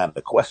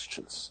dramatic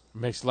questions.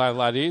 Makes it a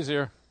lot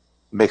easier.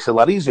 Makes it a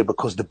lot easier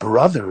because the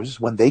brothers,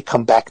 when they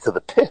come back to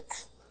the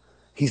pit,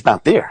 he's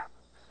not there.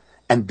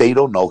 And they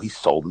don't know he's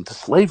sold into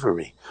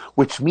slavery,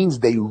 which means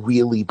they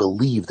really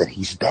believe that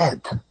he's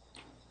dead.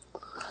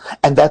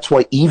 And that's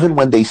why even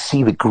when they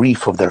see the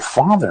grief of their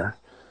father,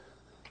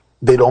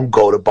 they don't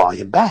go to buy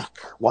him back.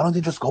 Why don't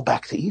they just go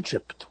back to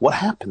Egypt? What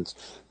happens?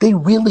 They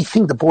really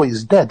think the boy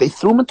is dead. They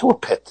threw him into a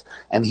pit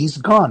and he's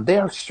gone. They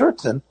are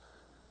certain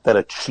that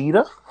a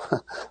cheetah,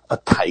 a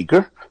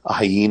tiger, a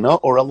hyena,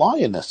 or a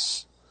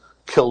lioness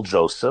killed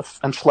Joseph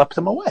and schlepped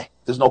him away.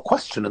 There's no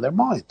question in their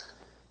mind.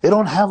 They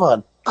don't have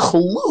a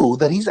clue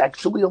that he's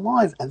actually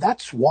alive. And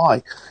that's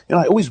why,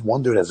 I always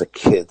wondered as a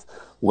kid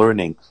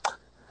learning,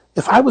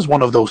 if I was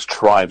one of those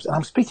tribes and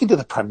I'm speaking to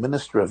the prime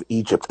minister of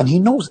Egypt and he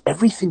knows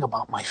everything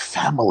about my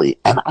family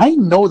and I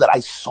know that I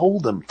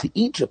sold him to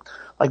Egypt,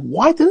 like,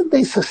 why didn't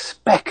they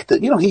suspect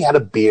that, he had a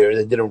beard,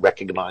 they didn't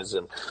recognize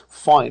him,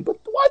 fine, but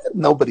why did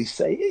nobody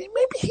say, hey,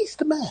 maybe he's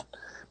the man?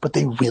 But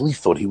they really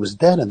thought he was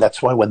dead, and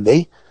that's why when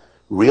they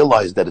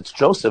realized that it's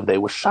Joseph, they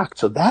were shocked.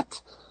 So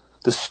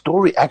the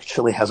story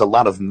actually has a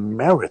lot of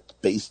merit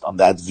based on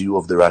that view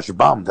of the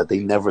Rashbam, that they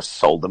never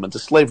sold them into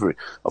slavery.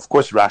 Of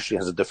course, Rashi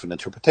has a different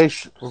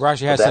interpretation. Well,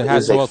 Rashi has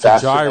to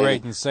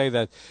gyrate and say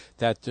that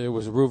it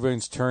was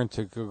Reuven's turn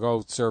to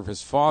go serve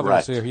his father.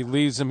 Right. So he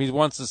leaves him. He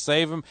wants to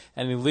save him,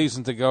 and he leaves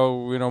him to go,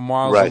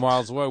 miles and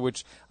miles away,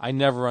 which I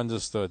never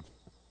understood.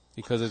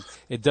 Because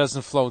it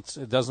doesn't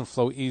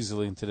flow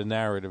easily into the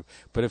narrative.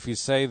 But if you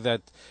say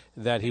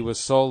that he was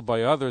sold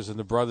by others and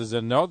the brothers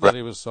didn't know that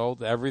he was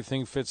sold,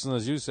 everything fits in,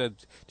 as you said,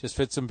 just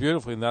fits him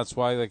beautifully. And that's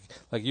why,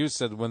 like you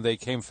said, when they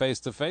came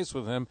face to face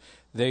with him,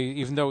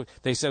 even though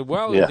they said,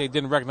 they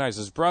didn't recognize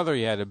his brother,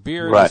 he had a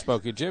beard, he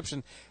spoke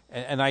Egyptian.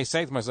 And I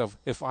say to myself,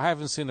 if I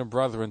haven't seen a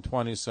brother in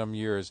 20-some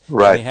years,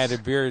 and he had a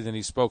beard and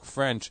he spoke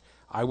French,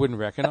 I wouldn't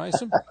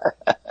recognize him.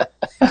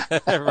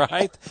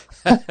 right?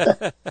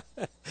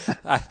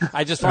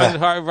 I just find it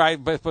hard,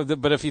 right?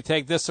 But if you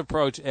take this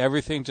approach,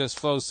 everything just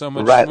flows so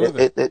much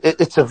smoother.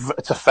 It's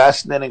a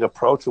fascinating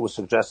approach. It was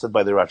suggested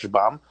by the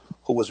Rashbam,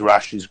 who was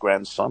Rashi's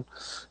grandson,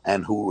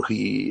 and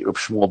Reb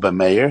Shmuel ben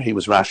Meir. He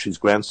was Rashi's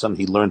grandson.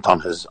 He learned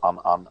at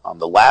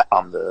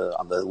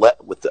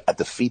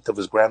the feet of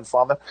his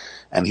grandfather,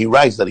 and he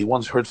writes that he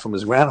once heard from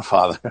his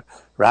grandfather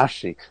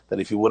Rashi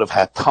that if he would have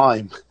had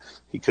time,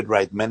 he could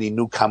write many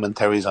new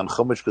commentaries on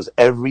Chumash, because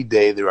every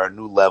day there are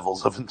new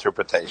levels of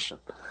interpretation.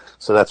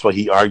 So that's why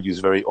he argues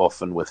very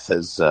often with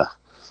his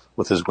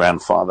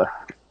grandfather.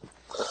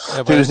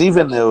 Yeah, there's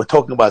even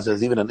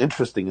there's even an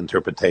interesting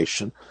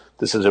interpretation.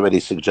 This is already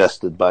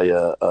suggested by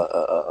a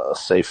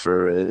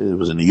sefer. It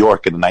was in New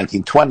York in the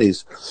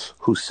 1920s,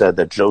 who said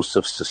that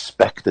Joseph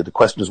suspected. The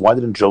question is, why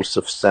didn't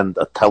Joseph send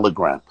a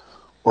telegram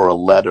or a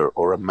letter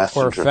or a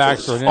messenger or a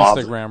fax to his or an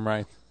father? Instagram,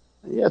 right?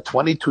 Yeah,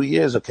 22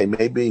 years. Okay,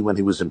 maybe when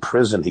he was in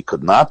prison he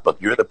could not,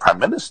 but you're the prime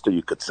minister.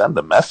 You could send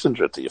a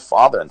messenger to your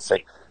father and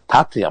say,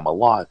 Tati, I'm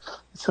alive.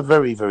 It's a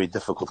very, very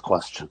difficult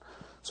question.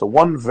 So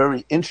one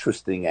very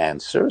interesting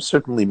answer,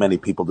 certainly many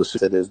people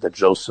discuss it, is that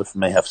Joseph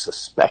may have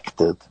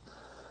suspected,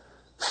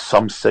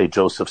 some say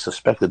Joseph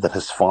suspected that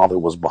his father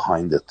was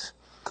behind it.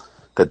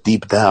 That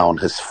deep down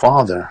his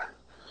father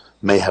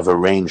may have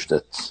arranged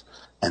it,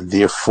 and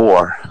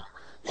therefore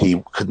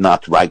he could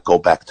not go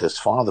back to his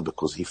father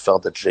because he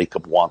felt that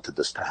Jacob wanted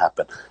this to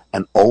happen.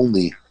 And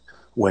only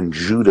when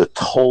Judah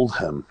told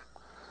him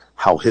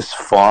how his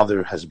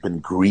father has been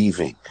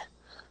grieving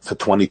for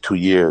 22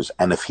 years,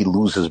 and if he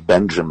loses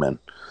Benjamin,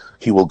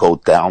 he will go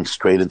down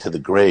straight into the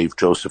grave,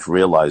 Joseph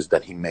realized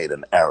that he made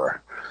an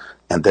error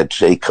and that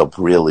Jacob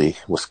really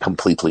was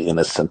completely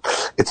innocent.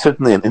 It's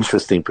certainly an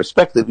interesting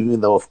perspective,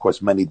 even though, of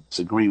course, many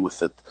disagree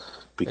with it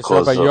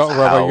because Rabbi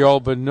of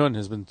Yoel Ben Nun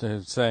has been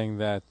saying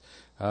that.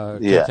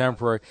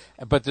 Contemporary.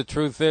 But the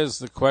truth is,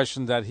 the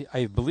question that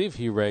I believe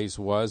he raised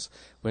was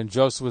when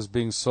Joseph was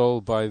being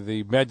sold by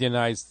the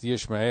Midianites, the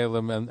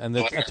Ishmaelim, and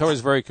the Torah is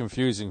very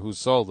confusing who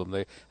sold them.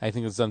 I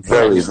think it's done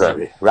very.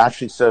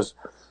 Rashi says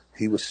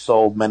he was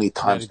sold many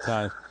times.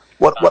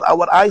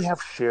 What I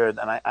have shared,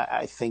 and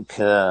I think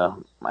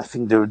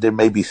there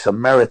may be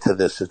some merit to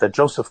this, is that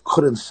Joseph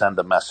couldn't send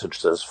a message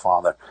to his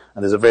father,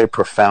 and there's a very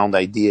profound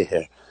idea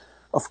here.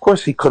 Of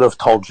course, he could have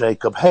told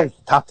Jacob, hey,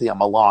 Tati,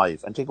 I'm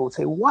alive. And Jacob would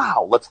say,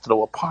 wow, let's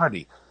throw a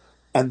party.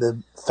 And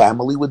the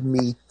family would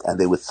meet, and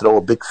they would throw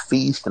a big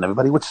feast, and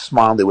everybody would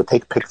smile. They would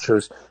take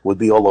pictures. It would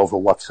be all over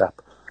WhatsApp.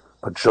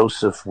 But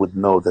Joseph would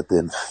know that the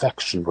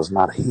infection was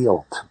not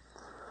healed.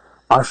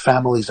 Our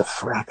family is a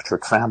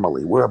fractured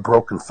family. We're a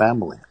broken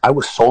family. I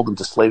was sold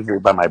into slavery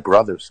by my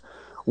brothers.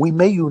 We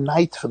may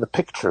unite for the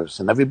pictures,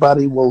 and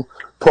everybody will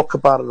talk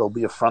about it. It'll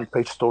be a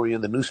front-page story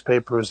in the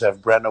newspapers.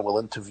 Zev Brenner will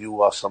interview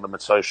us on the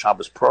Mitzvah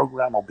Shabbos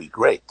program. It'll be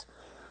great.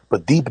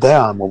 But deep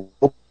down, when we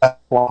look back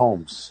to our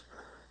homes,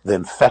 the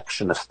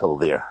infection is still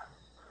there.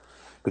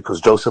 Because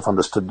Joseph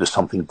understood there's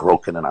something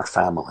broken in our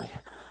family.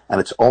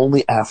 And it's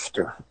only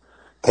after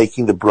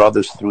taking the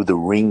brothers through the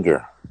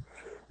ringer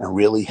and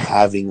really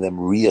having them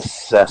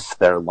reassess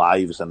their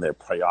lives and their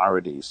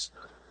priorities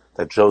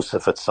that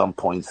Joseph at some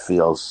point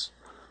feels,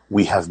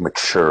 we have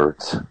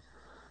matured.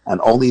 And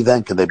only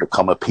then can they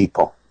become a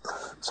people.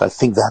 So I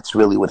think that's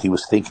really what he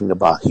was thinking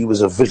about. He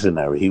was a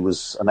visionary. He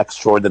was an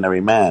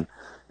extraordinary man.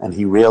 And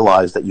he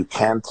realized that you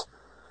can't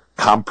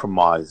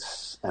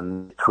compromise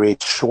and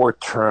create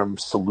short-term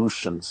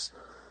solutions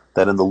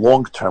that in the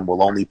long term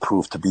will only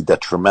prove to be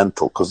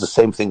detrimental, because the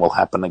same thing will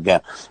happen again.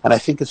 And I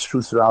think it's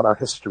true throughout our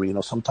history.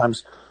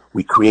 Sometimes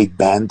we create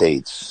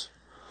Band-Aids.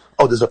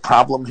 Oh, there's a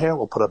problem here?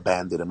 We'll put a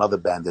Band-Aid, another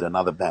Band-Aid,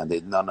 another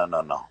Band-Aid.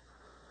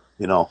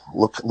 No.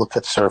 Look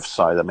at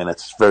Surfside. I mean,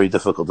 it's very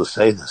difficult to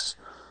say this.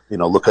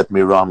 Look at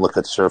Miram, look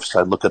at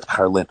Surfside, look at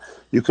Karlin.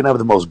 You can have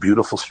the most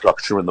beautiful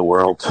structure in the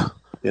world,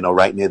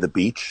 right near the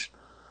beach.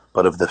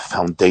 But if the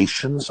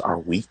foundations are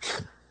weak,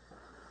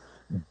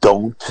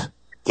 don't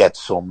get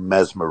so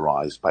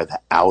mesmerized by the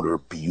outer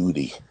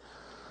beauty,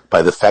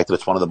 by the fact that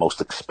it's one of the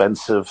most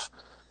expensive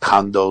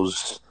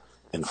condos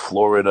in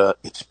Florida.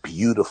 It's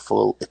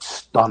beautiful. It's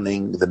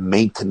stunning. The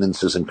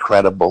maintenance is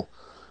incredible.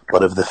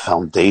 But if the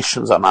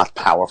foundations are not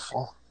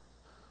powerful,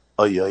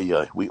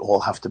 we all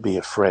have to be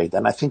afraid.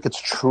 And I think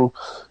it's true.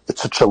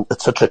 It's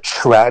such a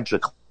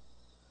tragic.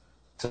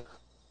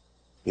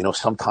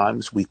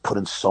 Sometimes we put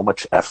in so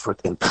much effort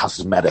in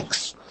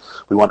cosmetics.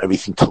 We want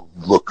everything to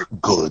look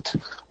good.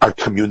 Our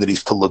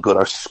communities to look good.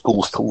 Our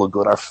schools to look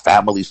good. Our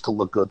families to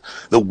look good.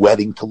 The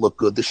wedding to look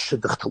good. The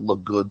shidduch to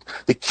look good.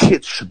 The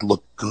kids should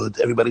look good.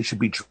 Everybody should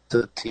be dressed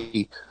to the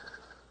T.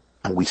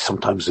 And we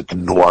sometimes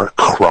ignore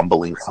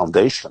crumbling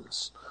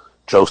foundations.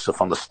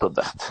 Joseph understood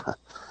that.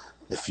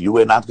 If you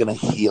are not going to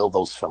heal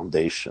those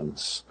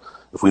foundations,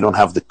 if we don't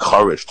have the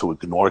courage to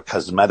ignore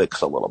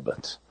cosmetics a little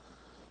bit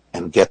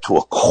and get to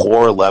a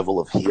core level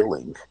of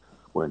healing,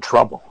 we're in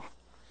trouble.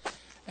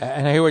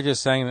 And I hear what you're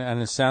saying,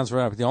 and it sounds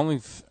right. But the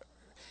only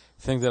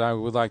thing that I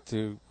would like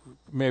to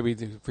maybe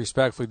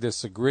respectfully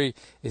disagree,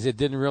 is it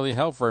didn't really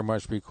help very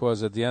much,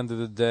 because at the end of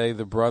the day,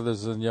 the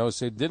brothers and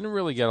Yosef didn't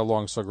really get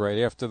along so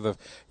great. After the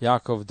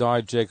Yaakov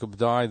died, Jacob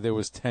died, there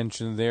was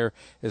tension there,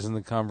 as in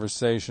the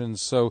conversation.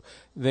 So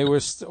they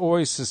were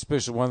always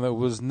suspicious. One that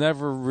was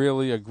never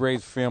really a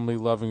great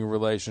family-loving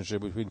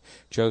relationship between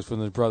Joseph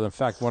and his brother. In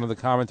fact, one of the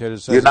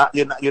commentators says...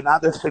 You're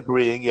not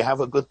disagreeing. You have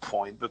a good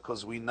point,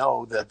 because we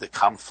know that the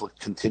conflict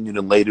continued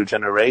in later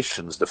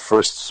generations. The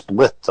first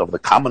split of the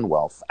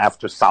Commonwealth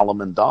after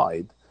Solomon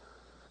died,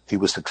 he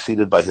was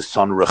succeeded by his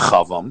son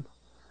Rechavam,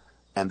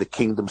 and the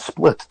kingdom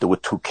split. There were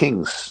two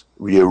kings.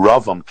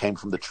 Yerovam came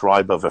from the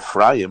tribe of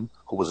Ephraim,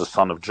 who was a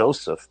son of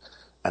Joseph,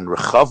 and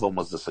Rechavam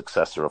was the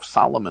successor of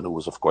Solomon, who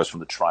was, of course, from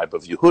the tribe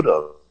of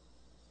Yehuda.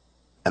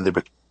 And there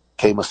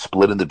became a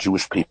split in the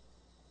Jewish people,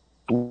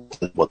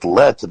 what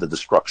led to the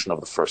destruction of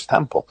the first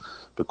temple,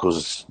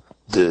 because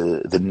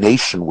the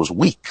nation was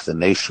weak. The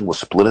nation was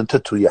split into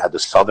two. You had the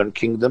southern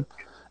kingdom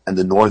and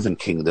the northern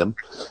kingdom,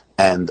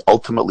 and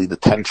ultimately the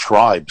 10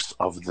 tribes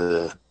of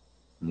the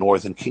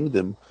northern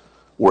kingdom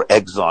were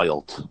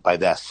exiled by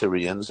the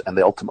Assyrians, and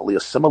they ultimately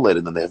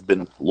assimilated, and they have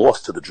been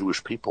lost to the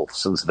Jewish people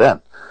since then.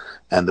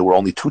 And there were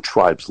only 2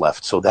 tribes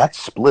left. So that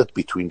split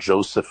between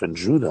Joseph and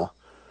Judah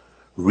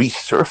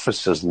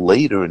resurfaces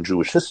later in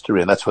Jewish history,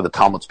 and that's where the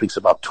Talmud speaks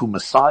about 2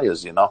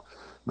 messiahs,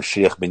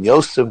 Mashiach ben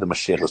Yosef, the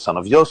Mashiach the son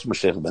of Yosef,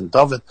 Mashiach ben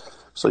David.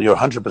 So you're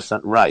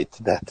 100% right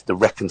that the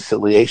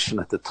reconciliation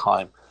at the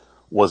time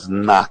was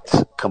not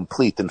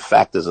complete. In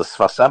fact, there's a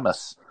Sfas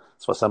Emes.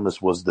 Sfas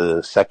Emes was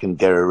the second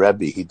Gerer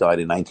Rebbe. He died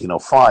in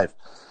 1905.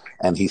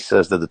 And he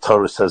says that the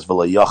Torah says,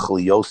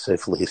 V'layachli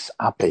Yosef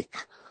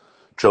l'hisapek.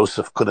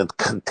 Joseph couldn't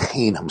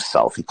contain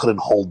himself. He couldn't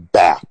hold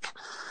back.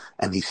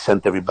 And he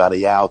sent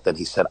everybody out, and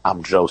he said,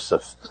 I'm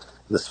Joseph.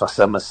 The Sfas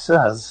Emes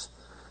says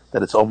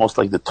that it's almost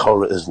like the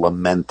Torah is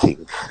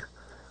lamenting.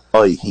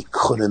 He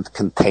couldn't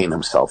contain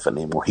himself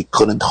anymore. He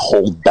couldn't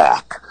hold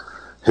back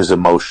his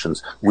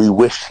emotions. We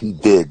wish he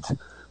did,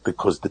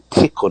 because the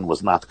tikkun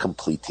was not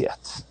complete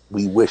yet.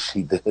 We wish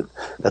he did.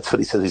 That's what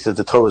he says. He says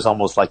the Torah is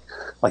almost like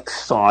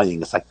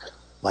sighing. It's like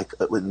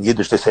in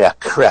Yiddish they say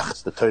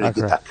akrechts. The Torah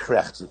get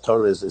akrechts. The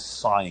Torah is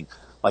sighing.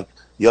 Like,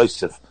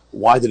 Yosef,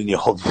 why didn't you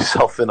hold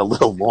yourself in a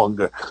little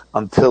longer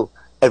until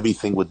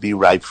everything would be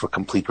ripe for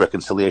complete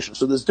reconciliation?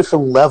 So there's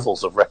different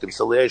levels of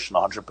reconciliation,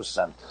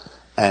 100%.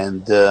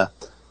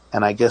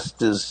 And I guess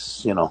there's,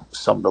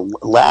 some of the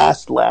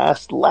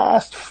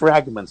last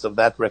fragments of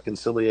that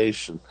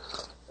reconciliation.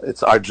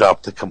 It's our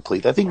job to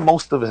complete. I think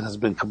most of it has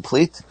been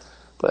complete,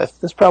 but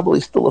there's probably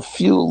still a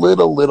few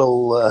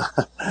little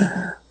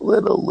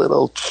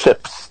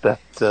chips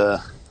that,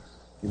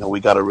 we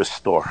got to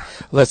restore.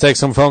 Let's take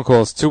some phone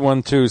calls.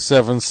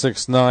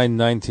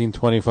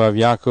 212-769-1925.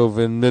 Yaakov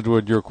in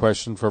Midwood, your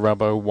question for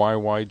Rabbi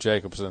Y.Y.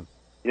 Jacobson.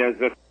 Yes,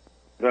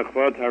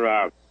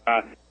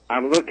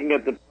 I'm looking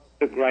at the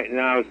book right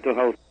now as to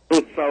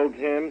who sold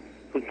him,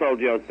 who sold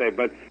Yosef,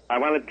 but I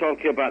want to talk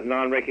to you about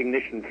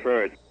non-recognition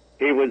first.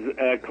 He was,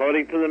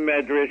 according to the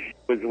Medrash,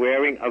 was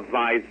wearing a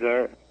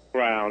visor,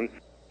 crown.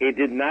 He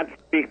did not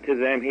speak to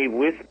them. He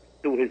whispered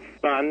to his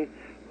son,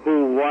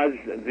 who was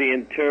the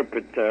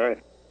interpreter,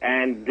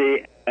 and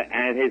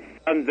his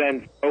son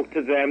then spoke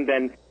to them,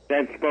 then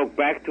spoke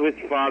back to his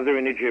father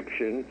in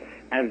Egyptian,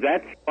 and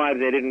that's why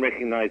they didn't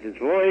recognize his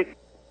voice.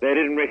 They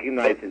didn't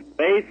recognize his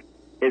face.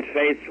 His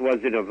face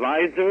was in a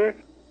visor,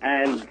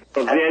 and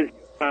so there's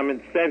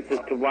common sense as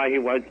to why he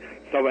was.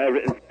 So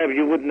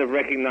you wouldn't have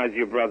recognized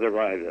your brother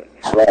either,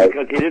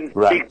 because he didn't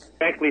speak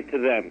directly to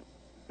them.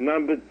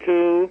 Number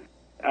 2,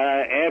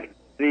 after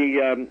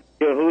the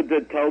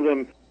Yehuda told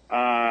him,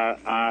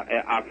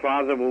 our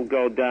father will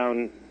go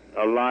down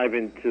alive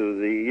into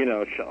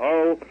the,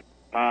 Sheol,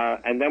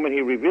 and then when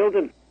he revealed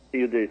him to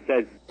you, he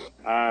said,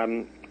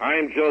 I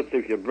am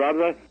Joseph, your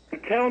brother.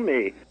 Tell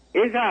me,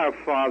 is our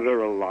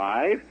father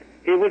alive?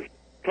 He was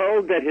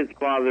told that his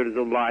father is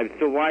alive,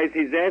 so why is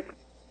he dead?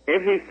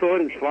 If he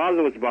thought his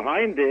father was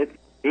behind it,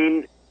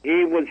 he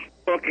was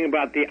talking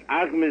about the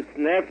Agmas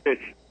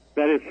Nefesh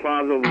that his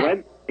father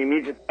went. You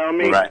mean to tell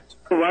me you're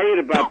worried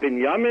about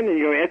Binyamin, and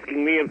you're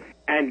asking me,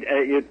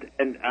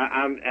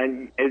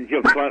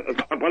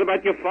 what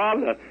about your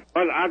father?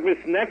 What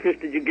Agmas Nefesh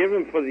did you give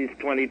him for these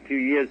 22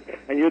 years?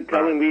 And you're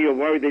telling me you're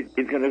worried that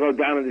he's going to go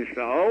down in the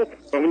Sheol?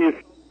 But when you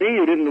see,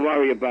 you didn't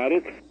worry about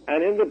it.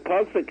 And in the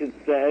pasuk it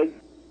says,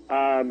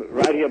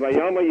 right here,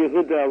 Vayoma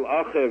Yehuda el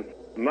Achiv,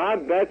 Ma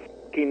bet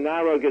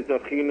kinaro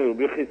gezachinu,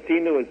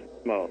 b'chisinu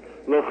esmo,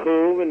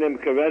 l'chu v'nem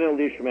kavenu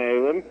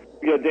lishmeelim,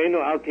 yodenu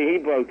al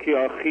tihibo, ki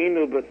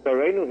achinu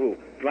b'sarenuhu,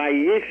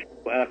 v'yish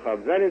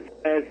echav. Then it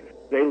says,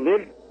 they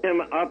lifted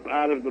him up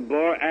out of the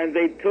bar, and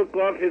they took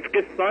off his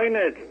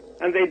kesonet,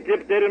 and they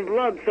dipped it in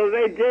blood. So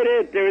they did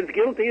it. They're as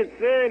guilty as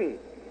sin.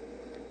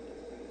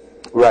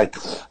 Right.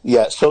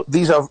 Yeah, so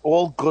these are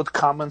all good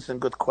comments and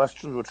good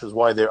questions, which is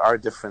why there are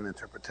different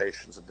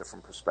interpretations and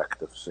different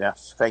perspectives.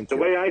 Yes, thank you.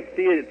 The way I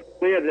see it, it's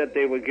clear that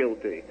they were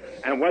guilty.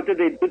 And what did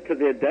they do to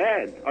their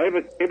dad?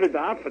 Over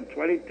for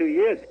 22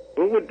 years.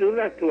 Who would do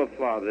that to a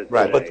father?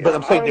 Right, today? but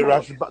I'm saying the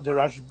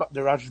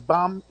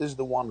Rashbam is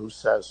the one who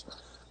says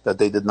that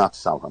they did not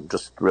sell him.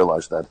 Just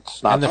realize that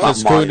it's not. And the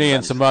Fitzcooney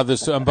and some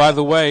others. And by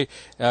the way,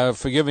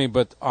 forgive me,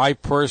 but I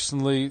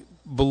personally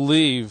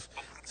believe,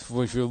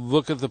 if you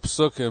look at the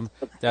psukim,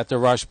 that the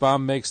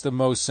Rashbam makes the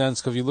most sense,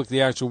 because if you look at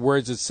the actual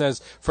words, it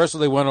says, first of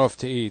all, they went off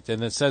to eat,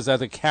 and it says that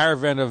the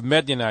caravan of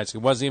Midianites, it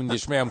wasn't even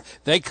Yishmaelim,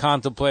 they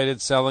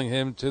contemplated selling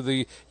him to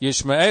the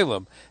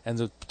Yishmaelim. And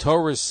the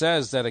Torah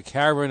says that a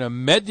caravan of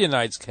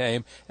Midianites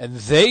came, and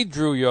they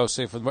drew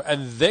Yosef,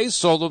 and they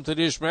sold him to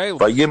the Yishmaelim.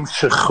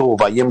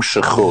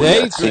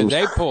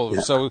 They pulled him.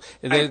 Yeah. So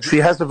she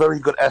has a very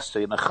good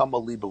essay in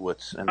Chama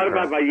Leibowitz. What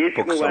about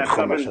Vayishmael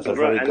Echav? Has a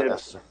very good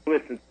essay.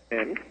 Listen to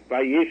him.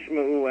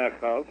 Vayishmael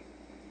Echav.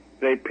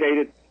 They paid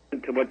it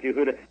to what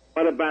Yehuda.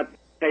 What about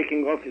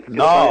taking off his?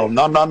 No.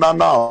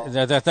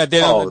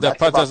 That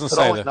part doesn't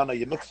say that. No,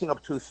 you're mixing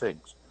up two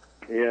things.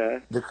 Yeah.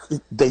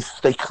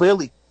 They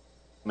clearly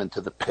went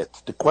into the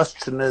pit. The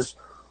question is,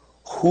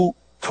 who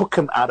took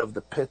him out of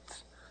the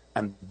pit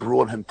and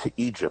brought him to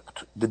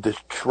Egypt? Did the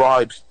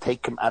tribes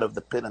take him out of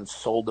the pit and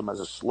sold him as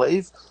a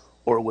slave?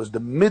 Or was the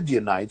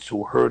Midianites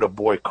who heard a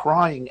boy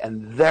crying,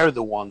 and they're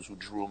the ones who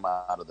drew him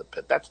out of the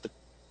pit? That's the question.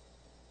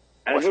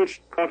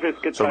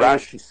 So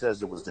Rashi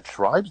says it was the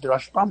tribes. The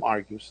Rashbam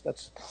argues.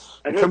 That's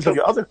in terms of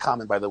your other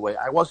comment, by the way.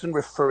 I wasn't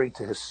referring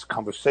to his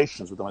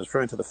conversations with them. I was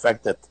referring to the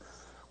fact that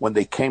when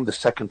they came the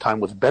second time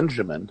with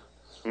Benjamin,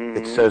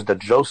 it says that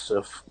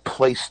Joseph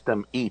placed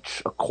them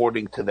each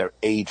according to their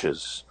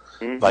ages.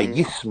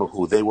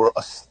 Vayismahu, they were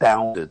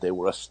astounded. They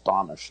were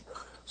astonished.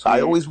 So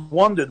I always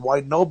wondered why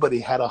nobody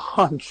had a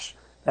hunch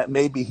that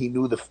maybe he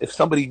knew if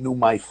somebody knew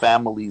my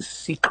family's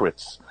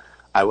secrets,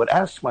 I would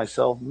ask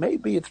myself,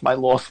 maybe it's my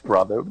lost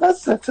brother.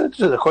 That's it.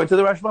 According to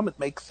the Rashbam, it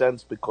makes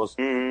sense because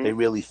they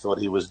really thought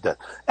he was dead.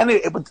 And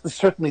it's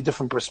certainly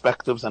different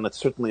perspectives, and it's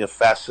certainly a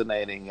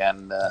fascinating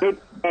and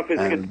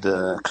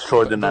extraordinary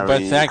conversation.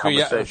 But thank you,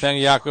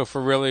 Yaakov,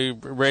 for really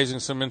raising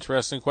some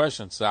interesting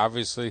questions.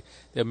 Obviously,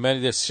 there's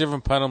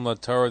Shivan Panim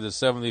LaTorah, there's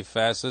 70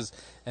 facets,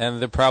 and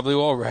they're probably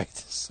all right.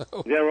 So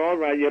they're all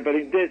right, yeah. But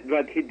he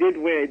did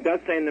wear. It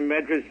does say in the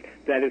Medrash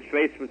that his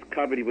face was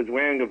covered. He was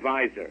wearing a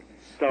visor.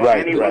 So,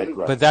 right.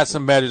 But that's a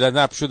matter. I'm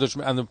not sure.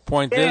 And the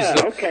point is,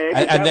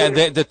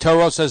 the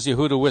Torah says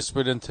Yehuda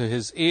whispered into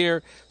his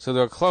ear, so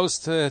they're close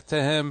to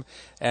him.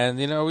 And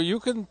you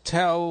can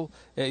tell.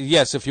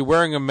 Yes, if you're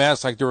wearing a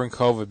mask like during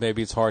COVID,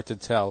 maybe it's hard to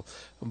tell.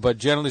 But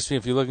generally speaking,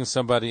 if you're looking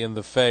somebody in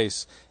the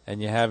face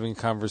and you're having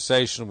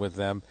conversation with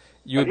them,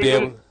 you would be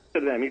able.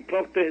 To them, he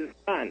talked to his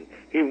son.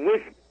 He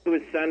whispered to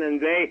his son,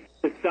 and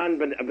his son.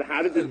 But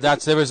how did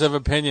that's the difference of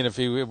opinion. If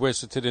he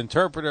whispered to the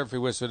interpreter, if he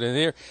whispered in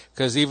here,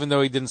 because even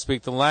though he didn't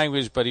speak the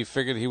language, but he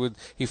figured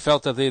he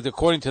felt that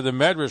according to the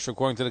Medrash,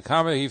 according to the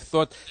comment, he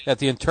thought that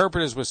the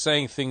interpreters were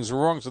saying things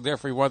wrong, so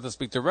therefore he wanted to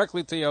speak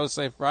directly to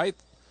Yosef, right?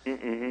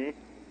 Mm-hmm.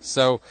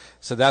 So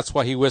that's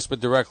why he whispered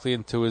directly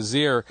into his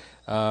ear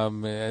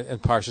in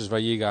Parshas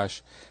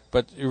Vayigash.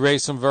 But you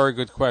raised some very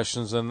good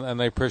questions,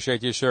 and I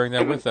appreciate you sharing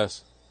that with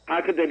us.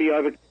 How could they be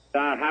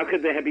how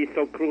could they be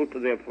so cruel to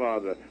their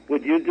father?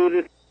 Would you do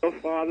this to your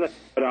father?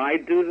 Would I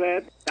do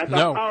that? That's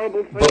a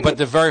horrible thing. But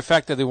the very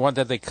fact that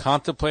they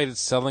contemplated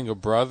selling a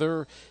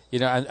brother,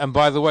 and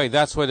by the way,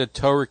 that's why the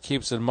Torah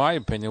keeps, in my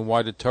opinion,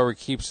 why the Torah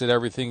keeps it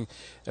everything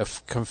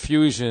of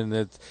confusion.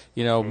 That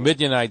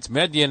Midianites,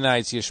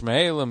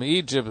 Yishmaelim,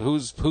 Egypt,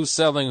 who's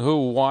selling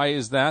who? Why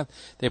is that?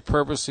 The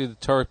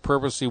Torah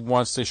purposely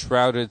wants to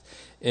shroud it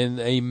in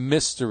a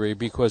mystery,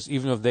 because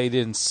even if they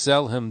didn't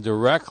sell him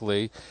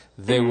directly,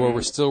 they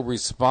were still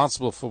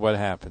responsible for what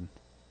happened.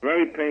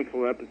 Very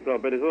painful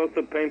episode, but it's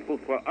also painful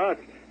for us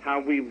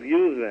how we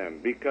view them,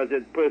 because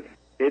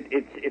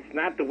it's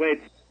not the way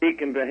to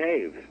speak and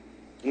behave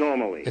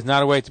normally. It's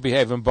not a way to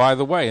behave, and by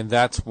the way, and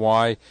that's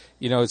why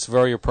it's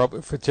very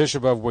appropriate for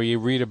Tisha B'Av, where you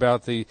read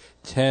about the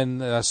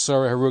 10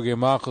 Asura Harugei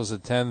Malchus, the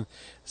 10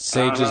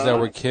 sages that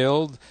were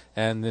killed,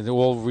 and it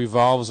all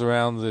revolves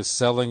around the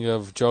selling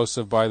of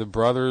Joseph by the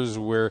brothers,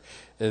 where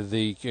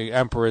the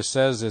emperor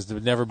says there's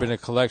never been a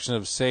collection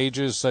of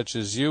sages such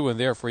as you, and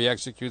therefore he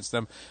executes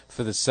them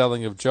for the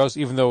selling of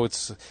Joseph, even though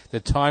it's the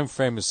time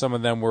frame is some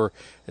of them were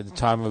at the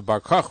time of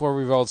Bar Kokhba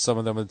revolt, some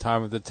of them at the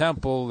time of the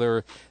temple.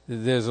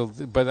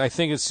 But I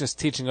think it's just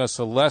teaching us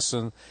a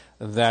lesson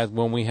that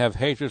when we have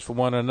hatred for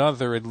one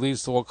another, it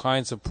leads to all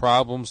kinds of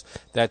problems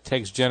that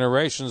takes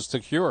generations to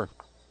cure.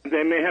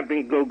 They may have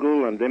been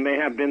Gogulim. They may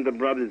have been the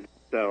brothers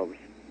themselves.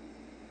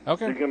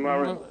 Okay. There are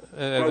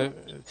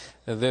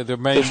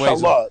many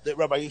ways. Rabbi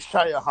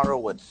Yeshaya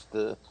Horowitz,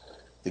 the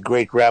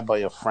great rabbi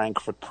of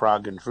Frankfurt,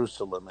 Prague, and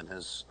Jerusalem, in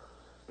his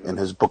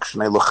book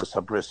Shnei Luchas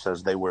Habris,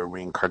 says they were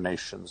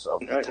reincarnations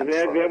of the 10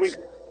 tribes.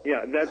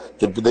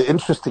 The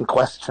interesting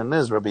question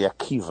is Rabbi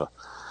Akiva,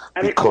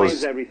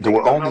 because there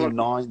were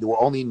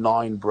only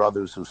 9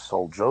 brothers who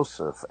sold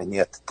Joseph, and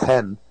yet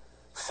 10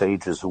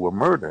 sages who were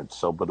murdered.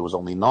 But it was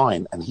only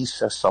 9, and he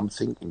says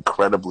something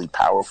incredibly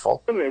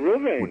powerful.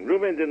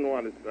 Reuben didn't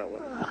want to sell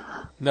it.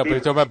 No, but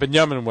you're talking about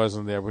Binyamin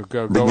wasn't there.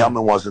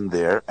 Binyamin wasn't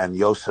there, and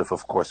Yosef,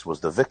 of course,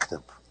 was the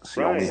victim.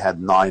 So you only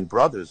had 9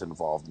 brothers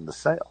involved in the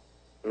sale.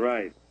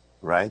 Right.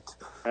 Right?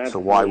 Absolutely. So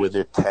why were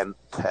there 10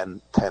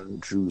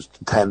 Jews,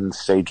 10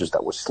 sages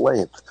that were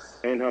slain?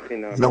 So what's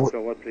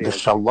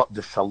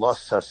the Shalosh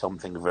says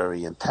something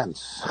very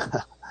intense.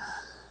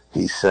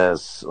 He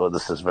says,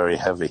 this is very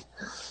heavy.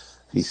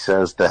 He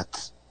says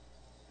that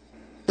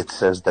it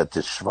says that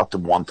the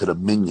Shvatim wanted a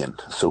minion.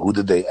 So who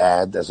did they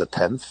add as a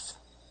 10th?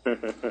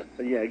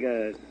 Yeah, go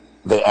ahead.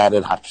 They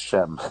added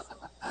Hashem.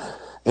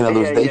 In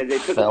other words,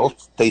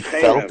 they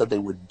felt that they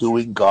were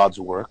doing God's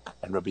work,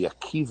 and Rabbi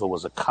Akiva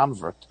was a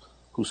convert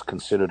who's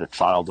considered a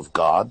child of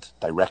God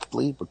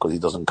directly because he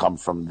doesn't come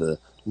from the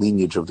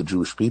lineage of the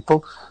Jewish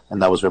people,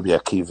 and that was Rabbi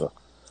Akiva.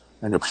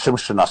 And Rabbi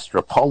Shimshon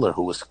Astropoler,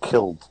 who was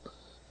killed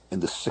in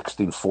the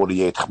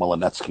 1648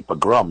 Khmelnytsky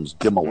pogroms,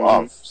 Gimel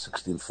of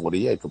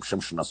 1648, Rabbi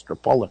Shimshon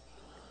Astropoler,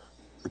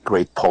 the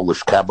great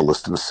Polish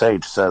Kabbalist and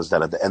sage, says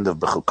that at the end of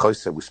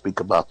Bechukoseh we speak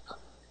about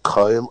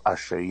Koil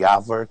asher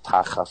yaver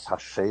tachas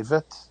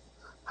hashevet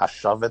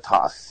hashavet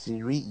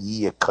ha'asiri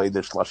yeh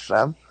kodesh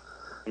l'Hashem.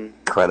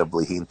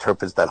 Incredibly, he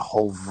interprets that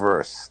whole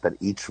verse that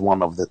each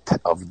one of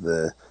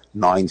the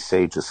 9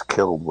 sages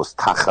killed was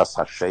tachas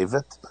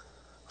hashevet,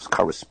 was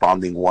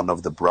corresponding one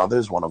of the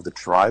brothers, one of the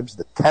tribes.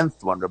 The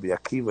 10th one, Rabbi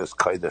Akiva, is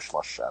kodesh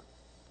l'Hashem.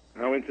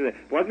 How interesting!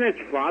 Wasn't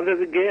his father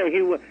the Ger?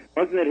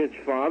 Wasn't it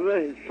his father?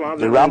 His father.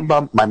 The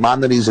Rambam,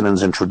 Maimonides, in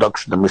his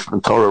introduction to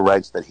Mishnah Torah,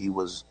 writes that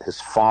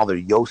his father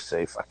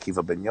Yosef,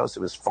 Akiva ben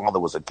Yosef, his father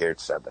was a Ger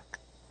Tzedek.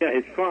 Yeah,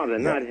 his father,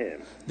 not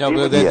him. No,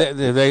 but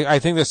I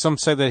think that some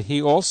say that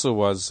he also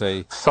was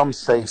a. Some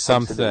say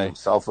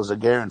himself was a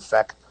Ger. In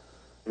fact,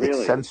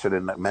 it's censored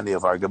in many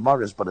of our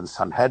Gemaras, but in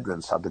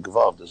Sanhedrin,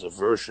 Sadegvav, there's a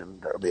version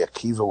that Rabbi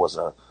Akiva was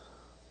a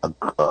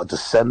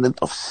descendant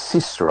of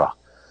Sisera.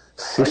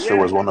 Sisera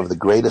was one of the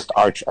greatest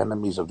arch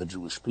enemies of the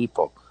Jewish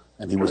people,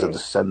 and he was a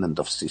descendant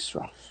of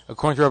Sisera.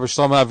 According to Rabbi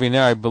Shlomo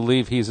Aviner, I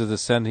believe he's a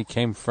descendant. He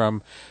came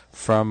from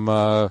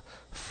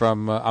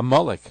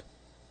Amalek.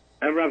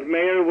 And Rav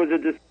Meir was a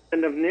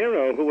descendant of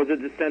Nero, who was a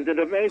descendant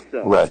of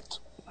Esau. Right.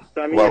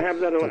 So, I mean, well, you have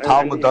that. The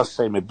Talmud does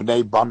say,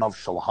 "Bnei Banav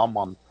Shel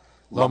Haman."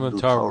 Lomdu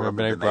Torah,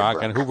 Bnei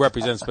Brak, and who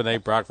represents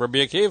Bnei Brak?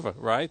 Rabbi Akiva,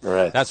 right?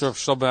 Right. That's what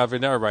Shlomo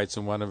Aviner writes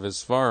in one of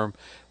his forum,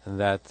 and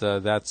that's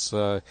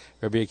Rabbi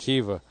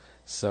Akiva.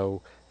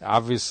 So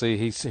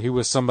obviously he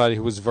was somebody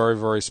who was very,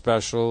 very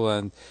special,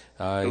 and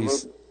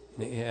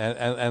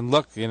and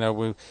look,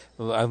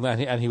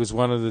 and he was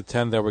one of the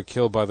 10 that were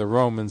killed by the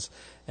Romans.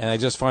 And I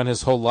just find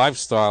his whole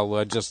lifestyle,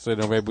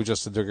 maybe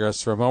just to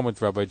digress for a moment,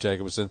 Rabbi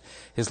Jacobson,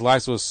 his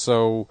life was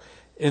so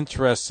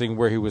interesting,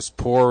 where he was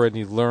poor and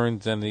he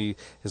learned, and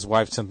his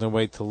wife sent him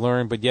away to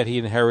learn, but yet he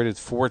inherited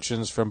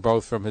fortunes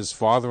from his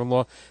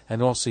father-in-law,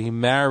 and also he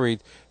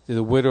married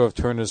the widow of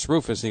Turnus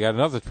Rufus. He got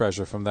another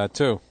treasure from that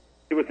too.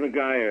 He was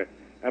Megayer.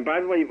 And by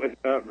the way,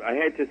 I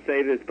hate to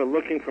say this, but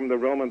looking from the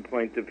Roman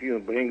point of view,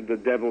 being the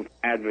devil's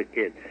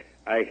advocate,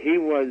 he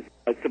was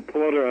a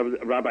supporter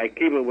of, Rabbi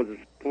Akiva was a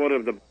supporter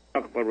of the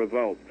Bar Kokhba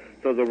revolt.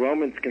 So the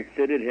Romans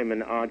considered him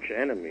an arch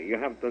enemy. You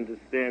have to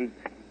understand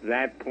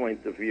that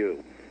point of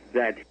view,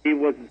 that he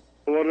was a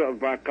supporter of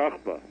Bar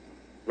Kokhba,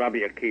 Rabbi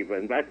Akiva,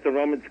 and that's the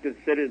Romans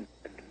considered.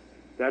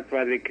 That's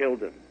why they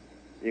killed him.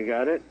 You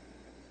got it?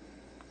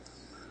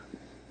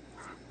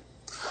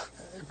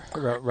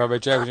 Rabbi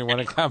Jacobson, you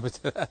want to comment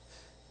to that?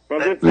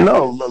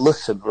 No,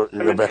 listen,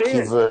 Rabbi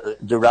Akiva,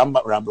 the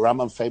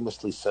Rambam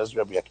famously says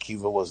Rabbi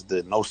Akiva was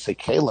the Nosei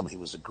Kalim. He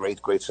was a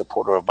great, great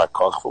supporter of Bar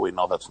Kokhba. We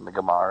know that from the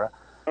Gemara.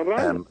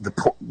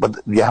 But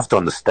you have to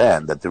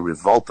understand that the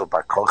revolt of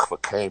Bar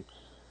Kokhba came,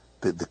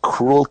 the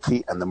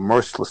cruelty and the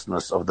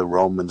mercilessness of the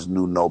Romans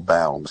knew no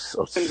bounds.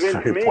 So it's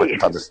very important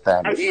to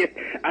understand this.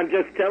 I'm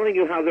just telling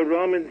you how the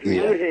Romans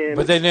viewed him.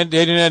 But they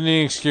didn't have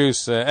any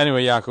excuse.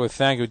 Anyway, Yaakov,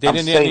 thank you. They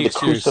didn't have any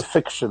excuse. The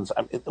crucifixions,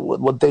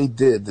 what they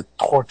did, the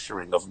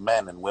torturing of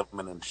men and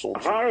women and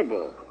children.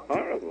 Horrible.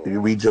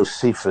 You read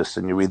Josephus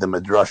and you read the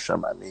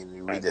Midrashim.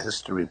 You read the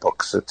history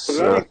books. It's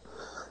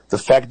the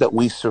fact that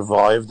we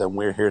survived and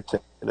we're here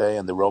today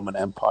and the Roman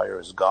Empire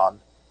is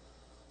gone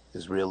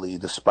is really,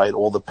 despite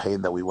all the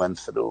pain that we went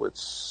through,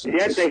 it's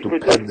Yet they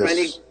produced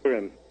many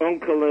Gerim,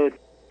 Onkelos,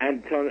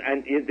 and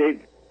the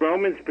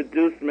Romans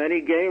produced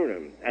many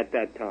Gerim at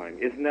that time.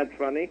 Isn't that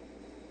funny?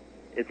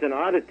 It's an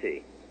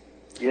oddity.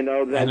 That and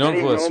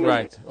Onkelos,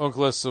 right.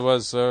 Onkelos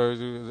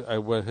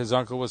was, his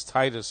uncle was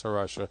Titus of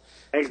Russia.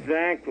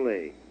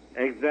 Exactly.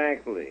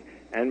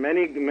 And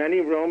many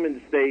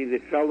Romans, they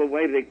fell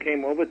away, they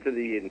came over to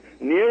the,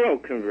 Nero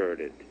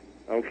converted,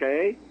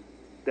 okay?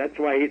 That's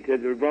why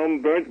the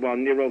Rome burned while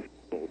Nero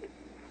filled.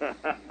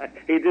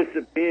 He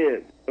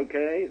disappeared.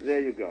 Okay, there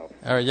you go.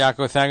 All right,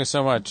 Yaakov, thank you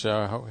so much.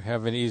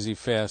 Have an easy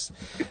fast.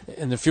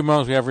 In the few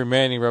moments we have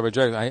remaining, Rabbi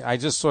Jacob, I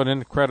just saw an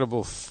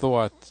incredible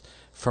thought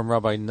from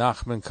Rabbi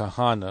Nachman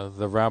Kahana,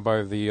 the rabbi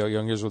of the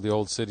Young Israel, the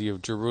old city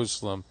of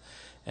Jerusalem.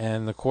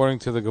 And according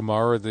to the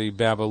Gemara, the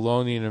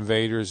Babylonian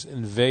invaders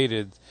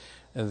invaded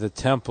the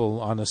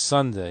temple on a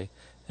Sunday.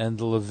 And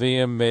the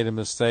Levium made a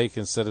mistake.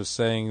 Instead of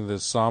saying the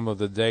Psalm of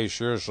the day,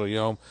 Shir Shel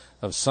Yom,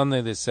 of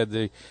Sunday, they said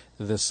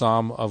the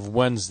Psalm of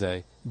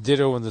Wednesday.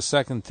 Ditto in the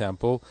Second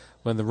Temple.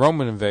 When the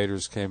Roman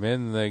invaders came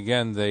in,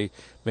 they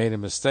made a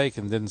mistake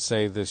and didn't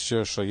say the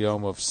Shir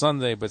Shayom of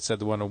Sunday, but said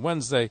the one on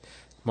Wednesday.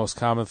 Most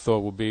common thought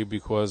would be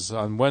because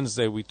on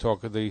Wednesday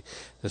the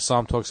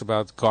psalm talks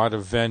about God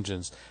of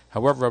vengeance.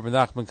 However, Rabbi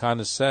Nachman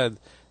Kana said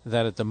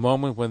that at the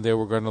moment when the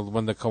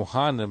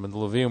Kohanim and the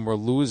Levim were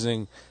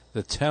losing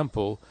the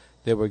temple,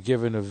 they were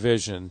given a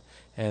vision.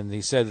 And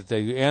he said that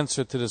the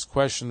answer to this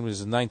question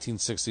was in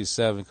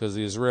 1967 because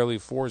the Israeli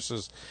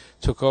forces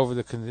took over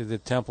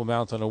the Temple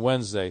Mount on a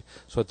Wednesday.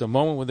 So at the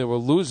moment when they were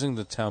losing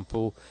the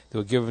temple, they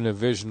were given a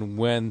vision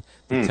when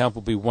the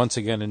temple be once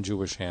again in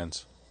Jewish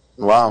hands.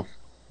 Wow.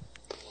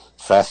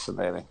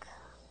 Fascinating.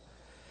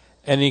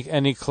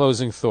 Any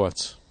closing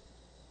thoughts?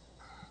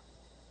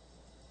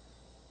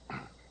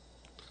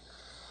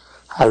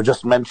 I would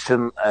just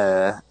mention,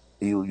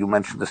 you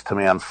mentioned this to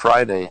me on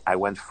Friday. I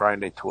went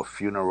Friday to a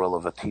funeral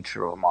of a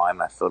teacher of mine.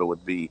 I thought it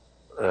would be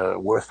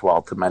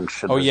worthwhile to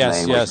mention his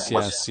name.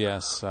 Yes.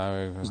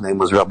 His name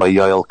was Rabbi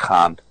Yoel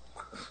Kahn.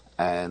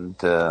 And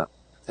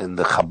in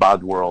the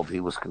Chabad world, he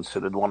was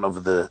considered one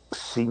of the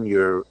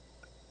senior,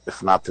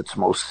 if not its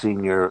most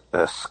senior,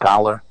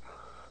 scholar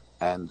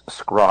and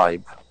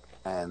scribe,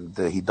 and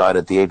he died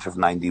at the age of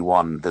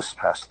 91 this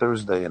past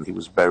Thursday, and he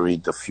was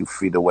buried a few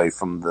feet away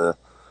from the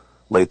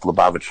late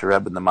Lubavitcher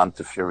Rebbe in the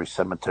Montefiore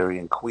Cemetery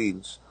in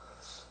Queens.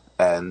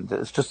 And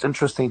it's just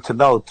interesting to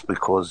note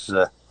because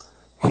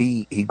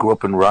he grew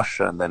up in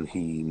Russia, and then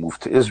he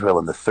moved to Israel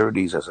in the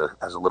 30s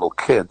as a little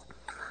kid,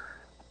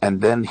 and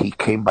then he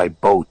came by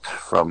boat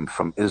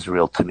from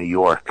Israel to New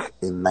York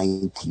in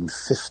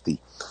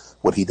 1950.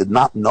 What he did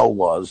not know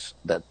was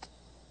that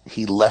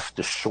he left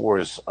the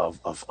shores of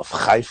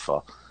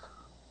Haifa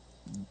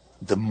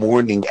the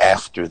morning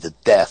after the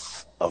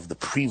death of the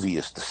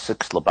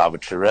sixth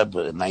Lubavitcher Rebbe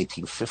in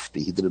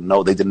 1950. They didn't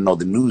know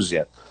the news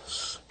yet.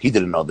 He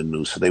didn't know the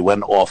news, so they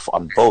went off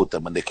on boat.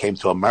 And when they came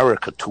to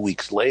America 2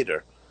 weeks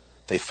later,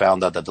 they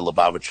found out that the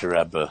Lubavitcher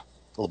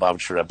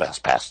Rebbe has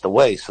passed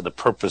away. So the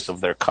purpose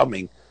of their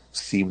coming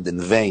seemed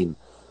in vain.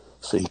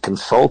 So he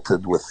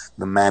consulted with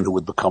the man who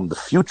would become the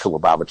future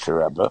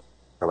Lubavitcher Rebbe,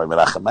 Rabbi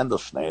Menachem Mendel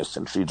Schneer,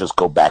 since he just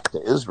go back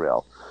to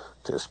Israel,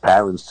 to his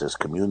parents, to his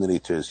community,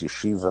 to his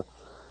yeshiva.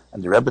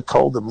 And the Rebbe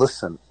told him,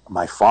 listen,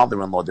 my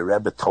father-in-law, the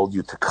Rebbe told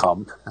you to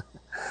come.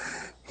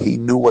 He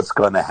knew what's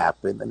going to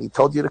happen, and he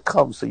told you to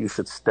come, so you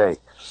should stay.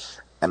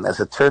 And as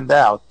it turned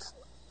out,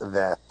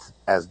 that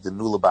as the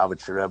new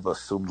Lubavitcher Rebbe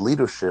assumed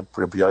leadership,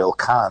 Rabbi Yoel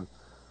Kahn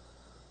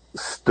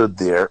stood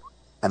there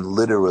and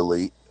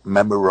literally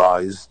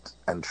memorized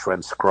and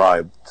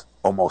transcribed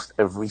almost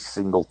every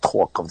single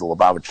talk of the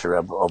Lubavitcher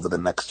Rebbe over the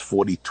next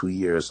 42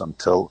 years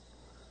until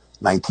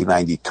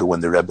 1992 when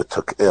the Rebbe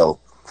took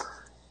ill.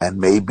 And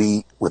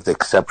maybe with the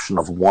exception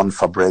of one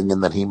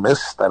Farbrengen that he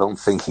missed, I don't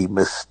think he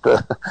missed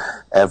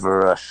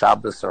ever a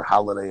Shabbos or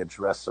holiday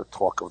address or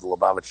talk of the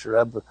Lubavitcher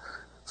Rebbe.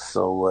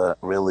 So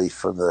really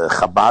for the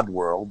Chabad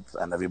world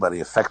and everybody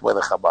affected by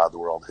the Chabad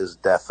world, his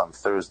death on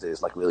Thursday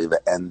is like really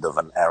the end of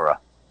an era.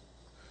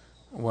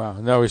 Wow,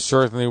 no, he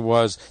certainly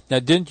was. Now,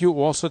 didn't you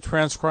also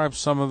transcribe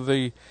some of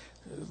the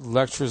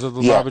lectures of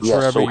the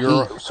Lubavitcher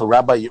Rebbe? So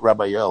Rabbi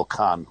Yoel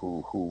Kahn,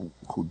 who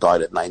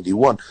died at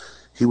 91,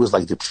 he was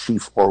like the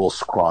chief oral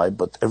scribe,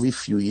 but every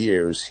few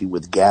years he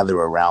would gather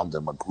around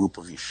him a group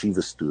of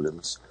yeshiva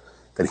students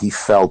that he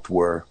felt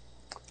were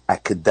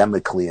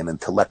academically and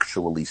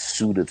intellectually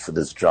suited for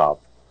this job.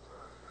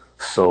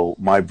 So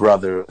my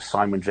brother,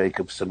 Simon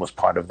Jacobson, was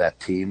part of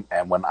that team,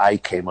 and when I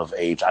came of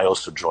age, I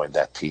also joined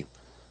that team.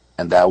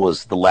 And that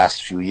was the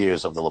last few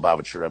years of the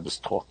Lubavitcher Rebbe's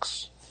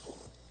talks.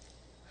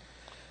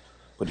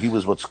 But he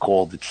was what's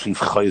called the chief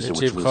chayzer,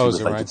 which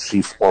was like the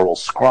chief oral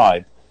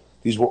scribe.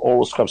 These were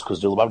oral scribes because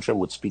the Lubavitcher Rebbe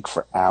would speak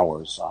for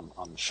hours on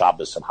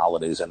Shabbos and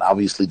holidays, and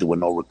obviously there were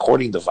no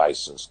recording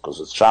devices because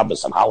it's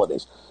Shabbos and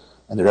holidays,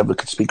 and the Rebbe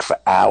could speak for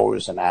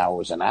hours and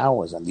hours and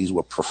hours, and these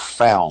were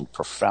profound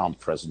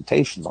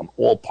presentations on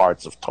all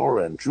parts of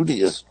Torah and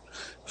Judaism,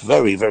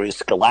 very, very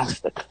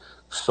scholastic.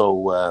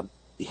 So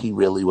he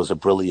really was a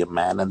brilliant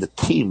man, and the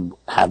team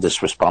had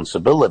this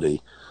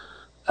responsibility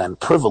and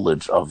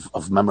privilege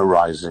of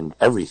memorizing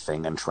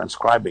everything and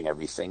transcribing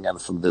everything,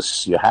 and from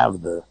this you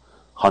have the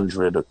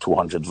 100 or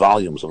 200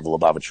 volumes of the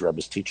Lubavitcher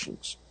Rebbe's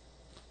teachings.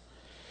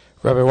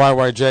 Rabbi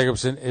Y.Y.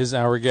 Jacobson is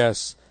our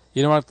guest.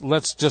 You know what?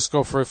 Let's just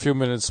go for a few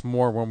minutes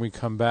more when we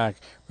come back.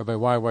 Rabbi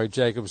Y.Y.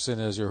 Jacobson,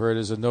 as you heard,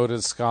 is a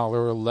noted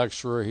scholar, a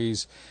lecturer. He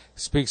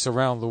speaks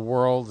around the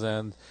world,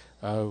 and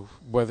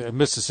whether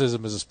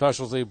mysticism is a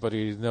specialty, but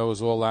he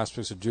knows all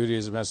aspects of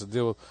Judaism, has to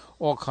deal with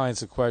all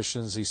kinds of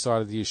questions. He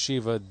started the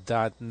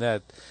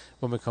yeshiva.net.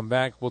 When we come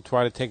back, we'll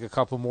try to take a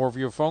couple more of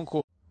your phone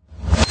calls.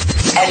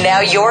 And now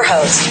your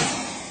host.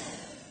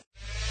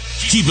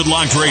 Keep it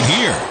locked right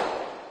here.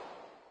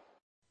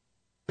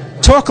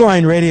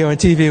 Talkline Radio and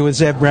TV with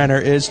Zev Brenner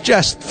is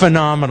just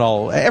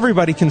phenomenal.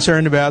 Everybody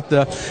concerned about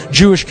the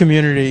Jewish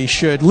community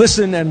should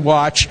listen and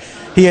watch.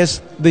 He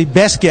has the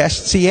best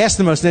guests. He asks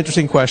the most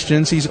interesting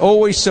questions. He's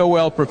always so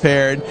well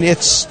prepared.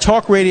 It's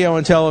talk radio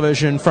and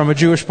television from a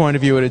Jewish point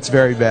of view at its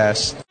very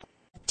best.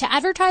 To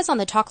advertise on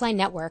the Talkline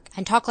Network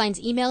and Talkline's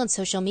email and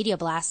social media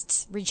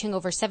blasts reaching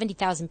over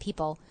 70,000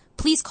 people,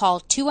 please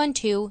call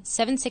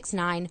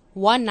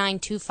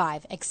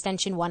 212-769-1925,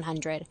 extension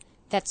 100.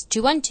 That's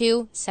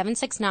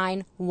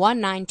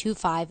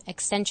 212-769-1925,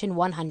 extension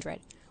 100.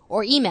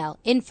 Or email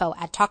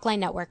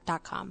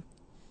info@talklinenetwork.com.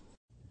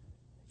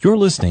 You're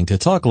listening to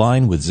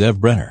Talkline with Zev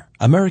Brenner,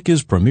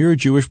 America's premier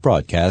Jewish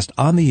broadcast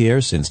on the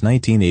air since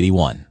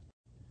 1981.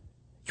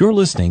 You're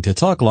listening to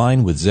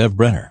Talkline with Zev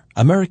Brenner,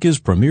 America's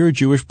premier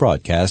Jewish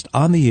broadcast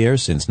on the air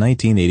since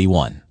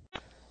 1981.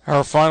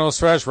 Our final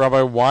stretch,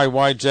 Rabbi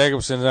Y.Y.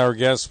 Jacobson is our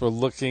guest. We're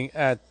looking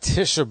at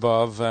Tisha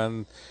B'Av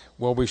and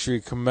what we should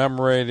be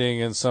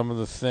commemorating and some of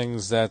the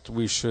things that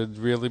we should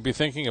really be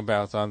thinking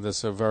about on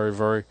this a very,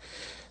 very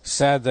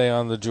sad day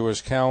on the Jewish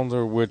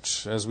calendar,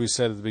 which, as we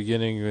said at the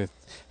beginning, it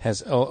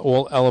has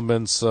all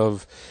elements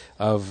of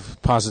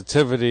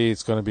positivity.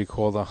 It's going to be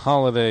called a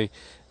holiday.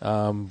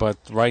 But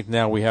right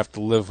now we have to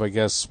live, I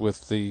guess,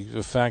 with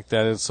the fact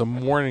that it's a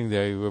mourning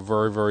day, a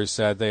very, very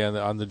sad day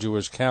on the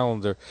Jewish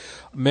calendar.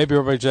 Maybe,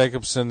 Rabbi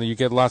Jacobson, you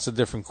get lots of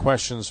different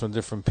questions from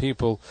different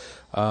people.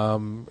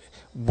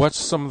 What's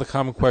some of the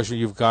common questions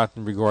you've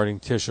gotten regarding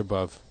Tisha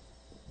B'Av?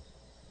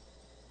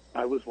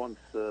 I was once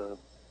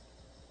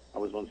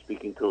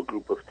speaking to a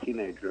group of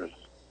teenagers.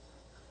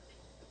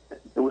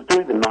 It was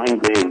during the 9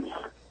 days.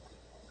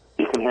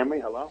 You can hear me?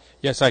 Hello?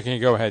 Yes, I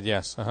can. Go ahead.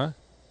 Yes. Uh-huh.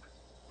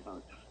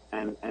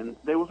 And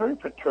they were very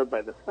perturbed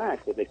by the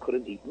fact that they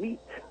couldn't eat meat.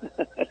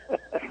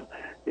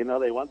 You know,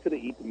 they wanted to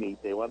eat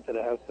meat. They wanted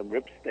to have some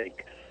rib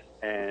steak.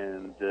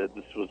 And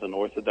this was an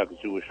Orthodox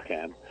Jewish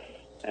camp.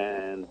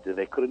 And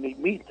they couldn't eat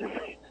meat.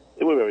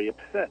 They were very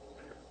upset.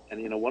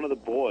 And, you know, one of the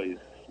boys,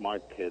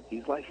 smart kid,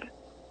 he's like,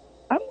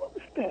 I don't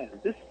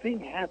understand. This thing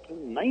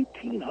happened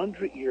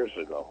 1,900 years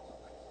ago.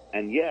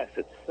 And, yes,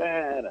 it's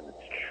sad and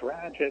it's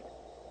tragic.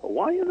 But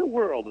why in the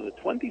world, in the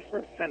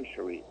 21st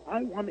century,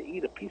 I want to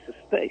eat a piece of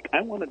steak?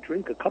 I want to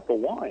drink a cup of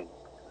wine.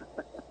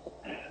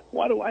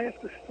 Why do I have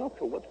to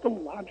suffer? What's the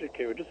logic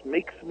here? It just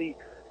makes me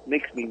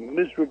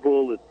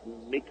miserable. It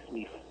makes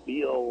me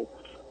feel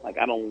like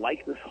I don't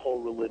like this whole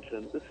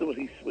religion. This is what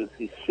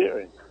he's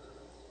sharing.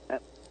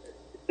 And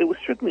it was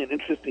certainly an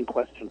interesting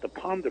question to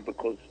ponder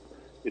because,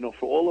 you know,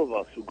 for all of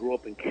us who grew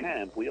up in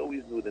camp, we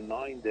always knew the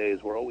 9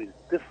 days were always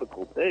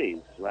difficult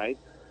days, right?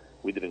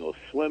 We didn't go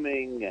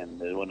swimming, and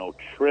there were no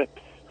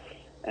trips,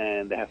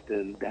 and they had to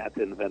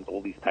invent all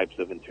these types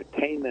of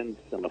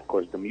entertainments, and of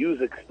course the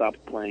music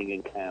stopped playing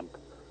in camp.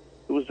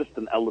 It was just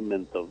an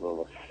element of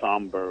a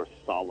somber,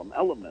 solemn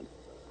element.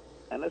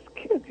 And as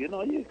kids, you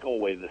know, you go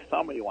away this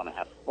summer, you want to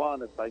have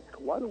fun. It's like,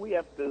 why do we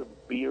have to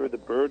bear the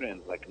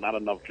burdens? Like, not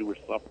enough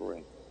Jewish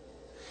suffering.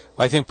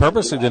 I think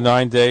purposely the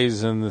 9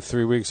 days and the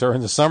 3 weeks are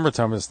in the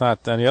summertime. It's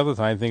not any other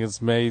time. I think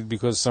it's made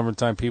because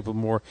summertime people are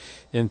more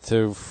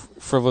into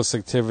frivolous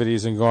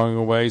activities and going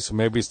away. So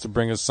maybe it's to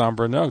bring a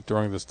somber note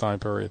during this time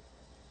period.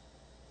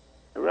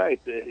 Right.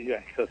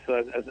 Yeah. So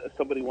as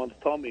somebody once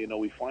told me, you know,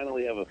 we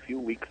finally have a few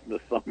weeks in the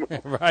summer.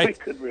 Right. We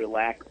could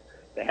relax.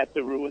 They had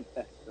to ruin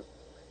that.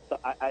 So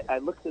I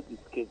looked at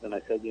these kids and I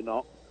said, you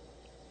know,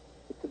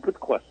 it's a good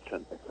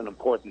question. It's an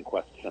important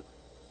question.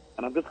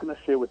 And I'm just going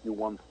to share with you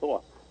one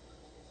thought.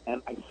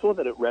 And I saw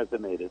that it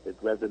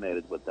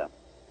resonated with them.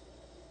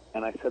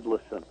 And I said,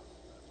 listen,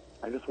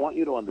 I just want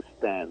you to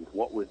understand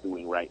what we're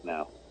doing right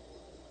now.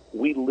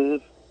 We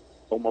live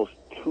almost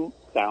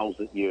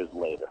 2,000 years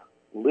later,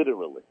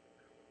 literally.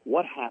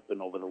 What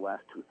happened over the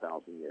last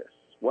 2,000 years?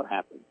 What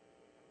happened?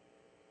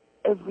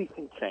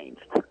 Everything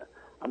changed.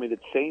 I mean, the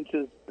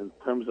changes in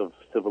terms of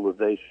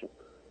civilization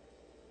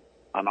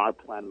on our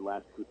planet in the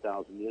last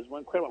 2,000 years were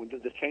incredible. I mean,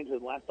 the changes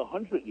in the last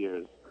 100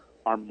 years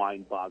are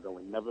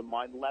mind-boggling. Never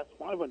mind the last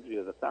 500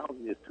 years,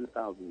 1,000 years,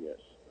 2,000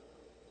 years.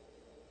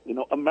 You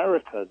know,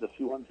 America is a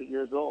few hundred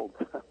years old.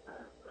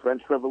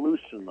 French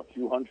Revolution, a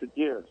few hundred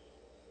years.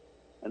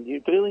 And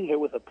you're dealing here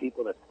with a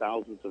people that's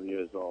thousands of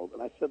years old.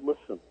 And I said,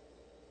 listen,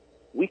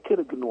 we could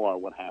ignore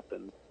what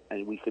happened,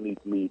 and we can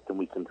eat meat, and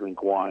we can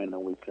drink wine,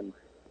 and we can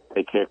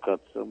take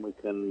haircuts, and we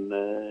can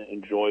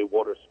enjoy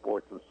water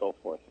sports and so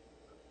forth.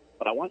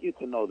 But I want you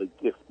to know the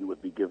gift you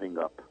would be giving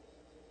up.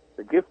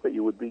 The gift that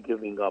you would be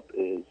giving up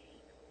is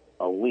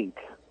a link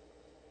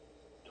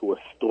to a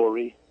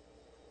story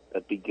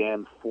that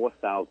began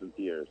 4,000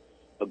 years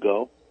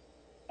ago,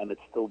 and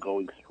it's still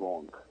going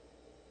strong.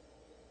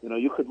 You know,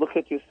 you could look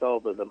at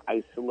yourself as an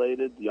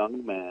isolated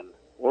young man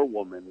or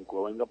woman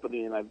growing up in the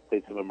United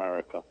States of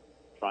America,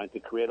 trying to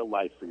create a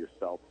life for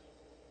yourself.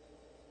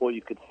 Or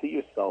you could see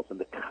yourself in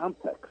the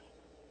context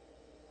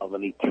of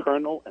an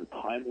eternal and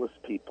timeless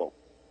people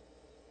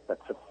that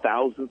for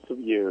thousands of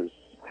years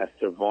has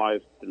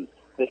survived through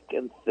thick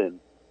and thin,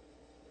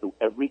 through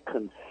every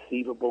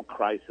conceivable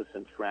crisis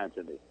and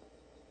tragedy,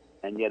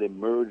 and yet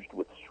emerged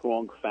with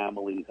strong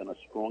families and a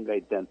strong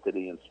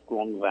identity and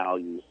strong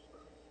values,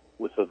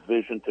 with a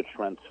vision to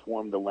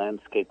transform the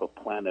landscape of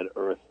planet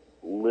Earth,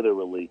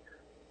 literally,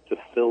 to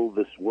fill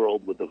this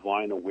world with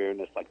divine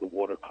awareness like the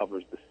water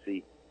covers the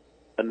sea.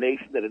 A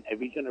nation that in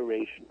every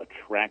generation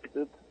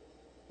attracted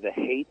the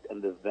hate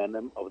and the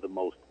venom of the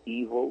most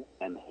evil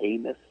and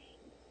heinous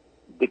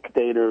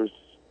dictators,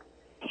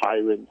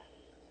 tyrants,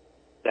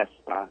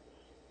 despots,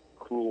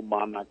 cruel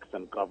monarchs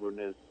and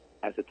governors,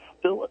 as it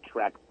still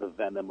attracts the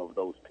venom of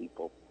those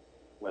people,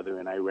 whether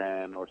in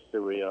Iran or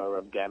Syria or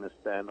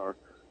Afghanistan or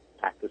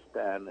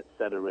Pakistan,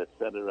 etc.,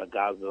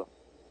 Gaza.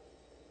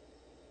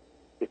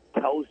 It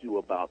tells you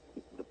about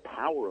the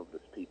power of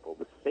this people,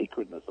 the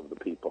sacredness of the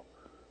people,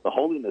 the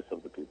holiness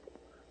of the people.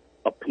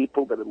 A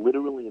people that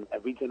literally in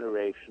every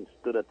generation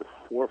stood at the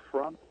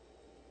forefront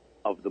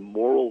of the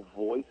moral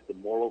voice, the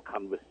moral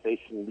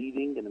conversation,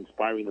 leading and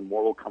inspiring the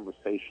moral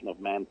conversation of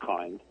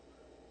mankind.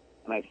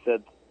 And I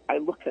said, I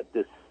look at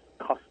this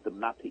custom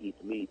not to eat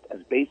meat as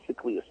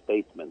basically a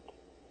statement.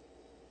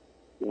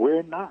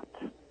 We're not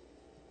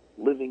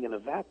living in a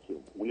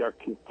vacuum. We are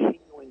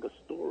continuing a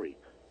story.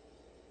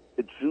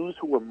 The Jews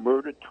who were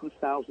murdered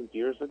 2,000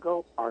 years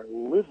ago are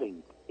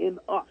living in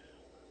us.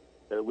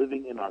 They're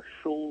living in our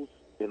shuls,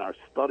 in our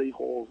study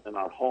halls, in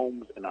our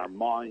homes, in our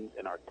minds,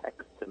 in our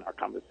texts, in our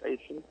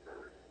conversations.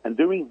 And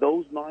during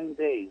those 9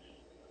 days,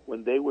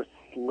 when they were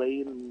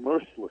slain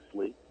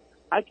mercilessly,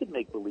 I could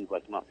make believe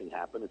like nothing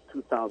happened. It's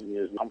 2,000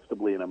 years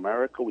comfortably in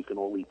America. We can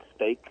all eat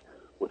steak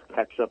with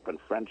ketchup and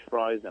French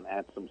fries and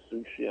add some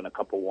sushi and a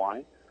cup of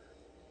wine.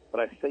 But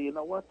I say, you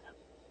know what?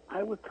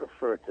 I would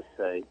prefer to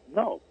say,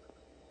 no,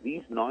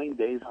 these 9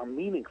 days are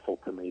meaningful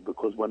to me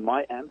because when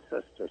my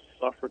ancestors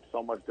suffered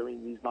so much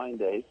during these 9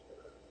 days,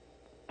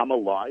 I'm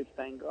alive,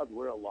 thank God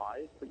we're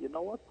alive. But you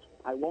know what?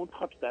 I won't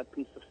touch that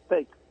piece of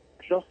steak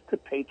just to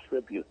pay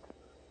tribute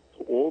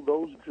to all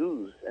those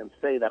Jews and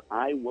say that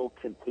I will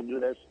continue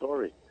their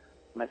story.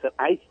 And I said,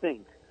 I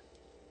think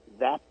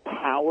that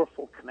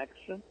powerful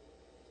connection,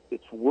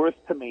 it's worth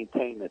to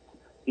maintain it,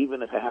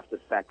 even if I have to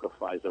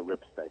sacrifice a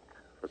rib steak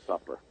for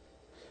supper.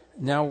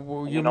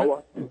 Now, you know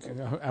what?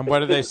 And what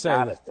did they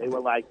say? They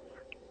were like,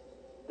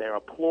 their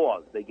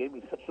applause. They gave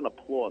me such an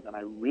applause, and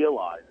I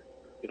realized,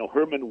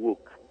 Herman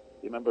Wouk.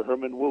 You remember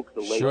Herman Wouk,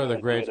 the late... Sure, the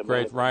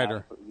great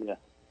writer. Yeah,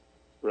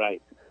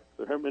 right.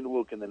 So Herman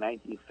Wouk in the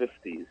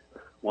 1950s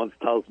once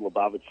tells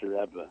Lubavitcher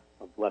Rebbe,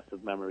 of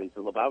blessed memory,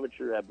 to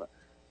Lubavitcher Rebbe,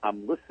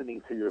 I'm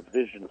listening to your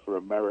vision for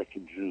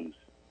American Jews.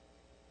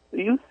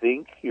 Do you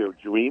think you're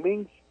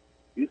dreaming?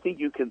 Do you think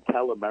you can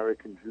tell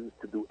American Jews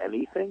to do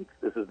anything?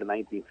 This is the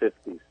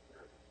 1950s.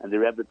 And the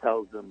Rebbe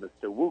tells them,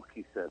 Mr. Wouk,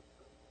 he says,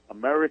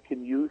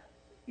 American youth,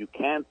 you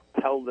can't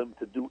tell them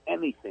to do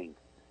anything.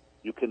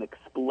 You can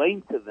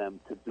explain to them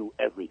to do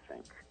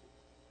everything.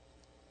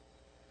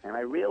 And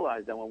I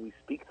realized that when we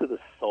speak to the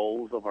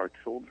souls of our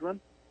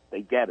children,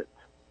 they get it.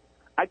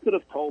 I could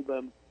have told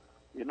them,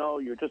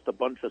 you're just a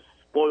bunch of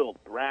spoiled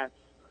brats.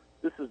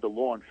 This is the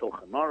law in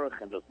Shulchan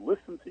Aruch, and just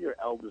listen to your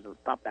elders and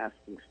stop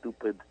asking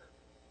stupid,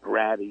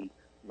 bratty,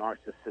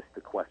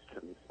 narcissistic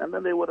questions. And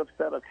then they would have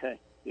said, okay,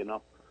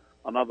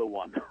 another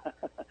one,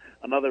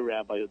 another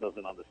rabbi who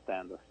doesn't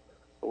understand us.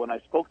 But when I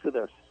spoke to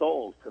their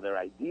souls, to their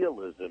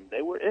idealism,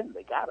 they were in.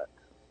 They got it.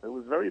 It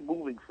was very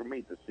moving for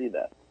me to see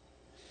that.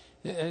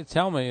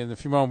 Tell me, in the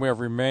few moments we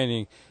have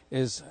remaining,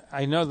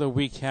 I know that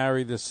we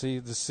carry the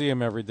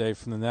Siyum every day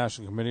from the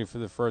National Committee for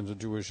the Friends of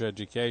Jewish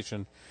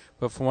Education,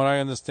 but from what I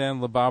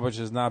understand, Lubavitch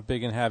is not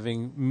big in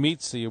having meat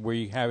Siyum, where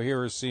you have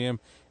here a Siyum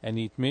and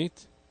eat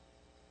meat.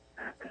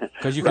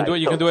 Because you can do it.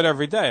 You can do it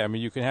every day. I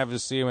mean, you can have the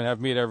Siyum and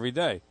have meat every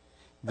day.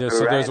 So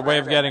there's a way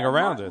of getting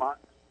around it.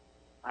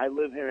 I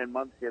live here in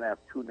Monsey, and I have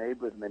two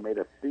neighbors, and they made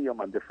a Siyum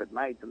on different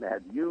nights, and they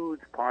had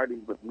huge parties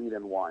with meat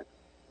and wine.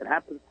 It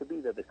happens to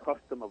be that the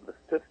custom of the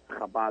fifth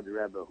Chabad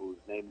Rebbe, whose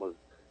name was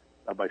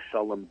Rabbi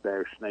Shalom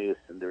Ber Shneus,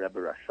 and the Rebbe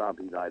Rashab,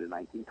 he died in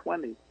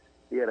 1920,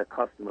 he had a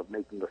custom of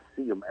making a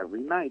Siyum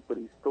every night, but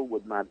he still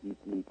would not eat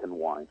meat and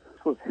wine.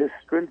 This was his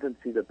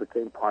stringency that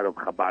became part of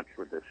Chabad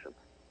tradition.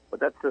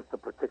 But that's just a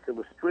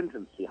particular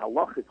stringency.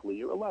 Halachically,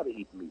 you're allowed to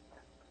eat meat.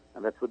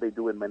 And that's what they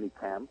do in many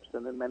camps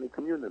and in many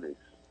communities.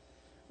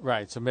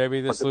 Right. So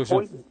maybe the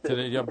solution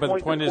the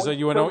point is that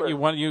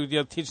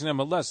you're teaching them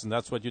a lesson.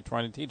 That's what you're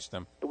trying to teach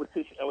them. I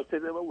would say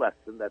them a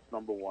lesson. That's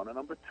number one. And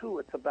number two,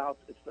 it's the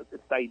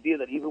idea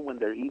that even when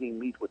they're eating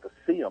meat with a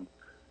Siyum,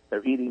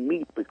 they're eating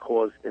meat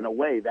because, in a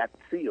way, that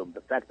Siyum,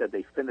 the fact that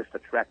they finished a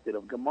tractate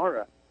of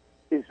Gemara,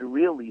 is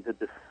really the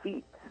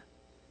defeat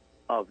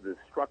of the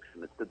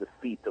destruction. It's the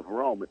defeat of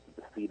Rome. It's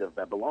the defeat of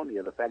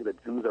Babylonia. The fact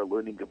that Jews are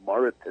learning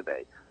Gemara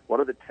today. What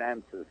are the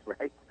chances,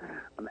 right?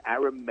 An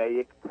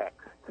Aramaic text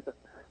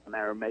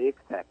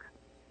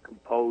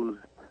composed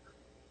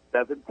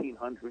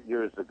 1,700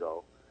 years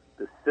ago.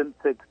 The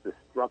syntax, the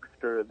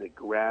structure, the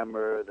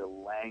grammar, the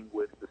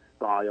language, the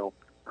style,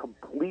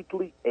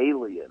 completely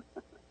alien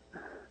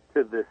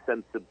to the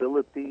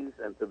sensibilities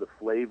and to the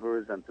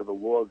flavors and to the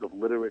laws of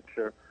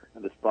literature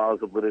and the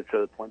styles of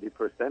literature of the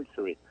 21st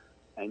century.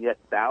 And yet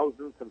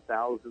thousands and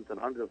thousands and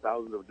hundreds of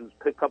thousands of Jews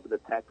pick up the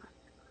text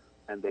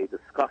and they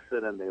discuss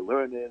it and they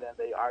learn it and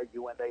they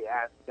argue and they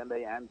ask and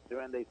they answer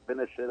and they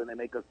finish it and they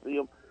make a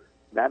siyum.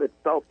 That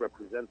itself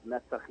represents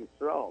Netzach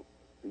Yisrael,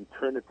 the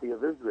eternity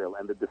of Israel,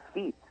 and the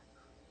defeat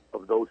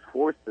of those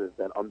forces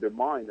that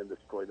undermined and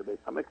destroyed the Beis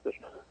HaMikdash.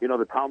 You know,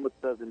 the Talmud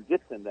says in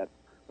Gittin that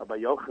Rabbi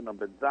Yochanan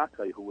ben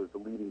Zakkai, who was the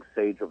leading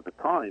sage of the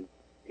time,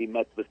 he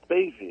met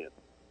Vespasian,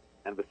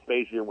 and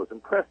Vespasian was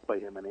impressed by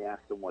him, and he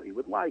asked him what he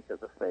would like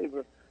as a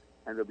favor.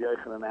 And Rabbi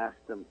Yochanan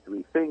asked him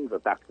three things: a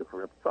doctor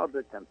for Reb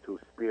Tzadok, and to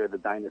spear the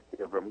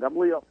dynasty of Reb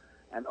Gamliel,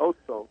 and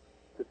also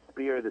to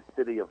spear the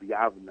city of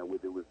Yavna, where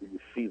there was the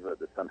yeshiva,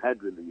 the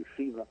Sanhedrin, the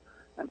yeshiva.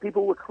 And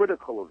people were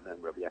critical of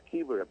him. Rabbi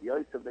Akiva, Rabbi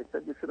Yosef, they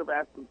said, you should have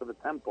asked him for the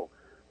temple.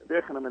 Rabbi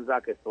Yochanan ben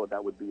Zakkai thought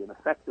that would be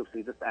ineffective, so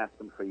he just asked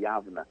him for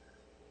Yavna.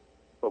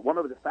 But one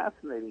of the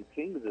fascinating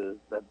things is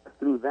that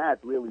through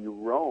that, really,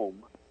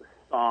 Rome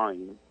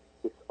signed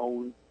its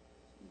own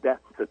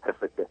death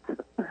certificate.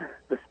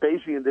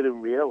 Vespasian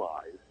didn't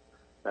realize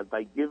that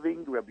by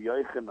giving Rabbi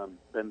Yochanan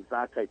ben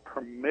Zakkai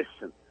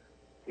permission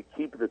to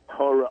keep the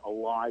Torah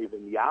alive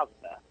in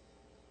Yavna,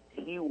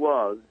 he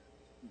was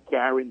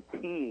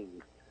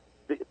guaranteeing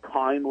the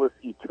timeless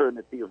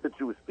eternity of the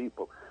Jewish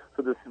people.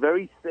 So this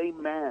very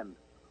same man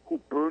who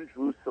burned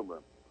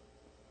Jerusalem,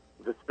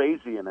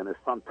 Vespasian and his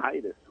son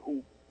Titus,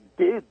 who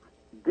did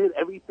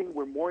everything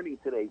we're mourning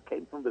today,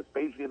 came from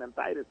Vespasian and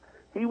Titus.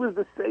 He was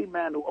the same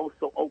man who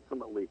also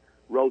ultimately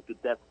wrote the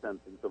death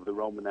sentence of the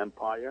Roman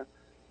Empire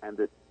and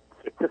the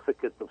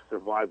certificate of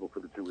survival for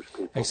the Jewish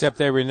people. Except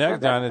they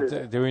reneged on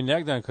it. They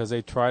reneged on it because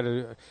they tried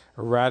to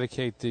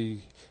eradicate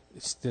the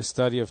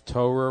study of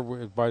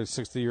Torah by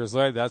 60 years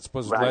later. That's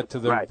supposed to led to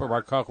the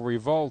Bar Kokhba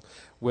revolt,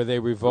 where they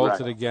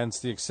revolted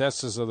against the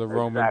excesses of the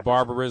Roman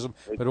barbarism,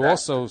 but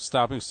also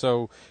stopping.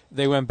 So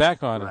they went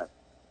back on it.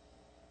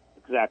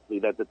 Exactly.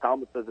 That the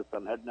Talmud says the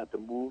Sanhedrin had to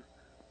move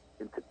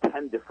into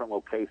 10 different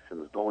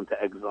locations, go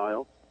into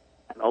exile,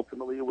 and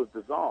ultimately it was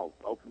dissolved.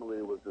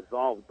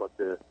 But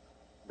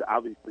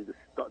obviously the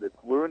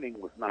learning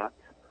was not.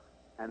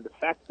 And the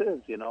fact is,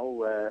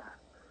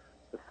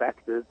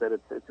 that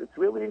it's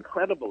really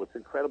incredible. It's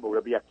incredible.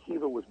 Rabbi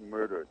Akiva was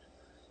murdered.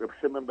 Rabbi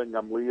Shimon ben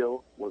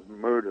Gamliel was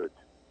murdered.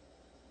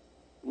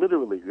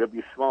 Literally, Rabbi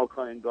Yishmael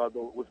Kohen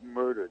Gadol was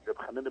murdered.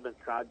 Rabbi Hanina ben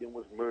Chadian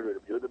was murdered.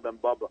 Rabbi Yehuda ben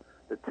Baba,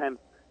 the 10.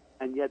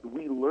 And yet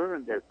we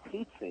learn their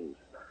teachings.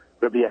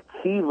 Rabbi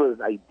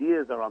Akiva's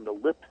ideas are on the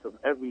lips of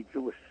every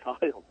Jewish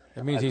child.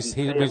 It means he's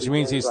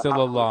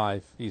still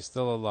alive. He's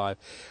still alive.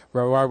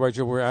 Rabbi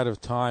Roger, we're out of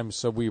time,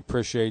 so we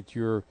appreciate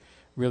your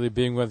really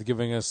being with,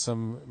 giving us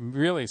some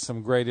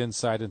great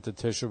insight into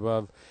Tisha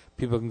B'Av.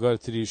 People can go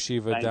to the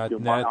yeshiva.net. Thank you.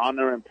 My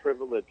honor and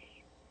privilege.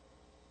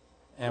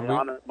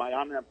 My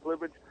honor and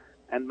privilege.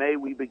 And may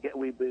we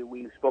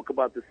spoke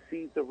about the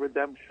seeds of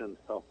redemption.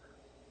 So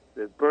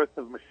the birth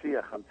of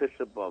Mashiach on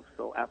Tisha B'Av.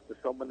 So after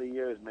so many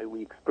years, may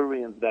we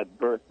experience that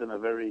birth in a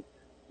very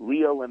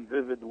real and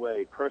vivid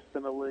way,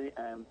 personally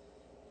and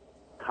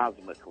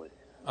cosmically.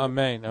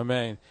 Amen,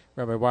 amen.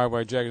 Rabbi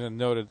Y.Y. Jackson,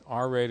 noted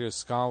R-rated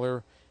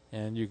scholar,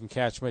 and you can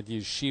catch him at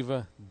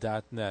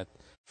yeshiva.net.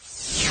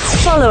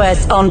 Follow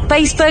us on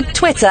Facebook,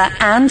 Twitter,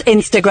 and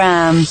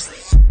Instagram.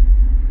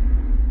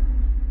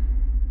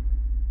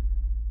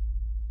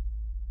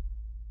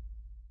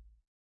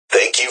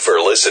 Thank you for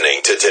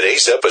listening to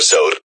today's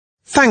episode.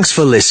 Thanks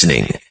for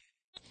listening.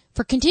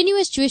 For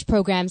continuous Jewish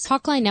programs,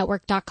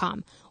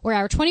 TalkLineNetwork.com, or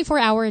our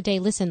 24-hour-a-day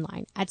listen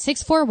line at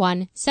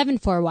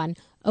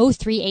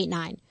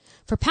 641-741-0389.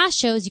 For past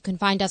shows, you can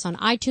find us on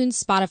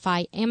iTunes,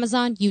 Spotify,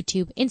 Amazon,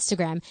 YouTube,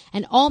 Instagram,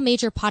 and all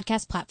major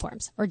podcast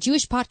platforms, or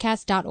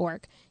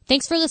jewishpodcast.org.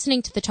 Thanks for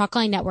listening to the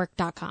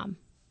TalkLineNetwork.com.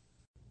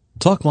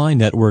 Talkline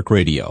Network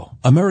Radio,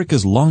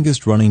 America's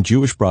longest-running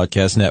Jewish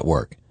broadcast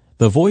network,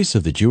 the voice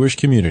of the Jewish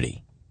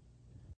community.